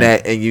doing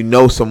parent. that,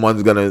 and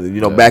someone's going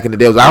to, back in the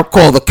day, it was, I'll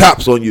call the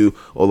cops on you,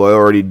 although I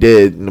already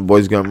did, and the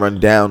boy's going to run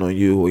down on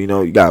you, or,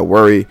 you got to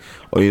worry,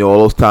 or, all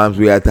those times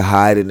we had to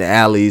hide in the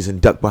alleys and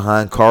duck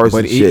behind cars But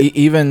and shit.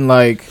 even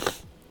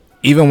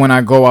when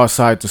I go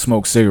outside to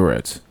smoke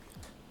cigarettes,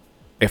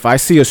 if I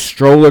see a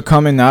stroller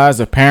coming now as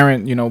a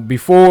parent,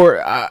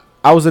 before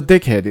I was a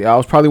dickhead. I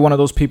was probably one of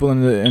those people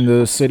in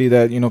the city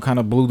that, kind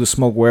of blew the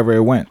smoke wherever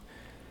it went.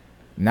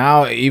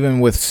 Now, even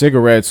with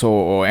cigarettes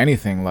or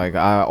anything, like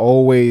I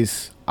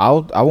always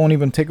I won't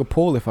even take a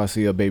pull if I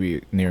see a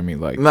baby near me.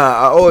 Like, Nah,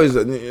 I always,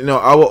 I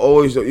will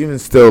always, even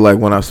still, like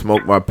when I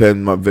smoke my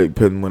vape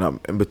pen, when I'm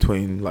in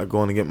between, like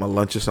going to get my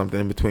lunch or something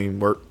in between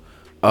work,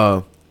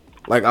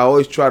 like I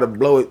always try to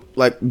blow it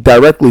like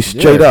directly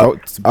straight up.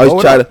 I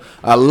always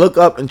I look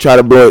up and try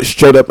to blow it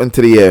straight up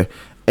into the air.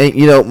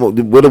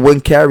 And where the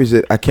wind carries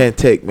it, I can't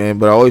take, man.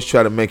 But I always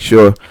try to make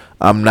sure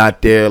I'm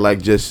not there,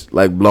 like just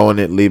like blowing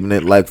it, leaving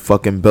it like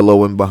fucking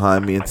billowing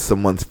behind me into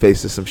someone's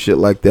face or some shit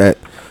like that,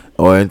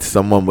 or into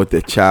someone with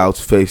their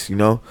child's face,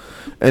 And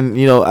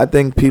I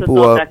think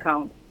people that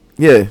counts.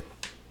 Yeah,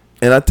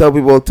 and I tell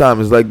people all the time,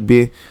 it's like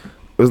being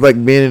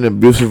in an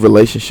abusive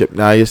relationship.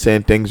 Now you're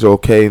saying things are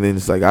okay, and then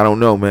it's like, I don't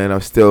know, man. I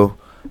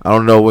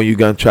don't know when you're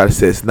gonna try to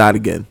say it's not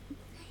again.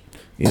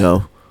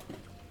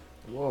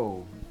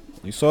 whoa,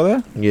 you saw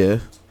that? Yeah.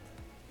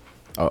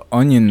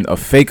 A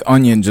fake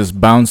onion just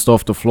bounced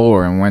off the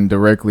floor and went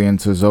directly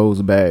into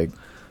Zoe's bag.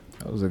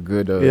 That was a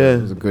good,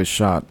 It was a good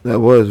shot. That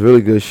was a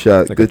really good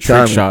shot. Like good a trick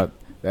timing. shot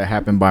that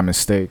happened by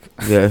mistake.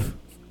 Yeah.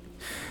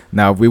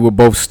 Now, if we were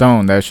both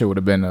stoned, that shit would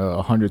have been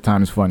 100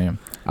 times funnier.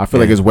 I feel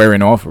like it's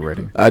wearing off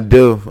already. I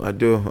do.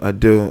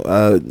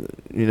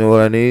 You know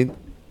what I need?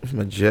 It's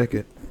my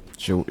jacket.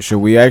 Should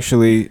we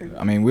actually?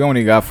 I mean, we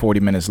only got 40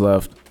 minutes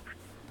left.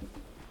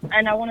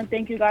 And I want to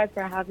thank you guys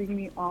for having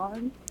me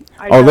on.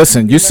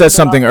 Listen, you said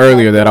something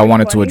earlier that I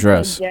wanted to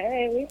address.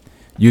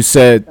 You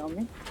said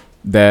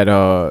that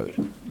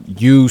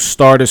you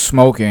started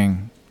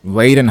smoking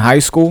late in high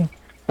school.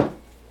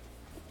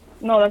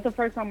 No, that's the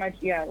first time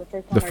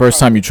The first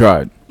time you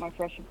tried. My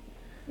freshman.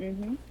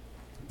 Mhm.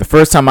 The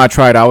first time I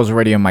tried, I was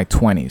already in my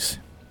 20s.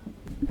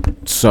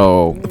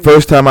 So The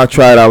first time I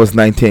tried, I was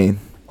 19.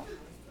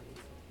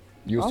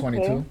 you was Okay.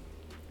 22.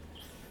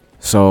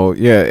 So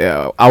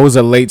yeah, I was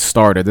a late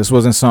starter. This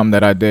wasn't something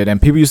that I did,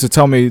 and people used to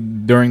tell me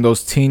during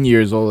those teen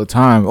years all the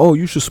time, "Oh,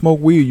 you should smoke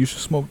weed. You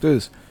should smoke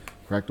this."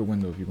 Crack the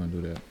window if you're gonna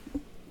do that.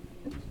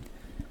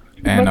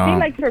 And But see,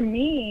 like for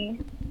me,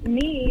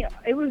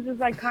 it was just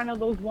like kind of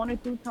those 1 or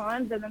 2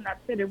 times, and then that's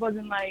it. It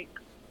wasn't like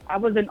I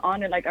wasn't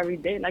on it like every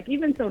day. Like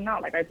even till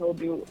now, like I told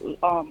you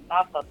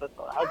last episode,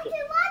 I just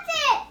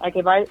like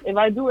if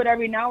I do it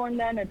every now and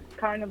then, it's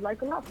kind of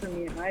like a lot for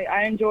me, and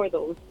I enjoy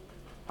those.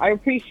 I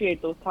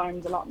appreciate those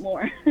times a lot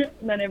more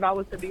than if I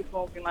was to be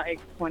smoking like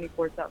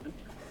 24/7.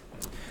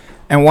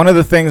 And one of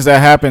the things that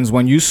happens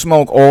when you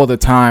smoke all the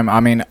time,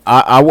 I mean,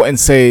 I wouldn't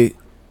say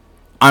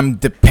I'm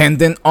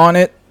dependent on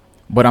it,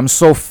 but I'm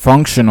so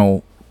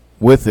functional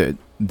with it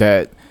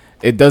that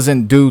it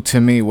doesn't do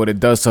to me what it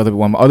does to other people.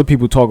 When other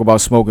people talk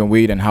about smoking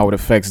weed and how it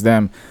affects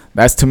them,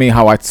 that's to me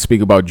how I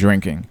speak about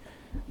drinking.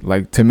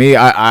 Like, to me,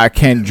 I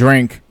can't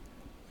drink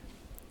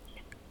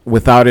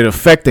without it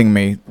affecting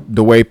me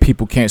the way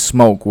people can't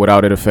smoke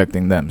without it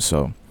affecting them.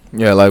 So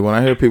Yeah, like when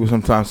I hear people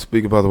sometimes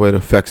speak about the way it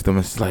affects them,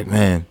 it's like,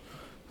 man,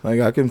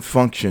 like I can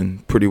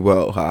function pretty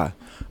well high.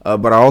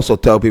 But I also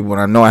tell people when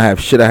I know I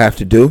have shit I have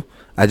to do,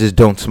 I just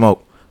don't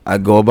smoke. I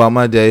go about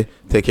my day,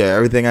 take care of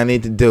everything I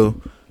need to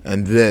do,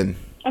 and then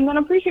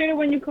appreciate it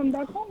when you come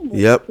back home.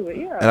 Yep. To it.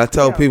 Yeah. And I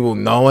tell people,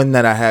 knowing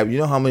that I have,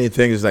 how how many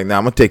things it's like, nah,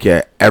 I'm going to take care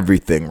of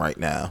everything right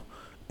now.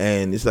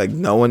 And it's like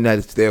knowing that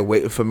it's there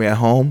waiting for me at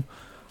home.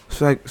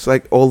 It's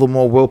like all the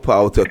more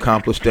willpower to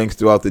accomplish things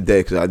throughout the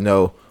day because I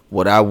know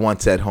what I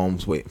want at home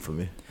is waiting for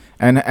me.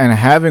 and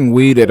having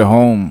weed at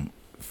home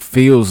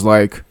feels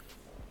like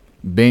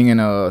being in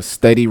a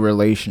steady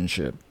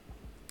relationship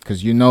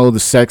because the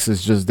sex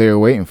is just there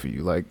waiting for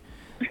you. Like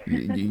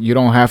you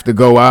don't have to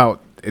go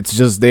out. It's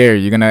just there.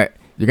 You're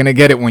gonna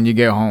get it when you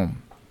get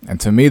home. And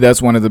to me,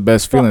 that's one of the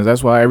best feelings.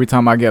 That's why every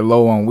time I get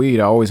low on weed,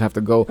 I always have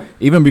to go.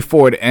 Even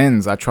before it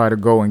ends, I try to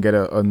go and get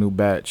a new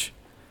batch.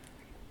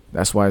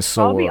 That's why it's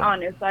so. I'll be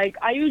honest. Like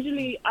I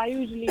usually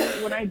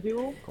when I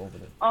do,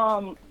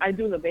 I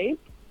do the vape.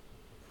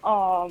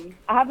 I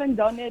haven't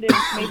done it in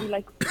maybe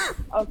like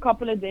a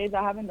couple of days.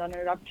 I haven't done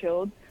it. I've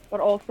chilled, but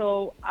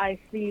also I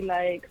see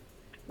like,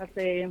 let's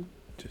say,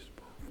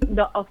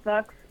 the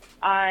effects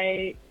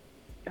I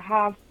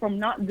have from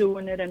not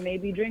doing it and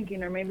maybe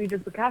drinking or maybe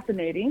just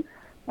procrastinating.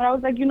 But I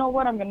was like, you know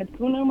what? I'm gonna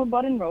tune in with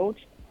Bud and Roach.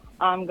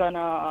 I'm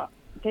gonna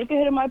take a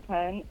hit of my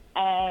pen,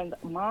 and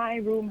my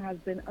room has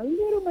been a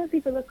little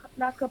messy for the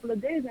last couple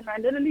of days, and I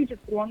literally just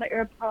threw on the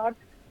AirPods,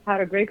 had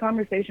a great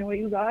conversation with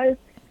you guys,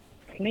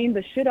 cleaned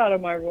the shit out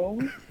of my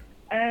room,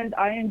 and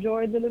I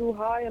enjoyed the little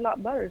high a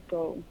lot better.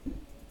 So,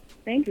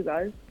 thank you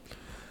guys.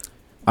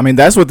 I mean,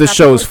 that's what this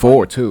show is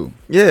for too.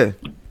 Yeah.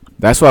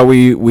 That's why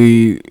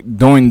we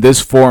doing this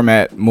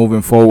format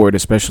moving forward,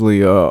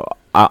 especially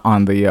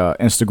on the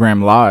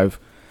Instagram Live,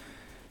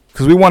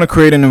 because we want to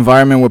create an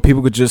environment where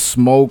people could just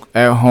smoke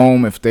at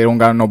home if they don't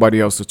got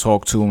nobody else to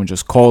talk to, and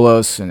just call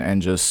us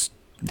and just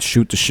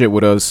shoot the shit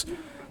with us.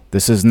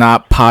 This is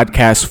not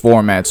podcast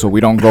format, so we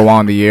don't go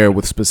on the air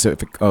with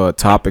specific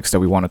topics that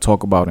we want to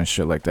talk about and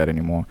shit like that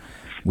anymore.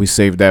 We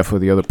save that for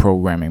the other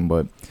programming,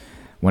 but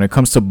when it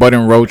comes to Bud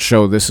and Roach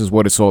Show, this is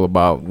what it's all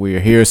about. We're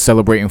here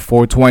celebrating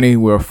 420.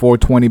 We're a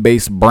 420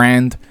 based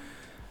brand.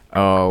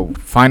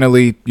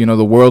 Finally,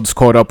 the world's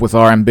caught up with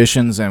our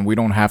ambitions, and we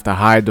don't have to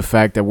hide the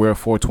fact that we're a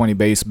 420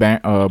 based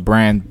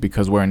brand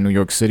because we're in New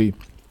York City.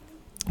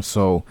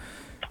 So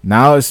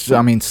now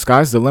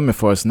sky's the limit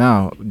for us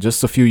now.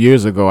 Just a few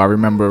years ago, I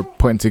remember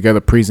putting together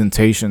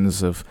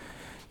presentations of,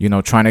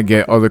 trying to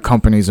get other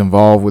companies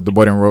involved with the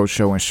Bud and Road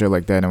Show and shit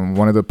like that. And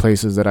one of the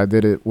places that I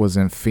did it was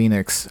in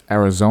Phoenix,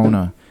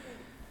 Arizona.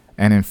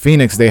 And in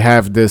Phoenix, they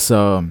have this,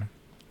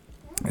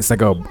 it's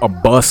like a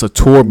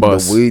tour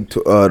bus.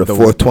 The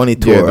 420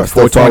 tour. Yeah, the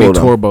 420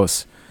 tour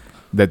bus.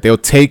 That they'll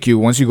take you,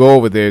 once you go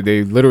over there,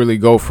 they literally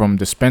go from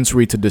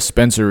dispensary to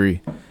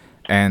dispensary.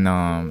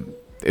 And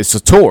it's a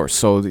tour.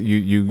 So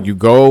you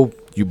go,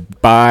 you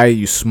buy,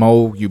 you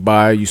smoke,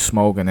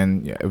 and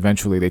then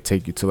eventually they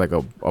take you to like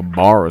a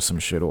bar or some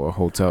shit or a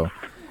hotel.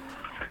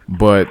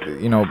 But,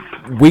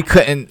 we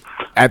couldn't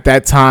at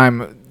that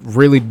time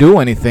really do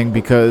anything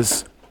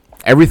because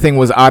everything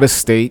was out of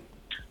state.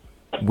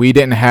 We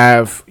didn't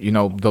have,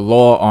 the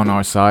law on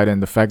our side,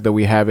 and the fact that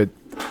we have it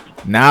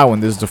now,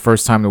 and this is the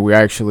first time that we're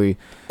actually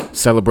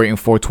celebrating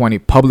 420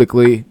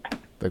 publicly,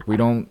 like we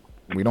don't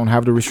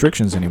have the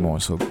restrictions anymore.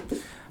 So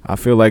I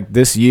feel like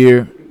this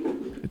year,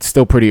 it's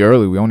still pretty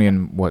early. We only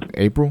in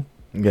April?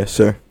 Yes,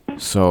 sir.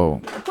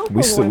 So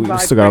we still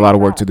got a lot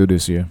of work to do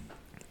this year.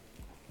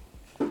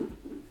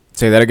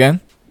 Say that again?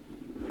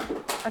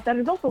 I said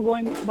it's also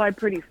going by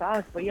pretty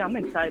fast, but yeah, I'm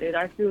excited.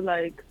 I feel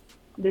like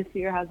this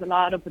year has a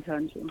lot of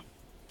potential.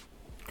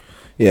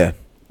 Yeah.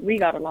 We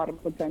got a lot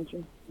of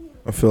potential.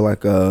 I feel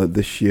like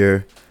this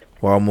year,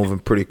 while moving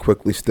pretty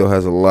quickly, still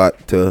has a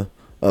lot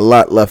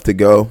left to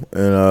go.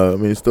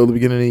 And it's still the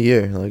beginning of the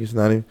year. Like, it's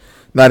not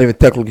even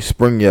technically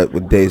spring yet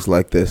with days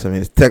like this.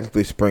 It's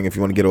technically spring if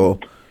you want to get all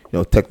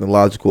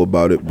technological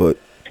about it, but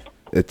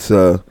it's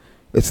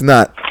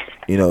not.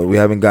 We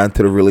haven't gotten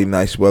to the really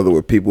nice weather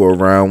where people are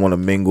around, want to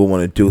mingle,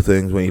 want to do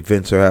things when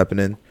events are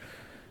happening.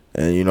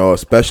 And,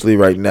 especially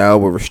right now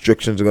where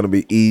restrictions are going to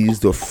be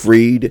eased or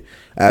freed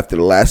after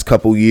the last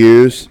couple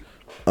years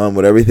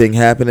with everything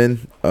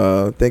happening,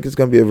 I think it's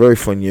going to be a very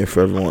fun year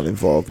for everyone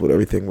involved with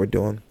everything we're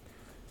doing,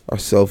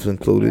 ourselves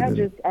included. Yeah,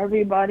 just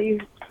everybody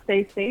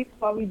stay safe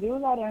while we do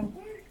that. And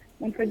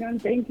once again,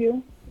 thank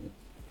you.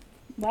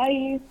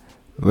 Bye.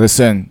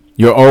 Listen,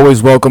 you're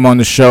always welcome on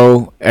the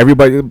show.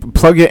 Everybody,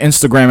 plug your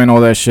Instagram and all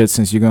that shit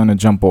since you're going to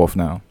jump off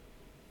now.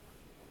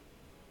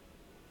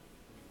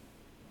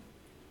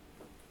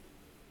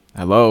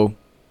 Hello.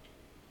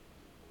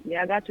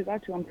 Yeah, I got you.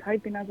 I'm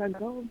typing as I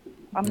go.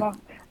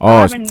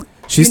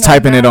 She's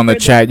typing it on the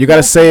chat. You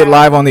gotta say it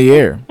live on the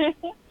air.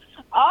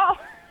 Oh.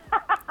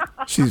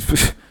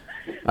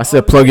 I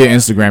said plug your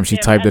Instagram. She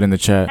typed it in the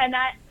chat. And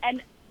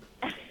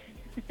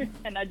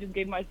I just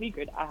gave my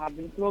secret. I have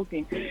been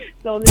smoking.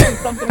 So this is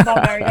something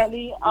about Mary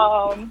Ellie.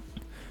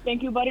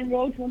 Thank you, Bud and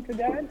Roach, once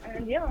again.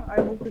 And yeah, I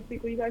hope to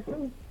speak with you guys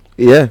soon.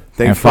 Yeah.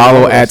 And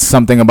follow at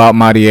something about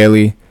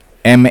Mariely,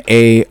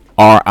 Mariely.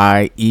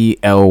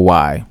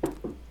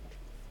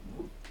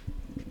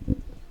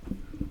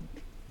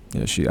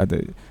 Yeah,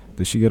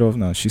 did she get off?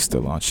 No, she's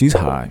still on. She's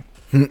high.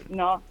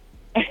 No.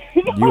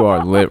 You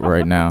are lit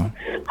right now.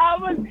 I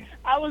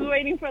was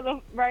waiting for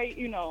the right,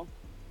 the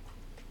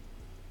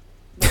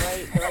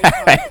right time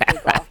to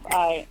take off.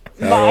 All right.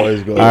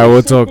 Bye. All right,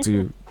 we'll talk to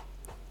you.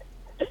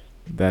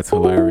 That's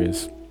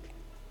hilarious.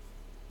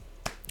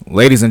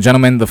 Ladies and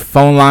gentlemen, the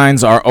phone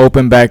lines are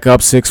open back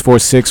up.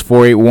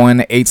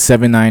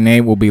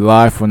 646-481-8798. We'll be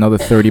live for another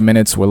 30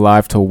 minutes. We're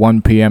live till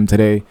 1 p.m.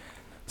 today,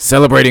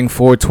 celebrating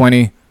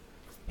 420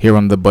 here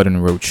on the Bud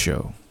and Roach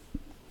Show.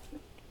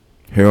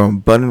 Here on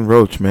Bud and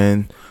Roach,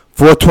 man.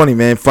 420,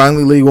 man.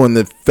 Finally legal in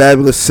the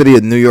fabulous city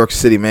of New York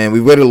City, man.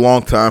 We waited a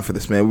long time for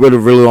this, man. We waited a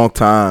really long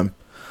time.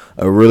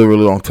 A really,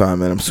 really long time,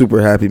 man. I'm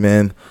super happy,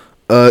 man.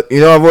 I've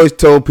always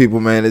told people,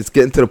 man, it's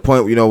getting to the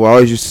point, where I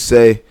always used to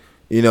say,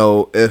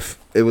 if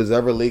it was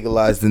ever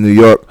legalized in New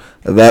York,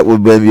 that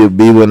would maybe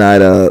be when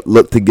I'd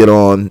look to get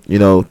on,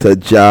 to a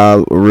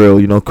job, a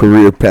real,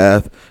 career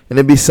path. And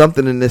it'd be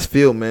something in this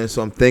field, man.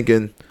 So I'm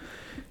thinking,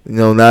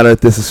 now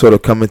that this is sort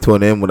of coming to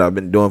an end, what I've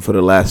been doing for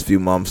the last few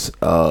months,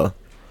 it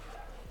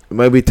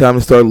might be time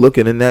to start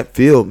looking in that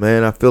field,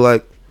 man. I feel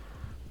like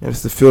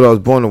it's the field I was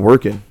born to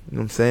work in. You know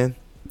what I'm saying?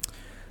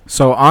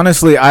 So,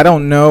 honestly, I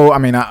don't know.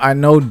 I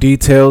know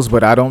details,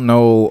 but I don't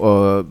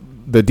know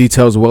the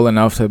details well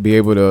enough to be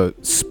able to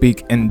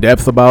speak in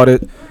depth about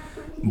it.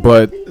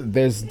 But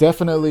there's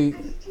definitely...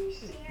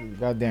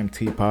 Goddamn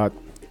teapot.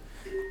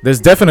 There's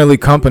definitely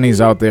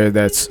companies out there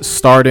that's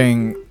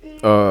starting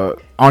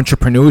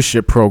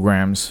entrepreneurship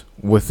programs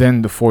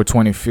within the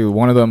 420 field.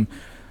 One of them,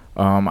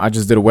 I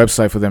just did a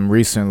website for them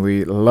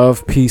recently.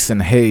 Love, Peace,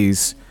 and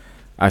Haze.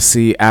 I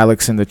see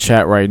Alex in the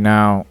chat right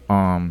now.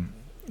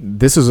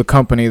 This is a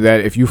company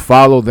that if you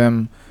follow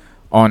them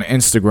on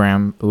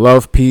Instagram,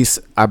 Love, Peace,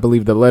 I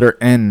believe the letter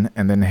N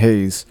and then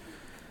Haze.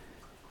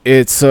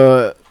 It's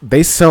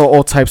they sell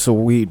all types of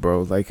weed,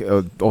 bro. Like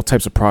all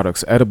types of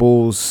products,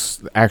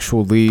 edibles,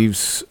 actual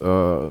leaves,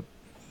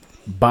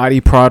 body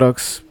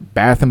products,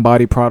 bath and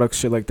body products,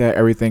 shit like that.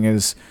 Everything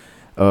is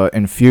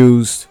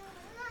infused,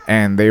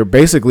 And they're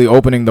basically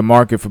opening the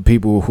market for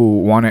people who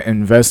want to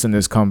invest in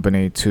this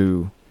company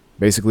to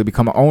basically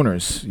become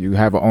owners. You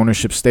have an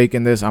ownership stake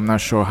in this. I'm not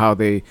sure how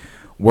they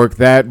work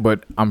that,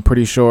 but I'm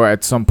pretty sure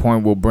at some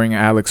point we'll bring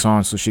Alex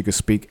on so she could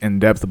speak in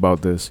depth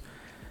about this.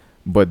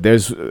 But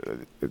there's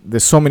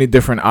so many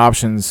different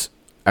options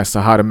as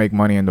to how to make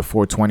money in the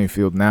 420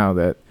 field now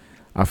that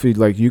I feel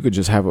like you could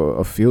just have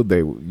a field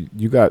day.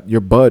 You got your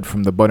Bud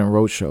from the Bud and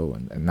Road Show,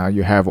 and now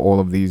you have all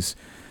of these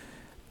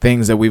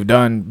things that we've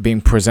done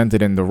being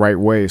presented in the right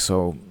way.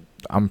 So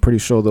I'm pretty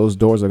sure those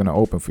doors are gonna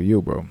open for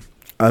you, bro.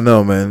 I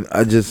know, man.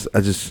 I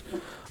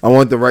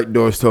want the right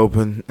doors to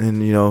open, and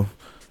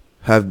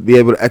be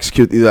able to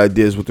execute these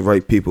ideas with the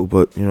right people.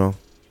 But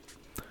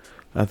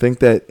I think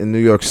that in New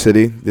York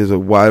City, there's a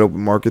wide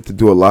open market to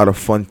do a lot of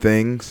fun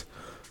things.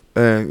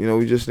 And,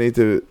 we just need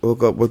to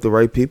hook up with the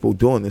right people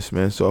doing this,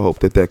 man. So I hope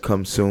that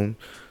comes soon.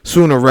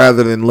 Sooner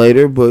rather than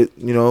later. But,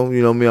 you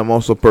know me, I'm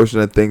also a person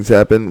that things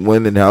happen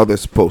when and how they're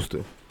supposed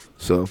to.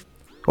 So,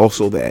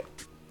 also that.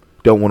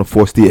 Don't want to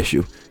force the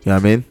issue. You know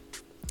what I mean?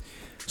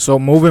 So,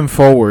 moving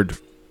forward,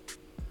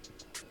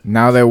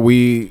 now that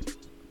we,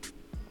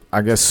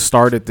 I guess,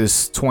 started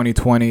this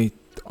 2020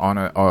 on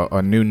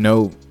a new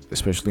note,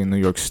 especially in New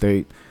York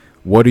State,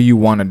 what do you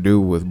want to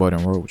do with Bud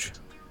and Roach?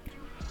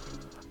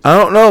 I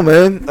don't know,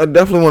 man. I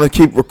definitely want to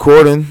keep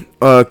recording.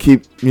 Not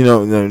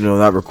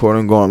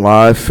recording, going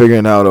live,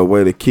 figuring out a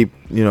way to keep,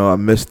 I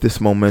missed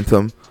this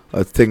momentum.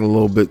 Taking a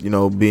little bit,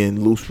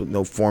 being loose with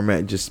no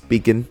format, just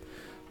speaking,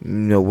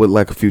 with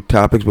like a few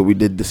topics, but we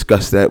did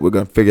discuss that. We're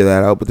going to figure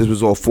that out. But this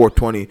was all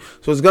 420,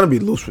 so it's going to be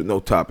loose with no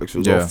topics. It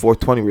was all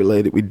 420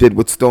 related. We did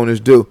what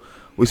stoners do.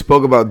 We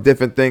spoke about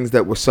different things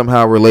that were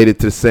somehow related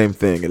to the same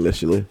thing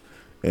initially.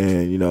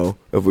 And,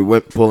 if we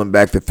went pulling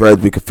back the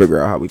threads, we could figure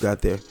out how we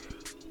got there.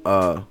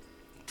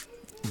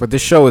 But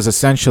this show is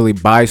essentially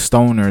by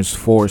stoners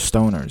for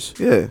stoners.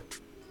 Yeah.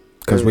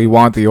 Because we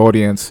want the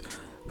audience,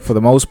 for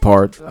the most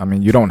part, I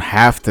mean, you don't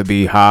have to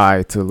be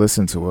high to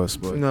listen to us,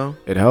 but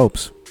it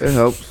helps. It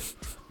helps.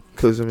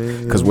 Because,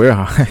 we're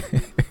high.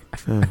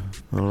 I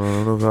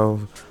don't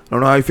know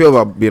how you feel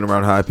about being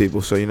around high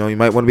people. So, you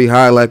might want to be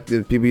high like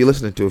the people you're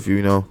listening to if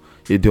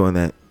you're doing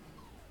that.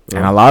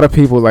 And a lot of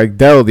people, like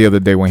Dell the other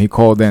day when he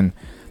called in,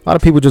 a lot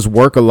of people just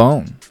work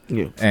alone.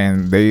 Yeah.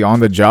 And they on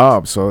the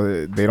job,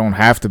 so they don't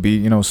have to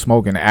be,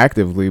 smoking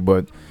actively,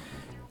 but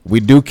we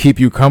do keep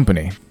you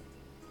company.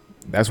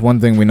 That's one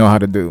thing we know how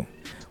to do.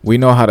 We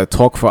know how to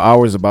talk for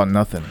hours about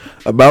nothing.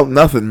 About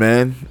nothing,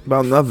 man.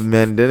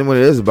 Then when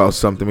it is about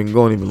something, we can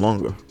go on even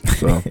longer.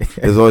 So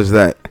there's always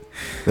that.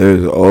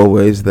 There's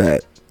always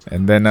that.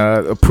 And then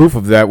a proof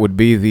of that would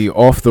be the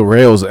Off the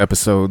Rails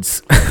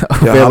episodes.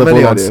 How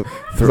many are there?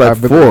 It's like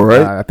 4,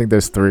 right? I think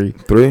there's 3.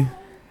 3?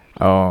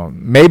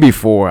 Maybe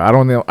 4. I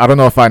don't know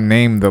if I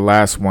named the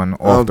last one Off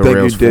the Rails. I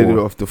don't think you did it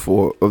off the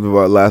 4 of the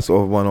last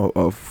one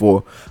of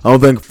 4. I don't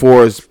think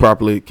 4 is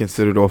properly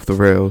considered off the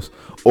rails.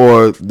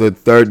 Or the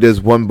third, there's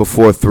one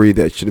before 3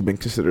 that should have been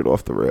considered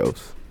off the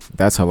rails.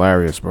 That's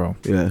hilarious, bro.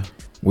 Yeah.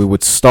 We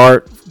would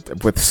start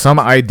with some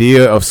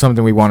idea of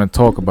something we want to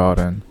talk about,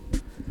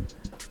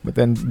 but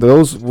then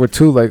those were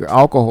 2 like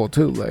alcohol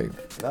too,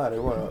 like. Nah, they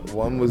weren't.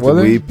 One was the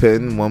weed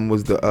pen. One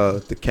was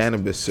the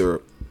cannabis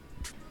syrup.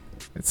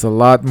 It's a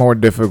lot more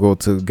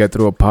difficult to get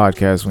through a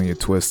podcast when you're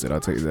twisted.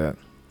 I'll tell you that.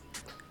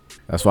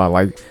 That's why I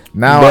like.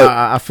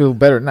 Now I feel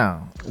better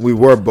now. We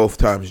were both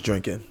times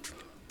drinking.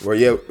 But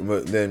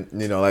then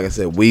like I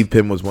said, weed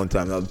pen was one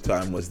time. The other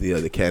time was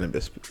the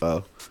cannabis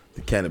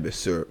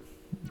syrup.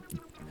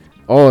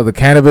 Oh, the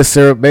cannabis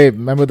syrup, babe.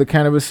 Remember the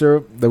cannabis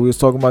syrup that we was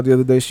talking about the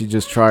other day? She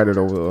just tried it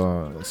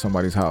over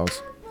somebody's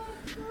house.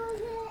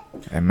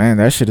 And man,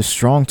 that shit is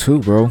strong too,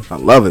 bro. I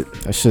love it.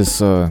 That's just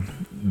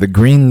the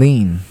green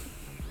lean.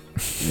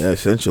 Yeah,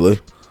 essentially.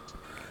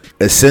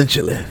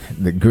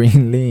 The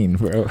green lean,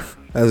 bro.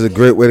 That's a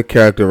great way to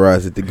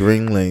characterize it. The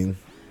green lean.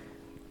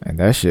 And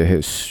that shit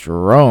hit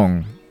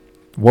strong.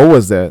 What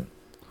was that?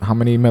 How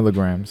many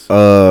milligrams?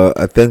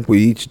 I think we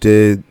each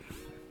did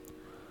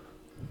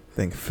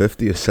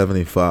 50 or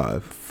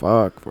 75.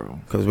 Fuck, bro.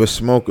 Because we're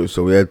smokers,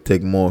 so we had to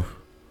take more.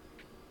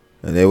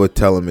 And they were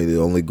telling me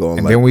to only go on.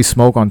 And then we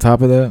smoke on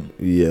top of that?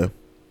 Yeah.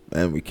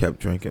 And we kept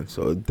drinking,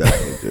 so it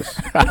definitely just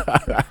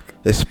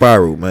it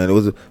spiraled, man. It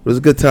was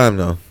a good time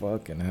though.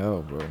 Fucking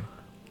hell, bro.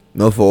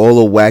 No, for all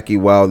the wacky,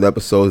 wild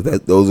episodes,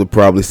 those are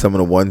probably some of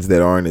the ones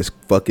that aren't as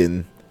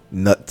fucking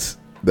nuts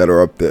that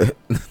are up there.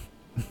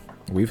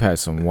 We've had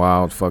some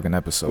wild fucking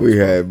episodes. We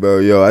had, bro.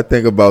 Yo, I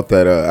think about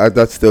that.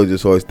 I still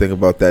just always think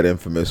about that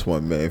infamous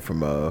one, man,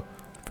 from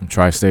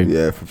Tri-State.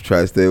 Yeah, from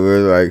Tri-State. We were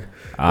like,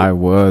 I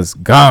was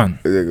gone.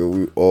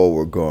 We all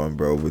were gone,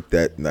 bro. But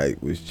that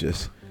night was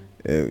just.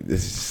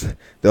 This is,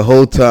 the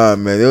whole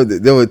time,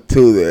 man. There were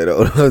 2 there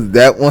though.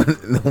 That one,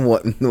 the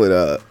one with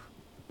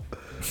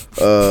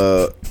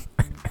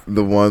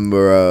the one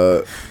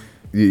where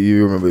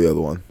you remember the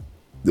other one,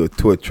 the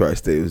 2 at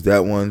Tri-State. It was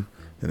that one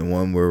and the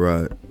one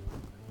where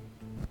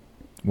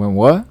when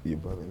what? Your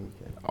brother.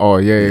 Oh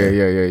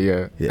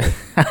yeah.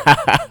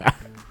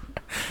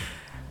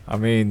 I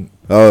mean,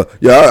 Yeah,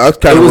 I was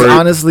kind it of was worried.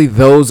 honestly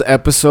those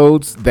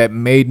episodes that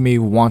made me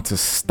want to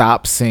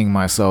stop seeing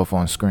myself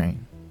on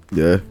screen.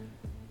 Yeah.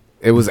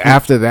 It was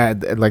after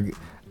that, like,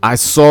 I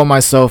saw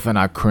myself and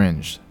I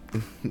cringed.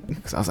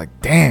 Because I was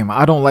like, damn,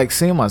 I don't like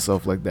seeing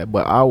myself like that.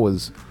 But I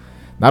was,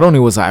 not only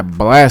was I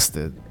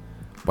blasted,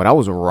 but I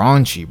was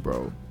raunchy,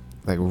 bro.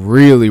 Like,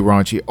 really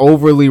raunchy,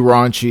 overly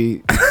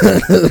raunchy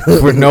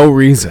for no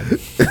reason.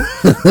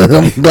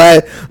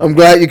 I'm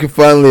glad you can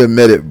finally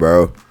admit it,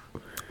 bro.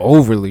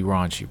 Overly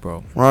raunchy,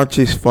 bro.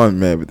 Raunchy's fun,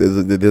 man, but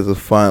there's a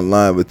fine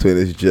line between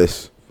it's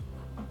just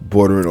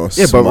bordering on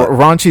Yeah, smut. but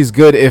raunchy's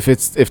good if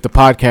the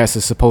podcast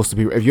is supposed to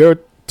be. If you're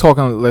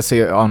talking, let's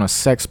say, on a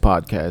sex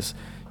podcast,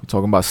 you're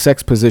talking about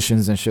sex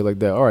positions and shit like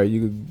that. All right,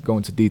 you could go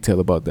into detail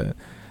about that.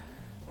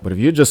 But if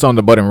you're just on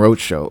the Bud and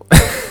Roach show,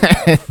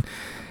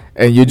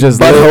 and you just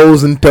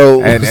buttholes and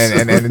toes,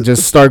 and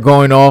just start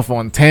going off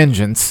on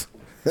tangents,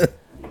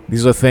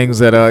 these are things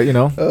that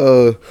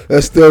Oh,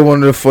 that's still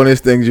one of the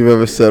funniest things you've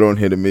ever said on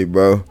here to me,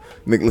 bro.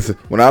 Nick, listen,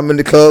 when I'm in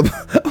the club,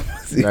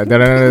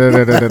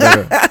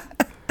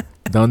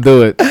 Don't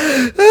do it.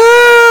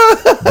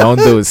 Don't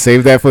do it.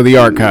 Save that for the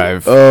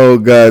archive. oh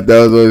god, that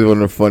was always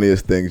one of the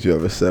funniest things you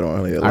ever said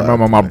on here. I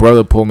remember my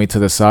brother pulled me to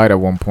the side at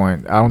one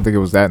point. I don't think it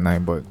was that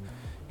night, but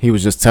he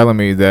was just telling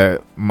me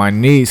that my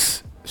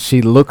niece,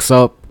 she looks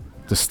up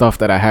the stuff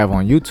that I have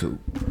on YouTube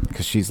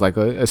because she's like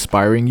an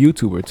aspiring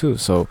YouTuber too.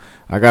 So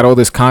I got all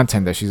this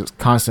content that she's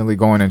constantly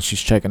going and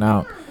she's checking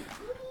out.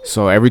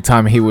 So every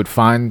time he would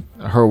find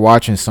her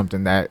watching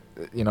something that,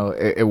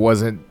 it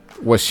wasn't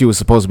what she was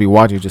supposed to be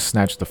watching, just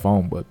snatch the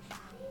phone. But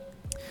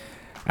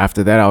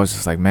after that, I was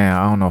just like, man,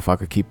 I don't know if I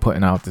could keep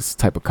putting out this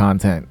type of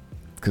content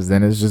because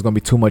then it's just going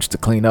to be too much to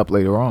clean up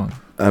later on.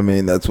 I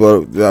mean,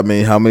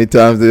 how many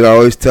times did I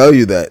always tell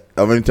you that?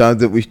 How many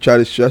times did we try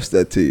to stress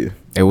that to you?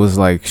 It was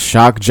like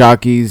shock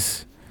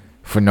jockeys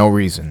for no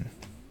reason.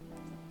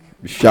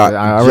 Shock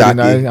I already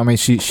jockey. know. I mean,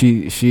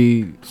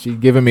 she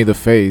giving me the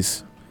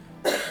face.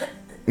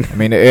 I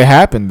mean, it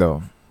happened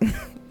though.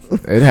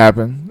 It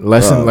happened.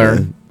 Lesson Oh,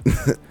 learned.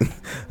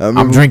 I'm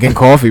I'm drinking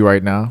coffee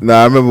right now.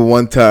 Nah, I remember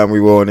one time we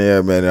were on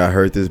air, man, and I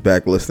heard this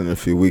back listening a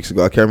few weeks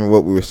ago. I can't remember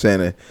what we were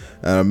saying, and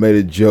I made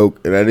a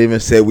joke, and I didn't even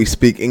say we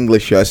speak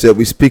English here. I said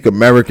we speak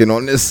American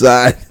on this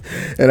side,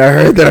 and I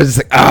heard that. I was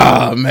just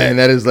like, man,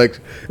 that is like,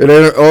 and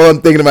then all I'm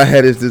thinking in my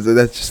head is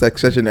that's just like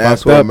such an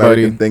asshole up,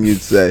 American buddy. thing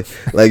you'd say.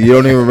 Like, you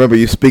don't even remember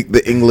you speak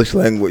the English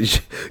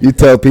language. You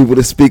tell people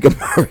to speak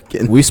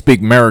American. We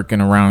speak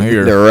American around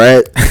here.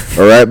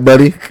 All right,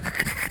 buddy?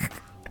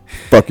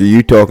 Fuck are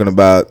you talking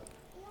about?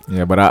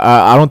 Yeah, but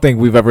I don't think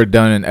we've ever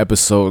done an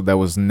episode that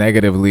was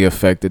negatively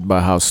affected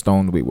by how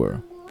stoned we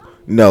were.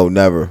 No,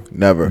 never.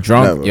 Drunk,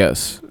 never.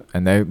 yes,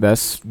 and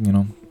that's It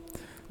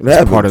that's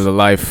happens. part of the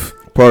life.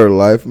 Part of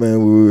life,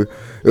 man.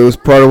 It was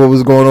part of what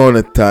was going on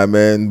at the time,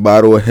 man.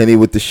 Bottle of Henny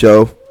with the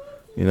show,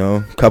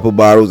 couple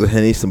bottles of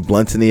Henny, some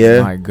blunts in the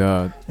air, My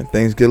God, and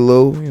things get a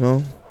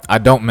little, I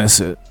don't miss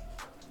it.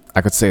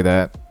 I could say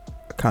that.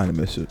 I kind of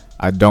miss it.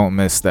 I don't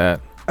miss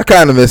that. I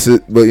kind of miss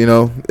it, but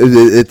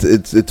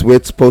it's where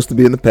it's supposed to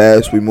be in the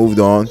past. We moved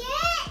on,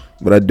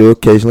 but I do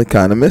occasionally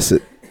kind of miss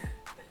it.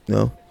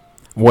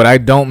 What I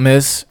don't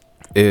miss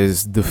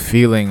is the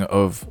feeling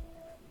of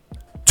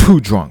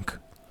too drunk.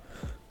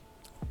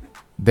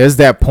 There's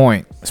that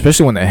point,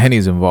 especially when the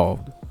Henny's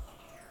involved,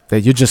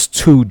 that you're just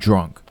too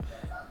drunk.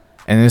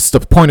 And it's the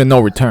point of no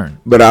return.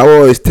 But I would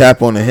always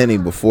tap on the Henny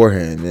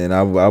beforehand, and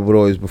I would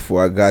always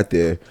before I got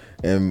there.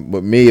 And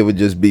with me, it would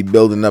just be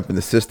building up in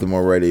the system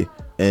already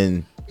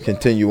and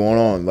continue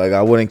on. Like,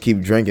 I wouldn't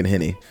keep drinking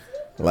Henny.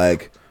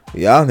 Like,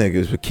 y'all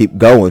niggas would keep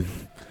going.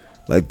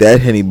 Like,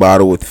 that Henny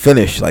bottle would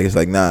finish. Like, it's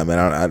like, nah, man,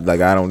 I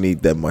don't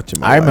need that much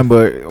in my I life.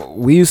 remember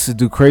we used to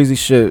do crazy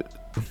shit.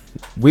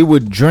 We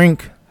would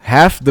drink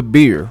half the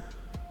beer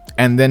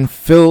and then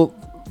fill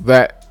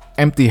that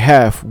empty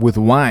half with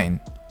wine.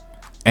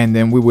 And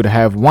then we would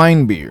have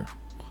wine beer.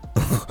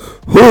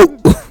 Who?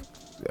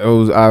 It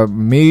was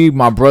me,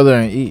 my brother,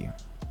 and E.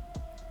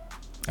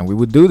 And we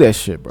would do that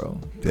shit, bro.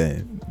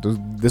 Damn.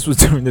 This was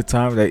during the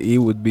time that he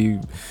would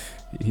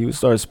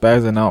start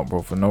spazzing out,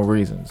 bro, for no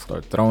reason.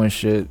 Start throwing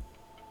shit,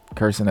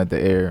 cursing at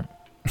the air.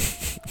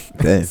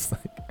 Damn.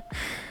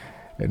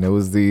 And it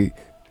was the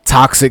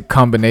toxic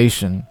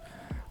combination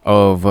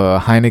of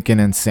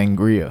Heineken and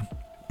sangria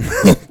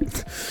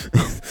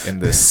in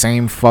the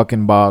same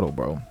fucking bottle,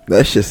 bro.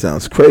 That shit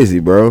sounds crazy,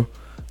 bro.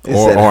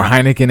 Or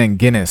Heineken and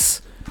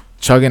Guinness.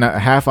 Chugging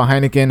half a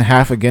Heineken,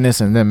 half a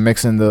Guinness, and then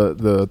mixing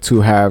the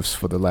two halves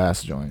for the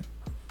last joint.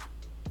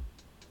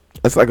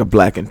 That's like a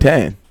black and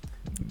tan.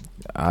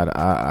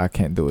 I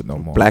can't do it no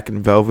more. Black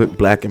and velvet,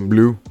 black and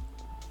blue.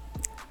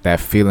 That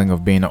feeling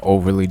of being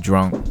overly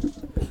drunk.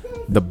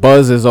 The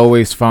buzz is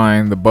always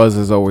fine. The buzz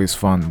is always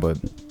fun, but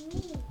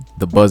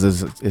the buzz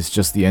is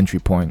just the entry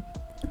point.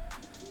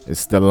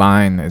 It's the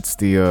line. It's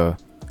the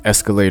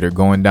escalator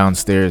going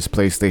downstairs,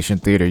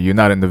 PlayStation Theater. You're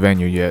not in the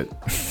venue yet.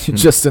 You're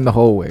just in the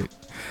hallway.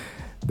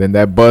 Then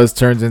that buzz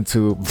turns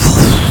into...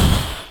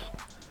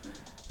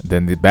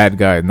 Then the bad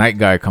guy, night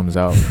guy, comes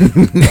out.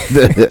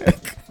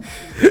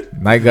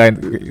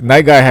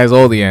 Night guy has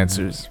all the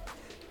answers.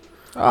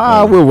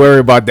 We'll worry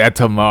about that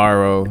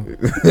tomorrow.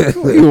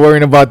 You're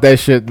worrying about that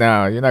shit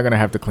now. You're not gonna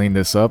have to clean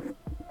this up.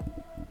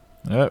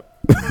 Yep.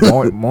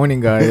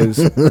 Morning guy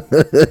is.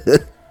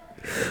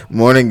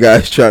 Morning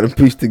guy's trying to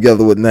piece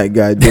together what night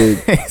guy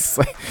did. It's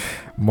like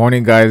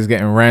morning guy is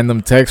getting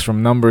random texts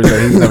from numbers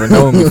that he's never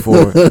known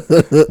before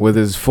with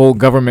his full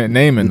government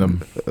name in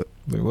them.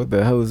 Like, what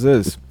the hell is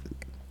this?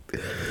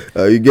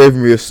 You gave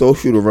me a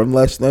social to run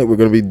last night. We're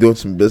going to be doing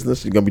some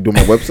business. You're going to be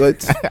doing my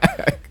websites.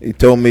 He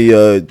told me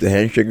the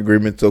handshake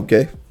agreement's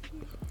okay.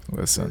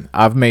 Listen,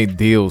 I've made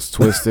deals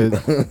twisted.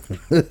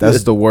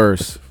 That's the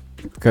worst.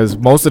 Because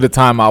most of the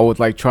time I would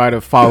like try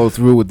to follow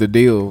through with the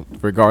deal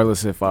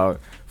regardless if I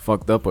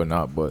fucked up or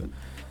not. But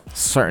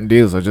certain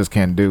deals I just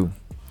can't do.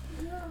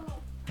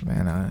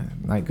 Man,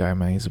 night guy,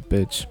 man, he's a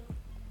bitch.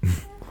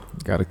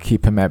 Got to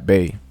keep him at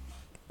bay.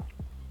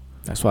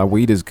 That's why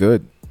weed is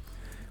good.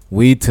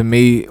 Weed to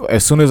me,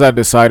 as soon as I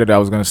decided I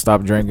was going to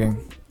stop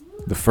drinking,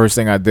 the first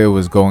thing I did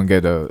was go and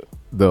get the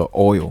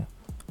oil.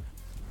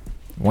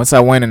 Once I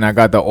went and I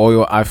got the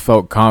oil, I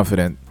felt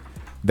confident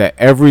that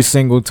every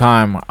single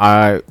time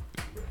I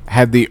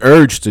had the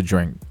urge to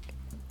drink,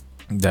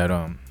 that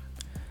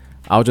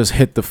I'll just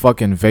hit the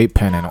fucking vape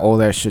pen and all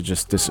that shit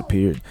just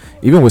disappeared.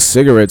 Even with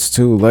cigarettes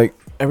too, like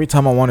every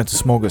time I wanted to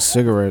smoke a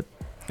cigarette,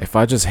 if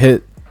I just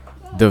hit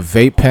the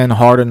vape pen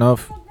hard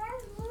enough,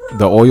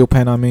 the oil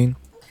pen I mean,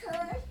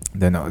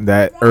 then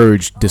that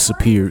urge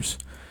disappears.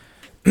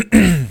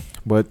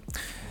 But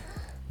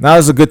now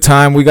is a good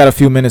time. We got a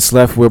few minutes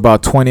left. We're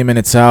about 20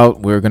 minutes out.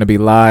 We're going to be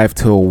live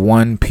till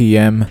 1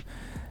 p.m.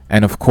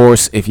 And of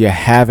course, if you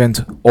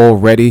haven't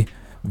already,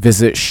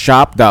 visit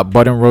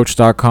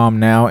shop.buttonroach.com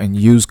now and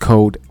use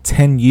code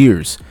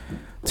 10years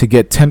to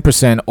get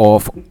 10%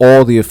 off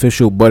all the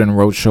official Button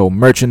Roach Show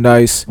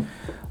merchandise.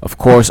 Of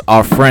course,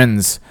 our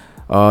friends,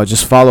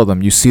 just follow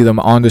them. You see them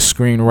on the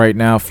screen right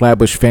now.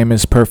 Flatbush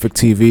Famous, Perfect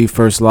TV,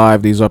 First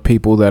Live. These are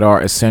people that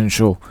are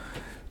essential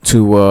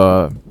to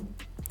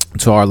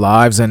our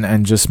lives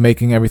and just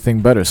making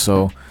everything better.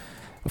 So,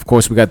 of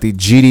course, we got the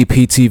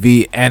GDP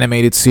TV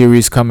animated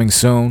series coming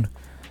soon.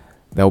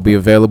 That will be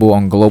available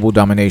on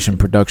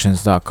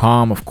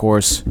globaldominationproductions.com. Of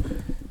course,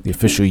 the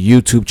official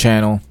YouTube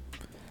channel.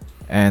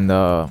 And,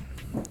 I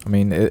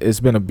mean, it's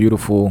been a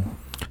beautiful...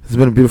 It's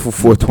been a beautiful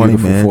 420,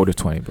 man.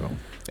 420, bro.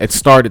 It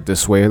started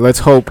this way. Let's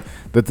hope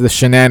that the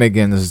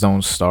shenanigans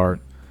don't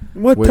start.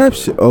 What type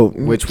shit? Oh,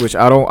 which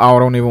I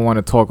don't even want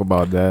to talk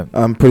about that.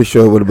 I'm pretty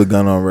sure it would have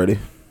begun already.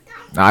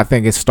 I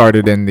think it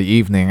started in the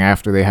evening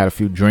after they had a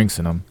few drinks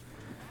in them.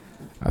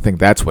 I think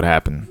that's what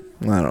happened.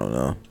 I don't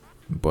know.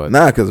 But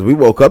nah, because we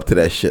woke up to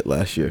that shit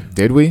last year.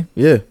 Did we?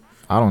 Yeah.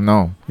 I don't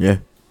know. Yeah.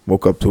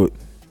 Woke up to it.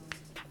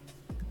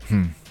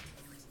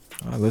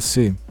 Let's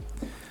see.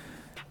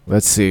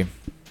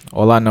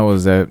 All I know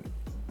is that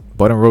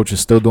Button Roach is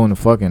still doing the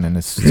fucking, and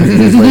it's 10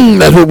 years later.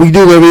 That's what we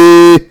do,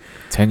 baby.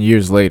 10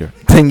 years later.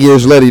 10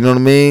 years later, you know what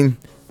I mean?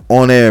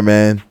 On air,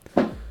 man.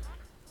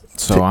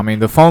 So, I mean,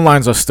 the phone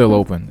lines are still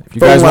open. If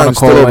you guys want to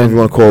call in, if you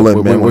want to call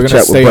in, man, we're going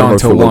to stay on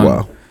till 1.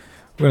 We're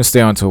going to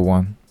stay on till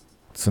 1.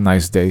 It's a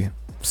nice day.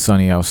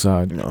 Sunny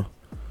outside. You know.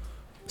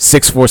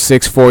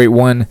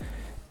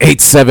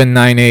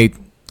 646-481-8798.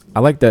 I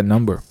like that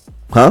number.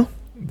 Huh?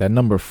 That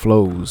number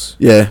flows.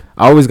 Yeah.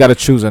 I always got to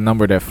choose a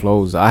number that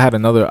flows. I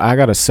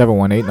got a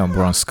 718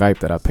 number on Skype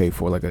that I paid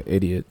for like an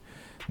idiot,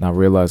 not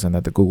realizing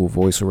that the Google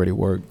Voice already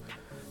worked.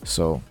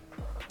 So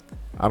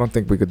I don't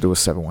think we could do a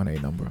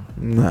 718 number.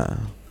 Nah.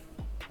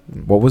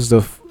 What was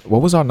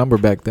our number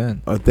back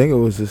then? I think it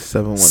was a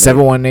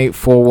 718.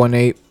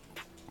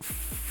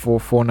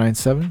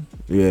 718-418-4497?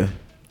 Yeah.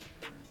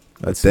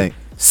 I think.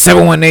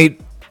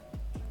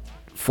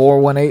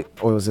 718-418,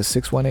 or was it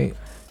 618?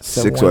 I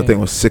think it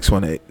was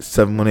 618.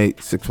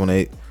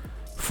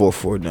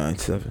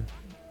 718-618-4497.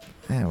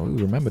 Man,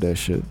 we remember that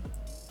shit.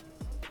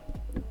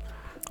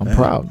 I'm man,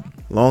 proud.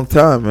 Long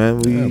time, man.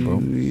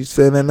 We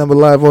saying that number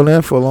live on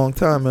air for a long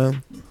time,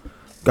 man.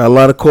 Got a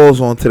lot of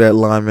calls onto that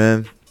line,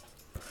 man.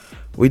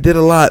 We did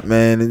a lot,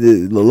 man.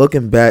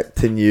 Looking back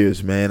 10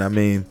 years, man. I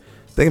mean,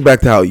 thinking back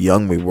to how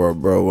young we were,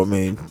 bro. I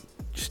mean,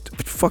 just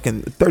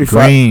fucking 35.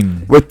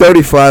 Green. We're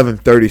 35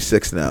 and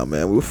 36 now,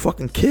 man. We were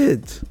fucking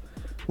kids.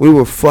 We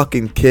were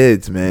fucking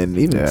kids, man.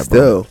 Even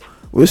still,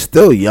 we're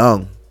still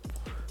young.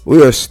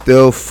 We are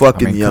still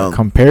fucking young.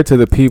 Compared to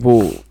the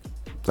people,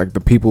 like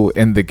the people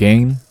in the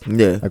game.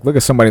 Yeah. Like, look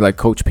at somebody like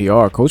Coach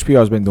PR. Coach PR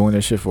has been doing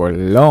this shit for a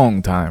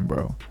long time,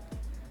 bro.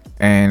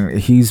 And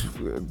he's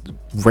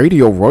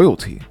radio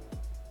royalty.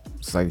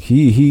 It's like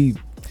he's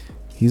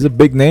a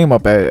big name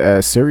up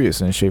at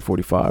Sirius and Shade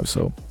 45.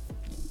 So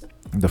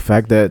the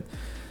fact that,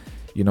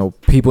 you know,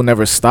 people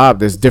never stop.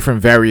 There's different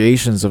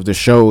variations of the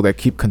show that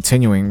keep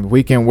continuing.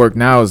 Weekend Work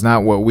now is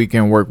not what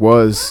Weekend Work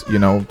was,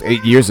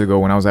 8 years ago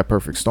when I was at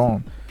Perfect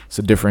Storm. It's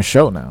a different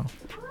show now.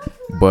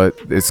 But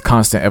it's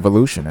constant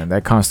evolution, and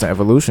that constant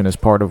evolution is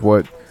part of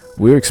what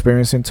we're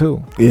experiencing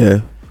too.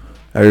 Yeah.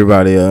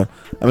 Everybody, I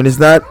mean, it's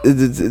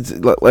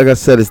like I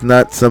said, it's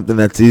not something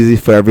that's easy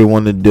for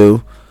everyone to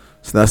do.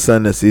 It's not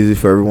something that's easy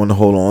for everyone to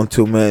hold on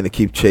to, man, to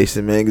keep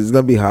chasing, man. 'Cause it's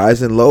gonna be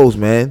highs and lows,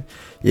 man.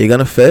 You're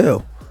gonna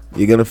fail.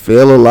 You're gonna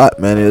fail a lot,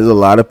 man. There's a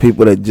lot of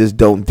people that just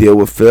don't deal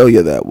with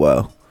failure that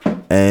well,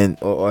 and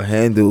or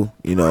handle,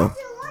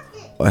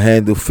 or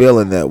handle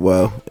failing that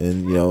well.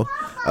 And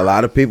a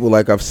lot of people,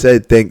 like I've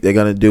said, think they're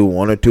gonna do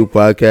 1 or 2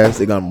 podcasts.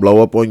 They're gonna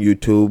blow up on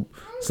YouTube.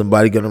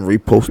 Somebody gonna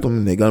repost them,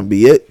 and they're gonna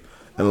be it.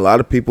 And a lot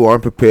of people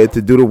aren't prepared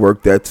to do the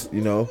work that's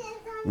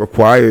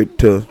required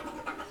to.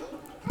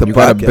 You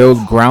gotta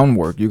build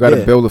groundwork. You gotta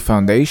build a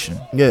foundation.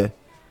 Yeah.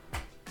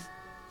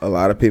 A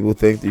lot of people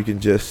think you can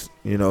just,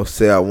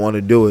 say I want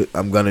to do it,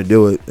 I'm gonna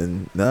do it,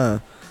 and nah,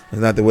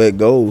 it's not the way it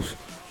goes.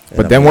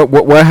 But then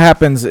what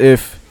happens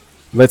if,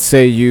 let's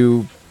say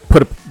you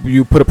put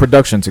a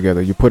production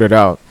together, you put it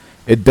out,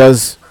 it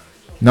does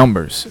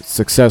numbers, it's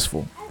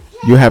successful,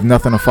 you have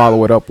nothing to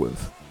follow it up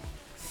with.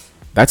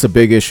 That's a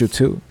big issue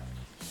too,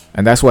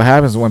 and that's what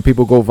happens when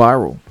people go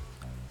viral.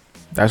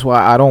 That's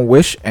why I don't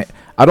wish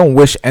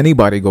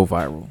anybody go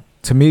viral.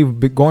 To me,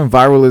 going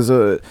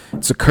viral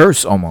it's a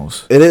curse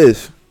almost. It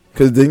is,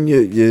 because then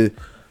you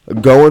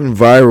going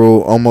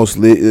viral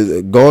almost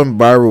going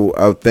viral.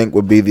 I would think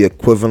would be the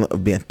equivalent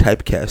of being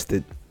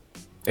typecasted.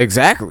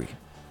 Exactly.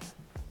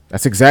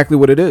 That's exactly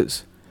what it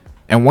is.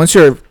 And once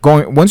you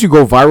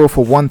go viral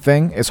for one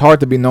thing, it's hard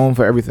to be known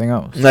for everything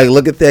else. Like,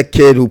 look at that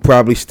kid who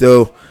probably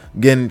still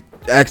getting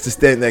asked to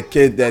stand. That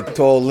kid, that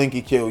tall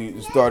Linky kid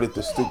who started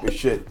the stupid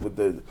shit with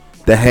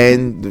the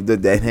hand,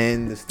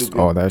 the stupid.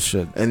 Oh, that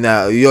shit. And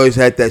now you always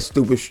had that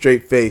stupid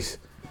straight face,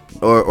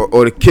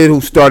 or the kid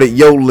who started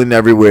yodeling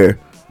everywhere.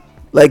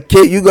 Like,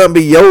 kid, you gonna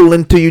be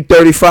yodeling till you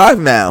 35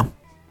 now.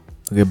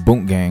 Look at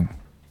Boom Gang.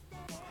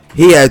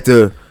 He had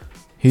to.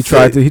 He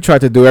tried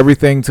to do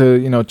everything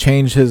to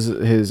change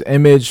his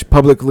image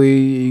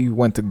publicly. He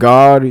went to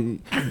God.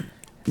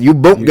 You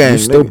Boom Gang. You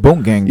still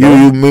Boom Gang.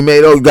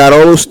 You got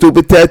all those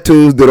stupid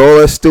tattoos, did all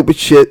that stupid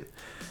shit.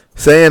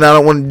 Saying I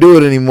don't want to do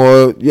it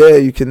anymore. Yeah,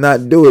 you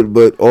cannot do it,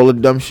 but all the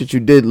dumb shit you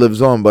did lives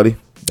on, buddy.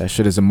 That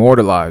shit is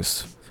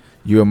immortalized.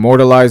 You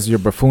immortalize your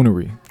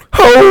buffoonery.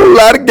 Whole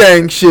lot of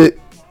gang shit.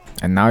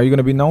 And now you're going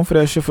to be known for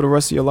that shit for the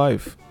rest of your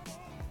life.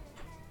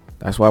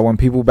 That's why when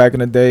people back in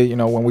the day,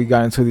 when we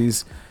got into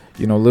these,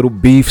 little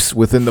beefs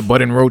within the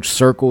Bud and Roach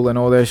circle and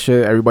all that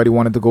shit, everybody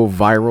wanted to go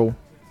viral.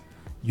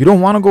 You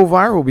don't want to go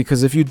viral,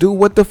 because if you do,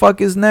 what the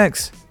fuck is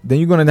next? Then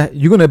you're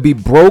going to be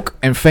broke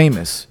and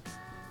famous.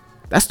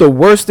 That's the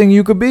worst thing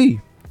you could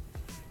be.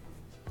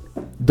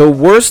 The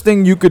worst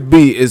thing you could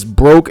be is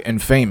broke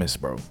and famous,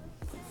 bro.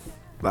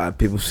 A lot of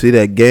people see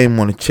that game,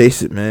 want to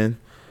chase it, man.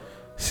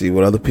 See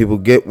what other people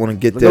want to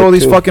get there. Look at all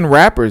these fucking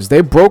rappers. They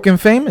broke and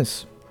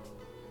famous.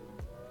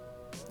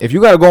 If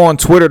you got to go on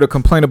Twitter to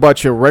complain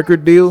about your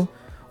record deal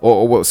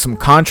or some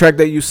contract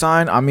that you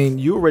signed, I mean,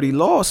 you already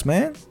lost,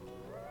 man.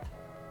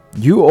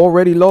 You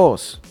already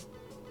lost.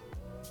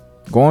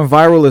 Going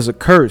viral is a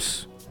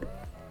curse.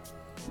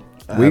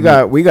 We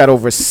got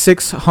over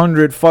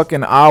 600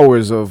 fucking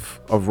hours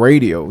of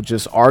radio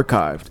just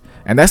archived,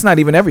 and that's not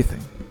even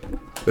everything.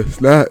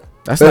 It's not.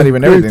 That's not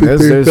even everything.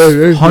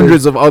 There's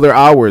hundreds of other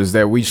hours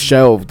that we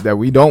shelved that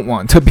we don't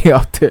want to be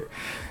out there.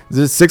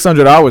 This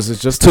 600 hours is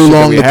just too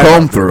long to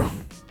comb through.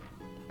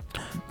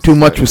 Too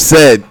much was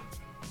said.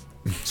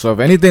 So if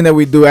anything that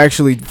we do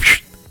actually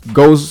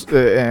goes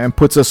and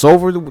puts us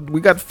over,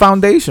 we got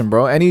foundation,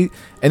 bro. Any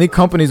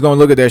company's gonna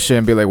look at that shit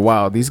and be like,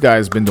 wow, these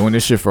guys been doing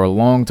this shit for a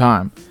long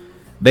time.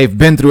 They've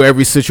been through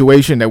every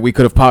situation that we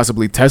could have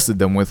possibly tested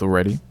them with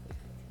already.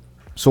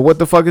 So what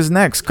the fuck is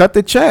next? Cut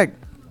the check.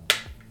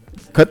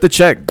 Cut the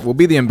check. We'll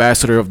be the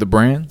ambassador of the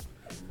brand.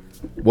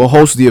 We'll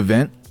host the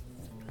event.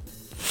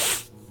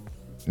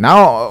 Now,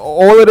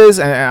 all it is,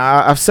 and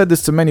I've said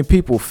this to many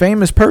people,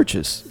 fame is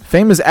purchase.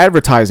 Fame is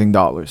advertising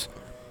dollars.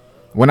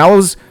 When I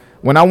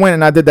went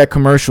and I did that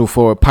commercial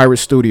for Pirate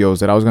Studios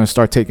that I was going to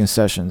start taking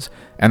sessions,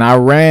 and I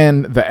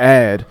ran the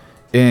ad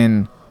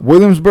in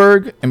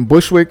Williamsburg, in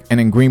Bushwick, and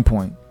in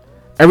Greenpoint.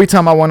 Every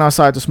time I went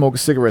outside to smoke a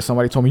cigarette,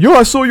 somebody told me, yo,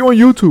 I saw you on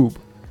YouTube.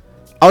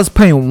 I was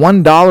paying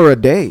 $1 a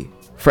day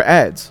for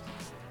ads,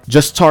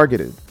 just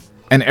targeted,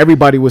 and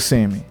everybody was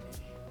seeing me.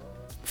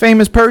 Fame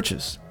is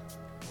purchase.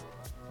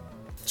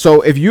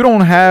 So if you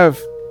don't have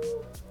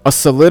a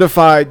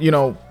solidified, you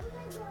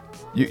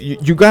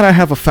got to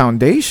have a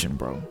foundation,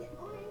 bro.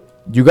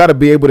 You got to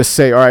be able to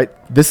say, all right,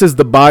 this is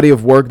the body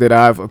of work that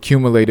I've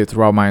accumulated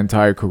throughout my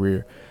entire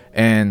career,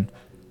 and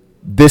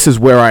this is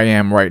where I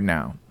am right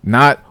now.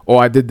 Not, oh,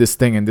 I did this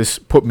thing and this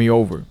put me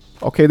over.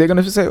 Okay, they're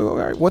going to say, all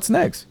right, what's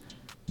next?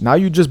 Now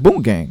you just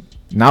Boom Gang.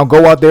 Now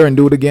go out there and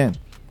do it again.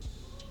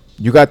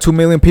 You got 2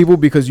 million people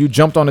because you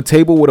jumped on a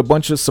table with a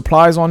bunch of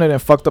supplies on it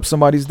and fucked up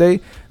somebody's day.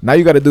 Now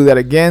you got to do that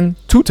again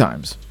 2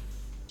 times.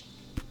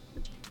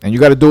 And you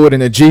got to do it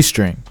in a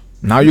G-string.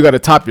 Now you got to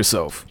top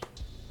yourself.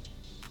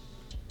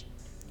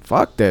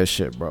 Fuck that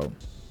shit, bro.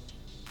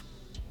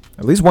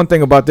 At least one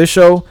thing about this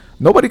show,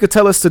 nobody could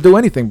tell us to do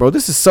anything, bro.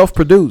 This is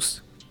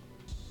self-produced.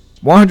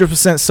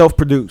 100%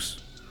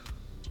 self-produced.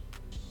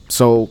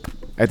 So,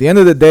 at the end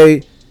of the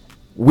day,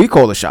 we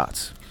call the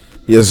shots.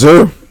 Yes,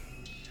 sir.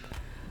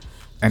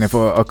 And if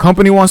a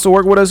company wants to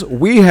work with us,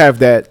 we have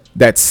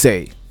that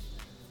say.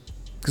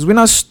 Because we're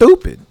not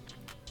stupid.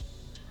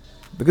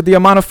 Look at the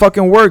amount of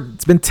fucking work.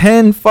 It's been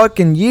 10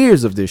 fucking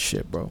years of this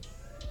shit, bro.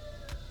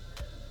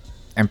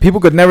 And people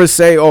could never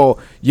say, oh,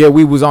 yeah,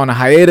 we was on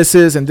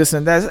hiatuses and this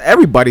and that.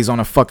 Everybody's on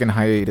a fucking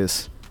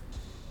hiatus.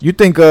 You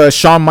think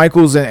Shawn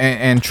Michaels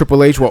and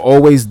Triple H were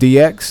always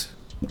DX?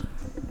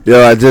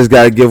 Yo, I just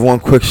got to give one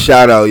quick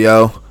shout out,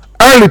 yo.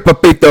 Early,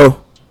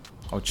 Papito.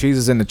 Oh, Cheese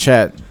is in the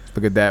chat.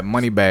 Look at that.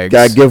 Money bags.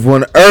 Got to give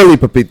one early,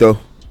 Papito.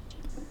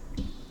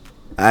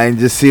 I didn't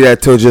just see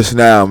that till just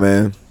now,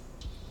 man.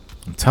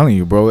 I'm telling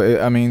you, bro.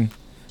 I mean,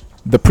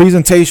 the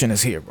presentation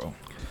is here, bro.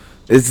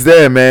 It's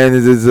there, man.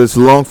 There's this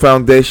long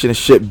foundation of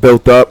shit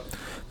built up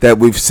that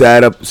we've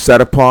set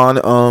upon.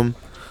 And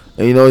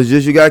you know, it's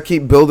just you gotta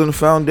keep building the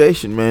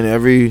foundation, man.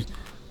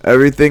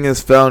 Everything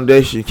is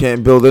foundation. You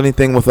can't build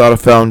anything without a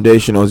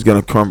foundation, or it's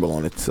gonna crumble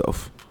on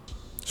itself.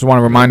 Just want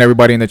to remind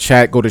everybody in the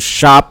chat, go to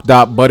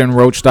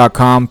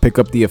shop.buttonroach.com, pick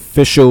up the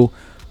official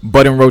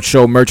Button Roach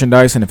Show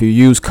merchandise, and if you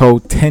use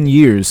code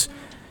 10years,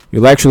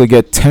 you'll actually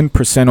get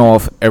 10%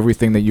 off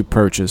everything that you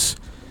purchase.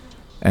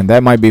 And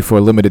that might be for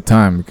a limited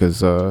time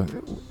because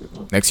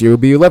next year will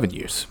be 11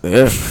 years.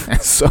 Yeah.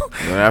 So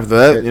and after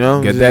that, you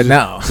know, get that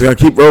now. We're going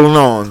to keep rolling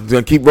on. It's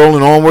going to keep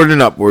rolling onward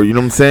and upward. You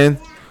know what I'm saying?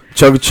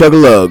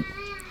 Chug-a-lug.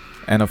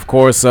 And, of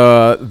course,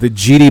 the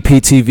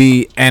GDP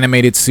TV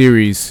animated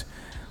series,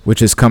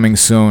 which is coming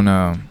soon.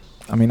 I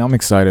mean, I'm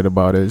excited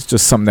about it. It's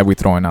just something that we're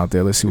throwing out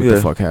there. Let's see what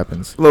the fuck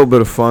happens. A little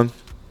bit of fun.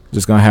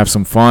 Just going to have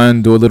some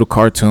fun, do a little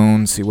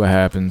cartoon, see what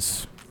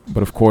happens.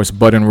 But, of course,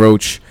 Button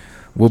Roach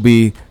will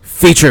be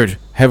featured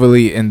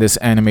heavily in this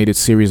animated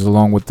series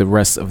along with the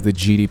rest of the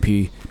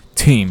GDP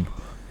team.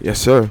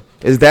 Yes, sir.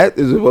 Is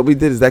what we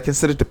did? Is that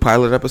considered the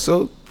pilot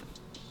episode?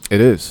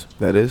 It is.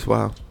 That is?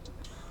 Wow.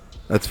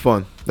 That's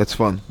fun. That's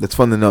fun. That's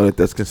fun to know that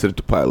that's considered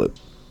the pilot.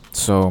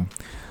 So,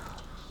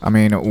 I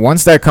mean,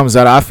 once that comes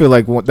out, I feel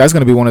like that's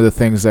going to be one of the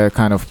things that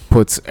kind of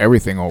puts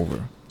everything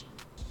over.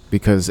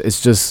 Because it's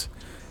just,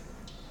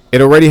 it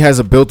already has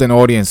a built-in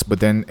audience, but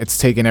then it's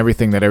taking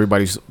everything that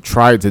everybody's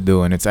tried to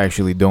do and it's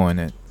actually doing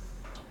it.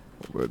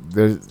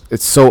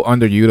 It's so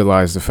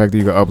underutilized, the fact that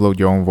you can upload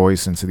your own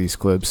voice into these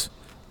clips.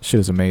 Shit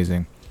is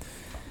amazing.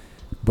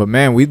 But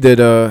man, we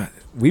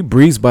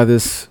breezed by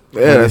this.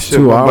 Yeah, that shit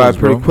 2 went hours, by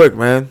pretty quick,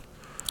 man.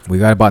 We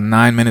got about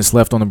 9 minutes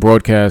left on the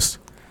broadcast.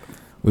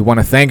 We want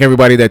to thank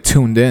everybody that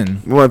tuned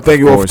in. We want to thank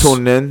you all for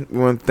tuning in. We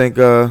want to thank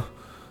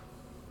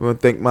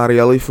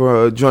Marielli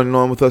for joining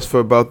on with us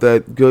for about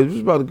that good. It was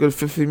about a good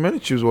 50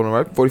 minutes. She was on,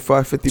 right?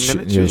 45, 50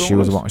 minutes.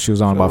 She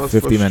was on about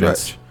 50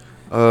 minutes.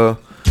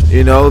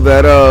 You know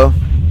that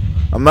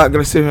I'm not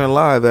gonna sit here and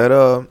lie. That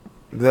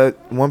 1%,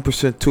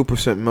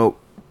 2% milk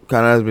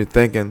kind of has me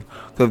thinking.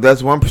 So if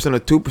that's 1% or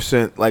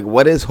 2%, like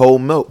what is whole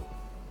milk?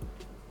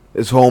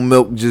 Is whole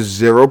milk just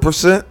 0% or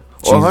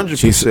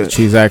 100%?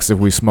 She's asked if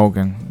we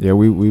smoking. Yeah,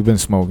 we've been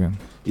smoking.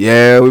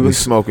 Yeah, we've been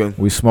smoking.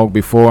 We smoked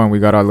before, and we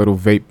got our little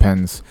vape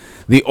pens,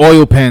 the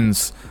oil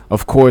pens,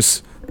 of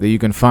course, that you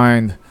can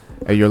find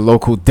at your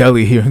local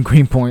deli here in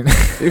Greenpoint.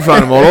 You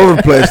find them all over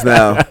the place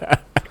now.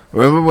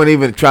 Remember when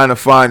even trying to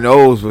find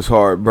those was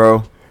hard,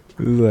 bro?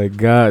 It was like,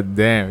 god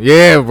damn.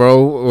 Yeah,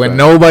 bro. When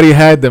nobody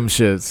had them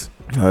shits.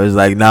 I was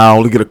like, nah, I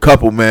only get a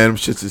couple, man. Them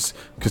shits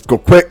just go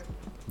quick.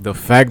 The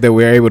fact that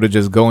we're able to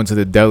just go into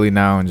the deli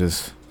now and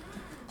just,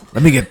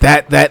 let me get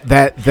that. Let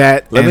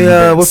me,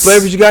 what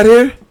flavors you got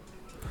here?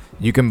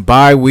 You can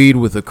buy weed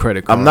with a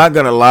credit card. I'm not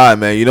going to lie,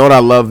 man. You know what I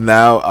love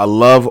now? I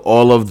love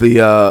all of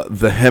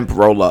the hemp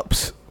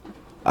roll-ups.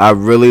 I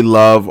really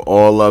love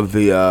all of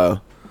the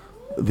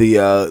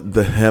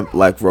hemp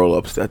like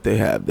roll-ups that they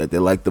have, that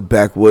they're like the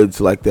backwoods,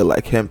 like they're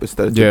like hemp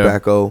instead of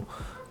tobacco,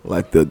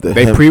 like the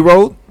they hemp.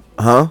 pre-rolled,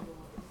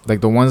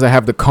 like the ones that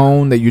have the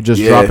cone that you just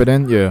drop it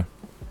in.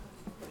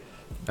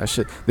 That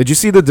shit. Did you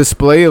see the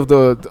display of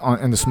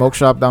in the smoke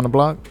shop down the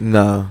block?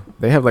 No,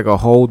 they have like a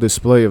whole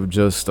display of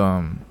just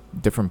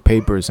different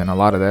papers and a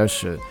lot of that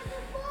shit.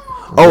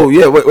 Oh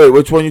yeah, wait,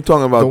 which one you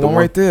talking about? The one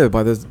right there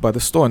by the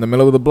store in the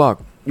middle of the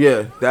block.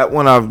 Yeah, that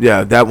one I know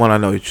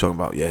what you're talking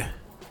about. Yeah.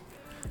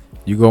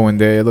 You go in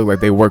there, it look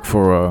like they work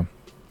for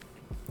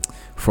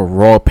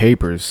Raw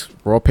Papers.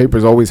 Raw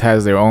Papers always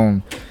has their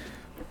own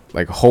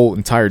like whole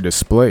entire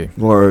display.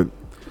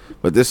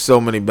 But there's so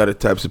many better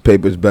types of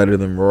papers better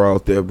than Raw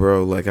out there,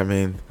 bro. Like, I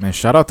mean, man,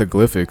 shout out to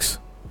Glyphix.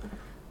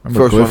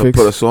 Remember first one to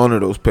put us on to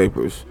those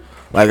papers.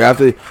 Like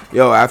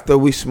after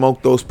we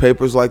smoked those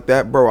papers like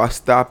that, bro, I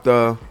stopped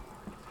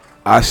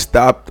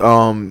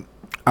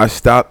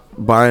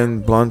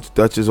buying blunts,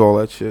 Dutches, all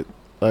that shit.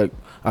 Like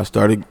I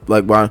started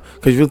like buying,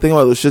 cause you think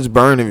about it, those shits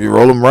burn if you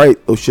roll them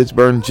right. Those shits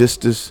burn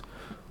just as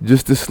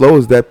slow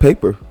as that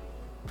paper.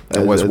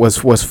 And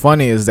what's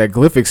funny is that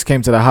Glyphix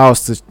came to the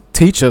house to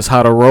teach us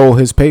how to roll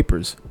his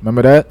papers.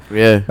 Remember that?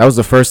 Yeah. That was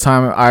the first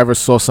time I ever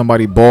saw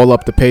somebody ball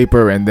up the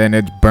paper and then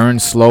it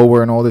burned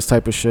slower and all this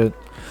type of shit.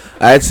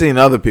 I had seen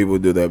other people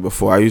do that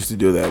before. I used to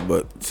do that,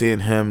 but seeing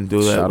him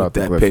do that Shout with out to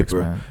that Glyphics,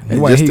 paper man.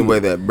 and just the way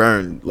that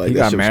burned, like he that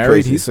got shit was married.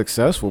 crazy. He's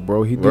successful,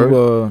 bro. He Word?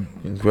 do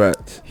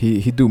Congrats.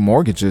 he do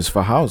mortgages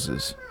for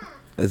houses.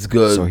 That's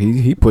good. So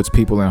he puts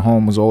people in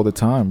homes all the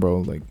time,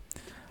 bro. Like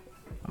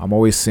I'm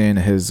always seeing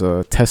his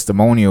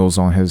testimonials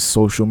on his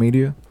social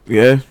media.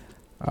 Yeah,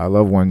 I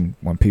love when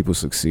people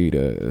succeed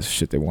at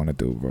shit they want to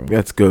do, bro.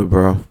 that's good,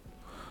 bro.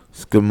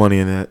 It's good money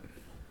in that.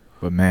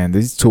 But man,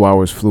 these 2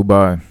 hours flew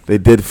by. They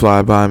did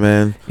fly by,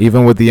 man.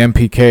 Even with the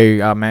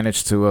MPK, I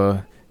managed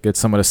to get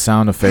some of the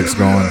sound effects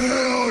going.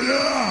 Follow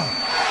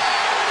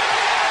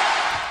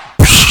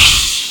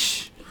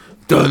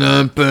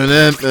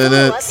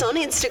us on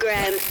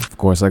Instagram. Of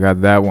course, I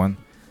got that one.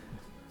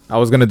 I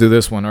was gonna do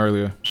this one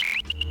earlier.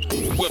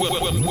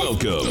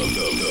 Welcome.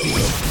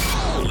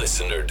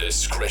 Listener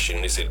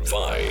discretion is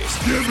advised.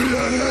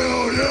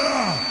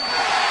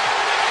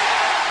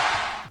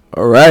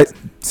 All right.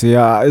 See,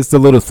 it's the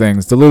little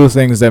things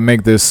that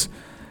make this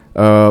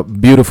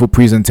beautiful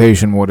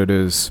presentation what it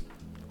is.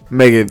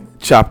 Make it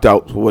chopped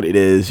out for what it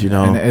is, you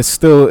know. And it's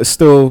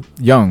still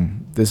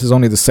young. This is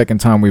only the second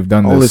time we've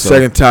done Only this. the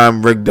second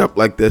time rigged up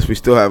like this. We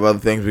still have other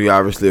things we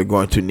obviously are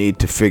going to need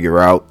to figure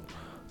out.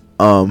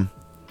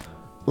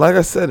 Like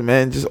I said,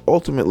 man, just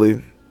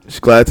ultimately,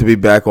 just glad to be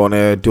back on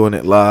air doing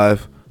it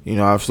live. You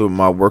know, obviously with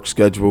my work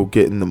schedule,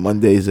 getting the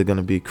Mondays are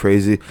gonna be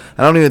crazy.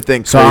 I don't even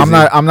think So crazy.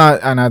 I'm not,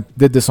 and I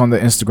did this on the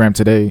Instagram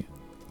today.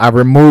 I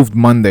removed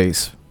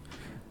Mondays.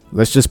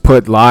 Let's just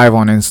put live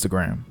on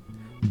Instagram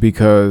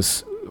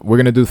because we're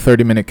gonna do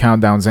 30-minute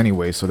countdowns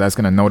anyway. So that's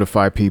gonna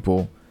notify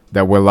people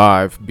that we're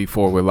live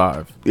before we're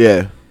live.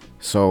 Yeah.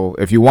 So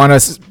if you want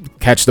to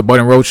catch the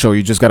Button Roach show,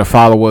 you just got to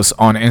follow us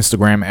on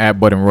Instagram at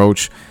Button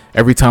Roach.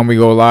 Every time we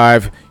go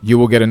live, you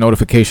will get a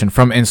notification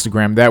from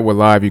Instagram that we're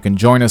live. You can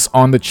join us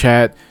on the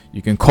chat.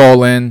 You can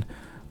call in.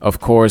 Of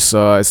course,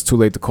 it's too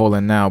late to call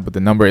in now, but the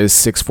number is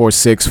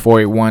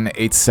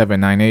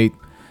 646-481-8798.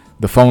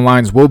 The phone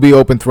lines will be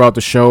open throughout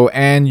the show,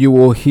 and you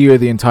will hear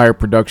the entire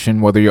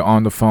production, whether you're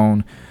on the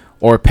phone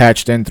or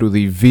patched in through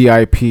the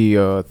VIP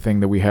thing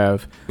that we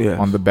have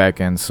on the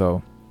back end.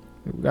 So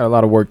we got a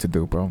lot of work to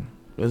do, bro.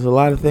 There's a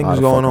lot of things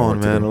going on,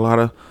 man. A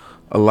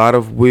lot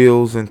of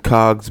wheels and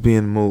cogs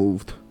being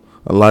moved.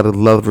 A lot of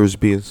levers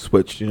being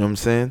switched. You know what I'm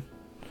saying?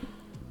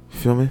 You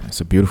feel me? It's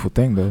a beautiful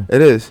thing, though.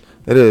 It is.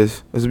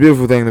 It's a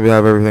beautiful thing to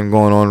have everything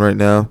going on right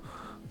now.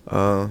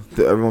 To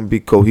everyone be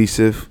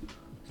cohesive,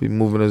 be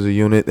moving as a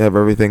unit, have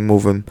everything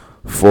moving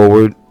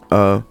forward. You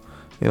know,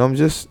 I'm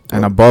just.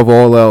 And above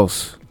all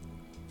else,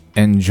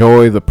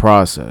 enjoy the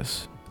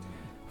process.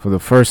 For the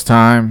first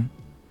time,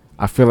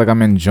 I feel like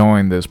I'm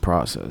enjoying this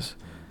process.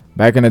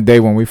 Back in the day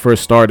when we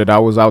first started, I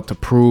was out to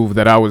prove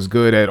that I was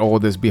good at all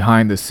this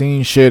behind the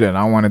scenes shit and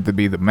I wanted to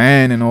be the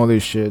man and all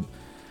this shit.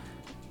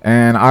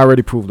 And I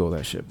already proved all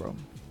that shit, bro.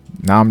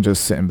 Now I'm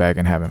just sitting back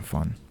and having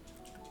fun.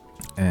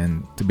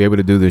 And to be able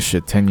to do this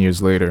shit 10 years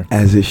later.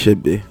 As it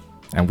should be.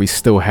 And we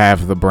still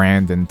have the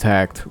brand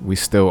intact. We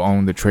still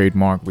own the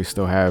trademark. We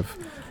still have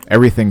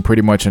everything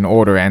pretty much in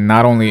order. And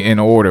not only in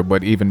order,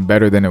 but even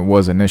better than it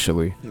was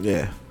initially.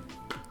 Yeah.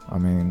 I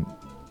mean,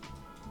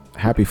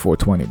 happy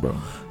 420, bro.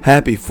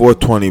 Happy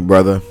 420,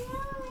 brother.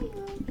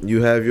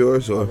 You have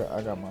yours, or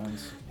I got mine.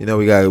 you know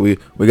we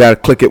gotta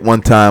click it one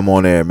time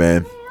on air,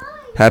 man.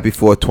 Happy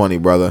 420,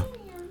 brother.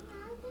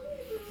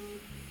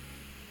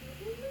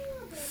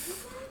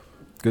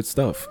 Good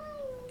stuff.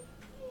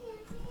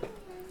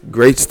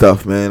 Great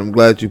stuff, man. I'm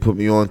glad you put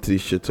me on to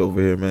these shits over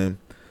here, man.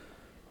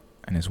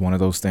 And it's one of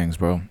those things,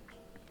 bro.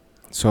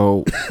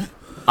 So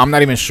I'm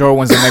not even sure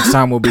when's the next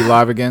time we'll be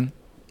live again.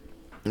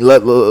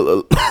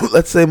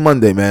 Let's say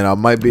Monday, man. I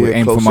might be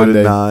aim for closer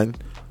Monday. to 9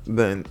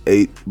 than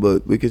 8,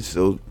 but we can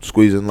still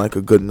squeeze in like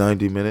a good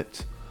 90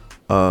 minutes.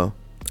 I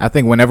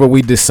think whenever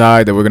we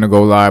decide that we're going to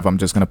go live, I'm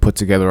just going to put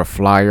together a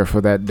flyer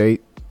for that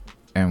date,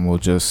 and we'll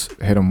just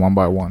hit them one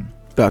by one.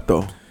 That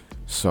though.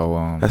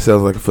 So that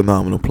sounds like a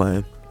phenomenal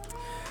plan.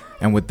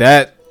 And with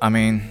that, I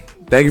mean,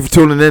 thank you for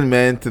tuning in,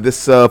 man, to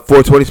this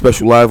 420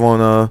 special live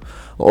on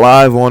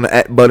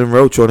at Button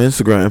Roach on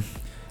Instagram.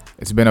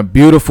 It's been a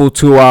beautiful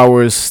 2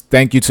 hours.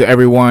 Thank you to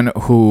everyone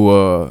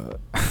who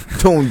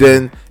tuned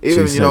in. Even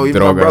She even said my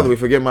droga. brother. We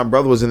forget my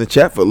brother was in the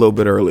chat for a little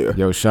bit earlier.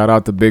 Yo, shout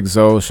out to Big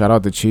Zo. Shout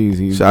out to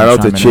Cheese. Shout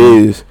out to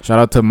Cheese. Shout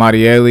out to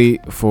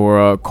Marieli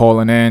for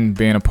calling in,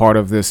 being a part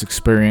of this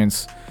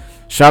experience.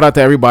 Shout out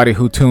to everybody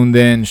who tuned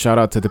in. Shout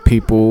out to the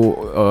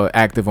people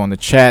active on the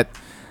chat.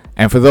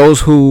 And for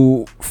those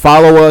who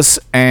follow us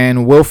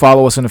and will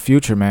follow us in the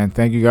future, man,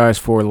 thank you guys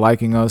for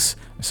liking us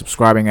and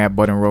subscribing at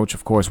Button Roach.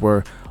 Of course,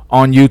 we're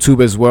on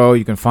YouTube as well.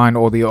 You can find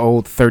all the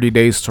old 30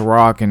 Days to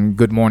Rock and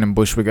Good Morning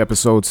Bushwick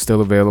episodes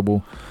still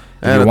available.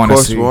 And of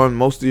course, we're on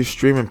most of your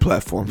streaming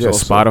platforms. Yeah,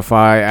 also.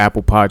 Spotify,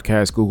 Apple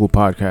Podcasts, Google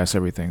Podcasts,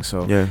 everything.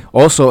 So Yeah.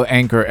 also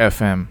Anchor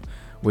FM,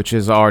 which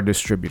is our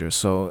distributor.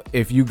 So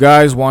if you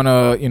guys want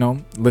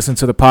to, listen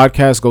to the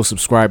podcast, go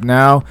subscribe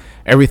now.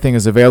 Everything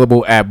is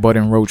available at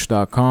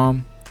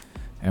buttonroach.com.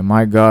 And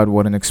my God,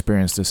 what an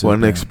experience this is. What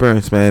an man.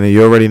 experience, man. And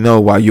you already know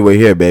why you were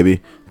here,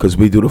 baby. Because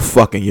we do the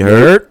fucking, you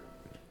heard?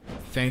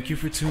 Thank you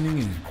for tuning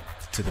in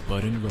to the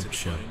Bud and Roach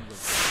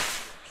Show.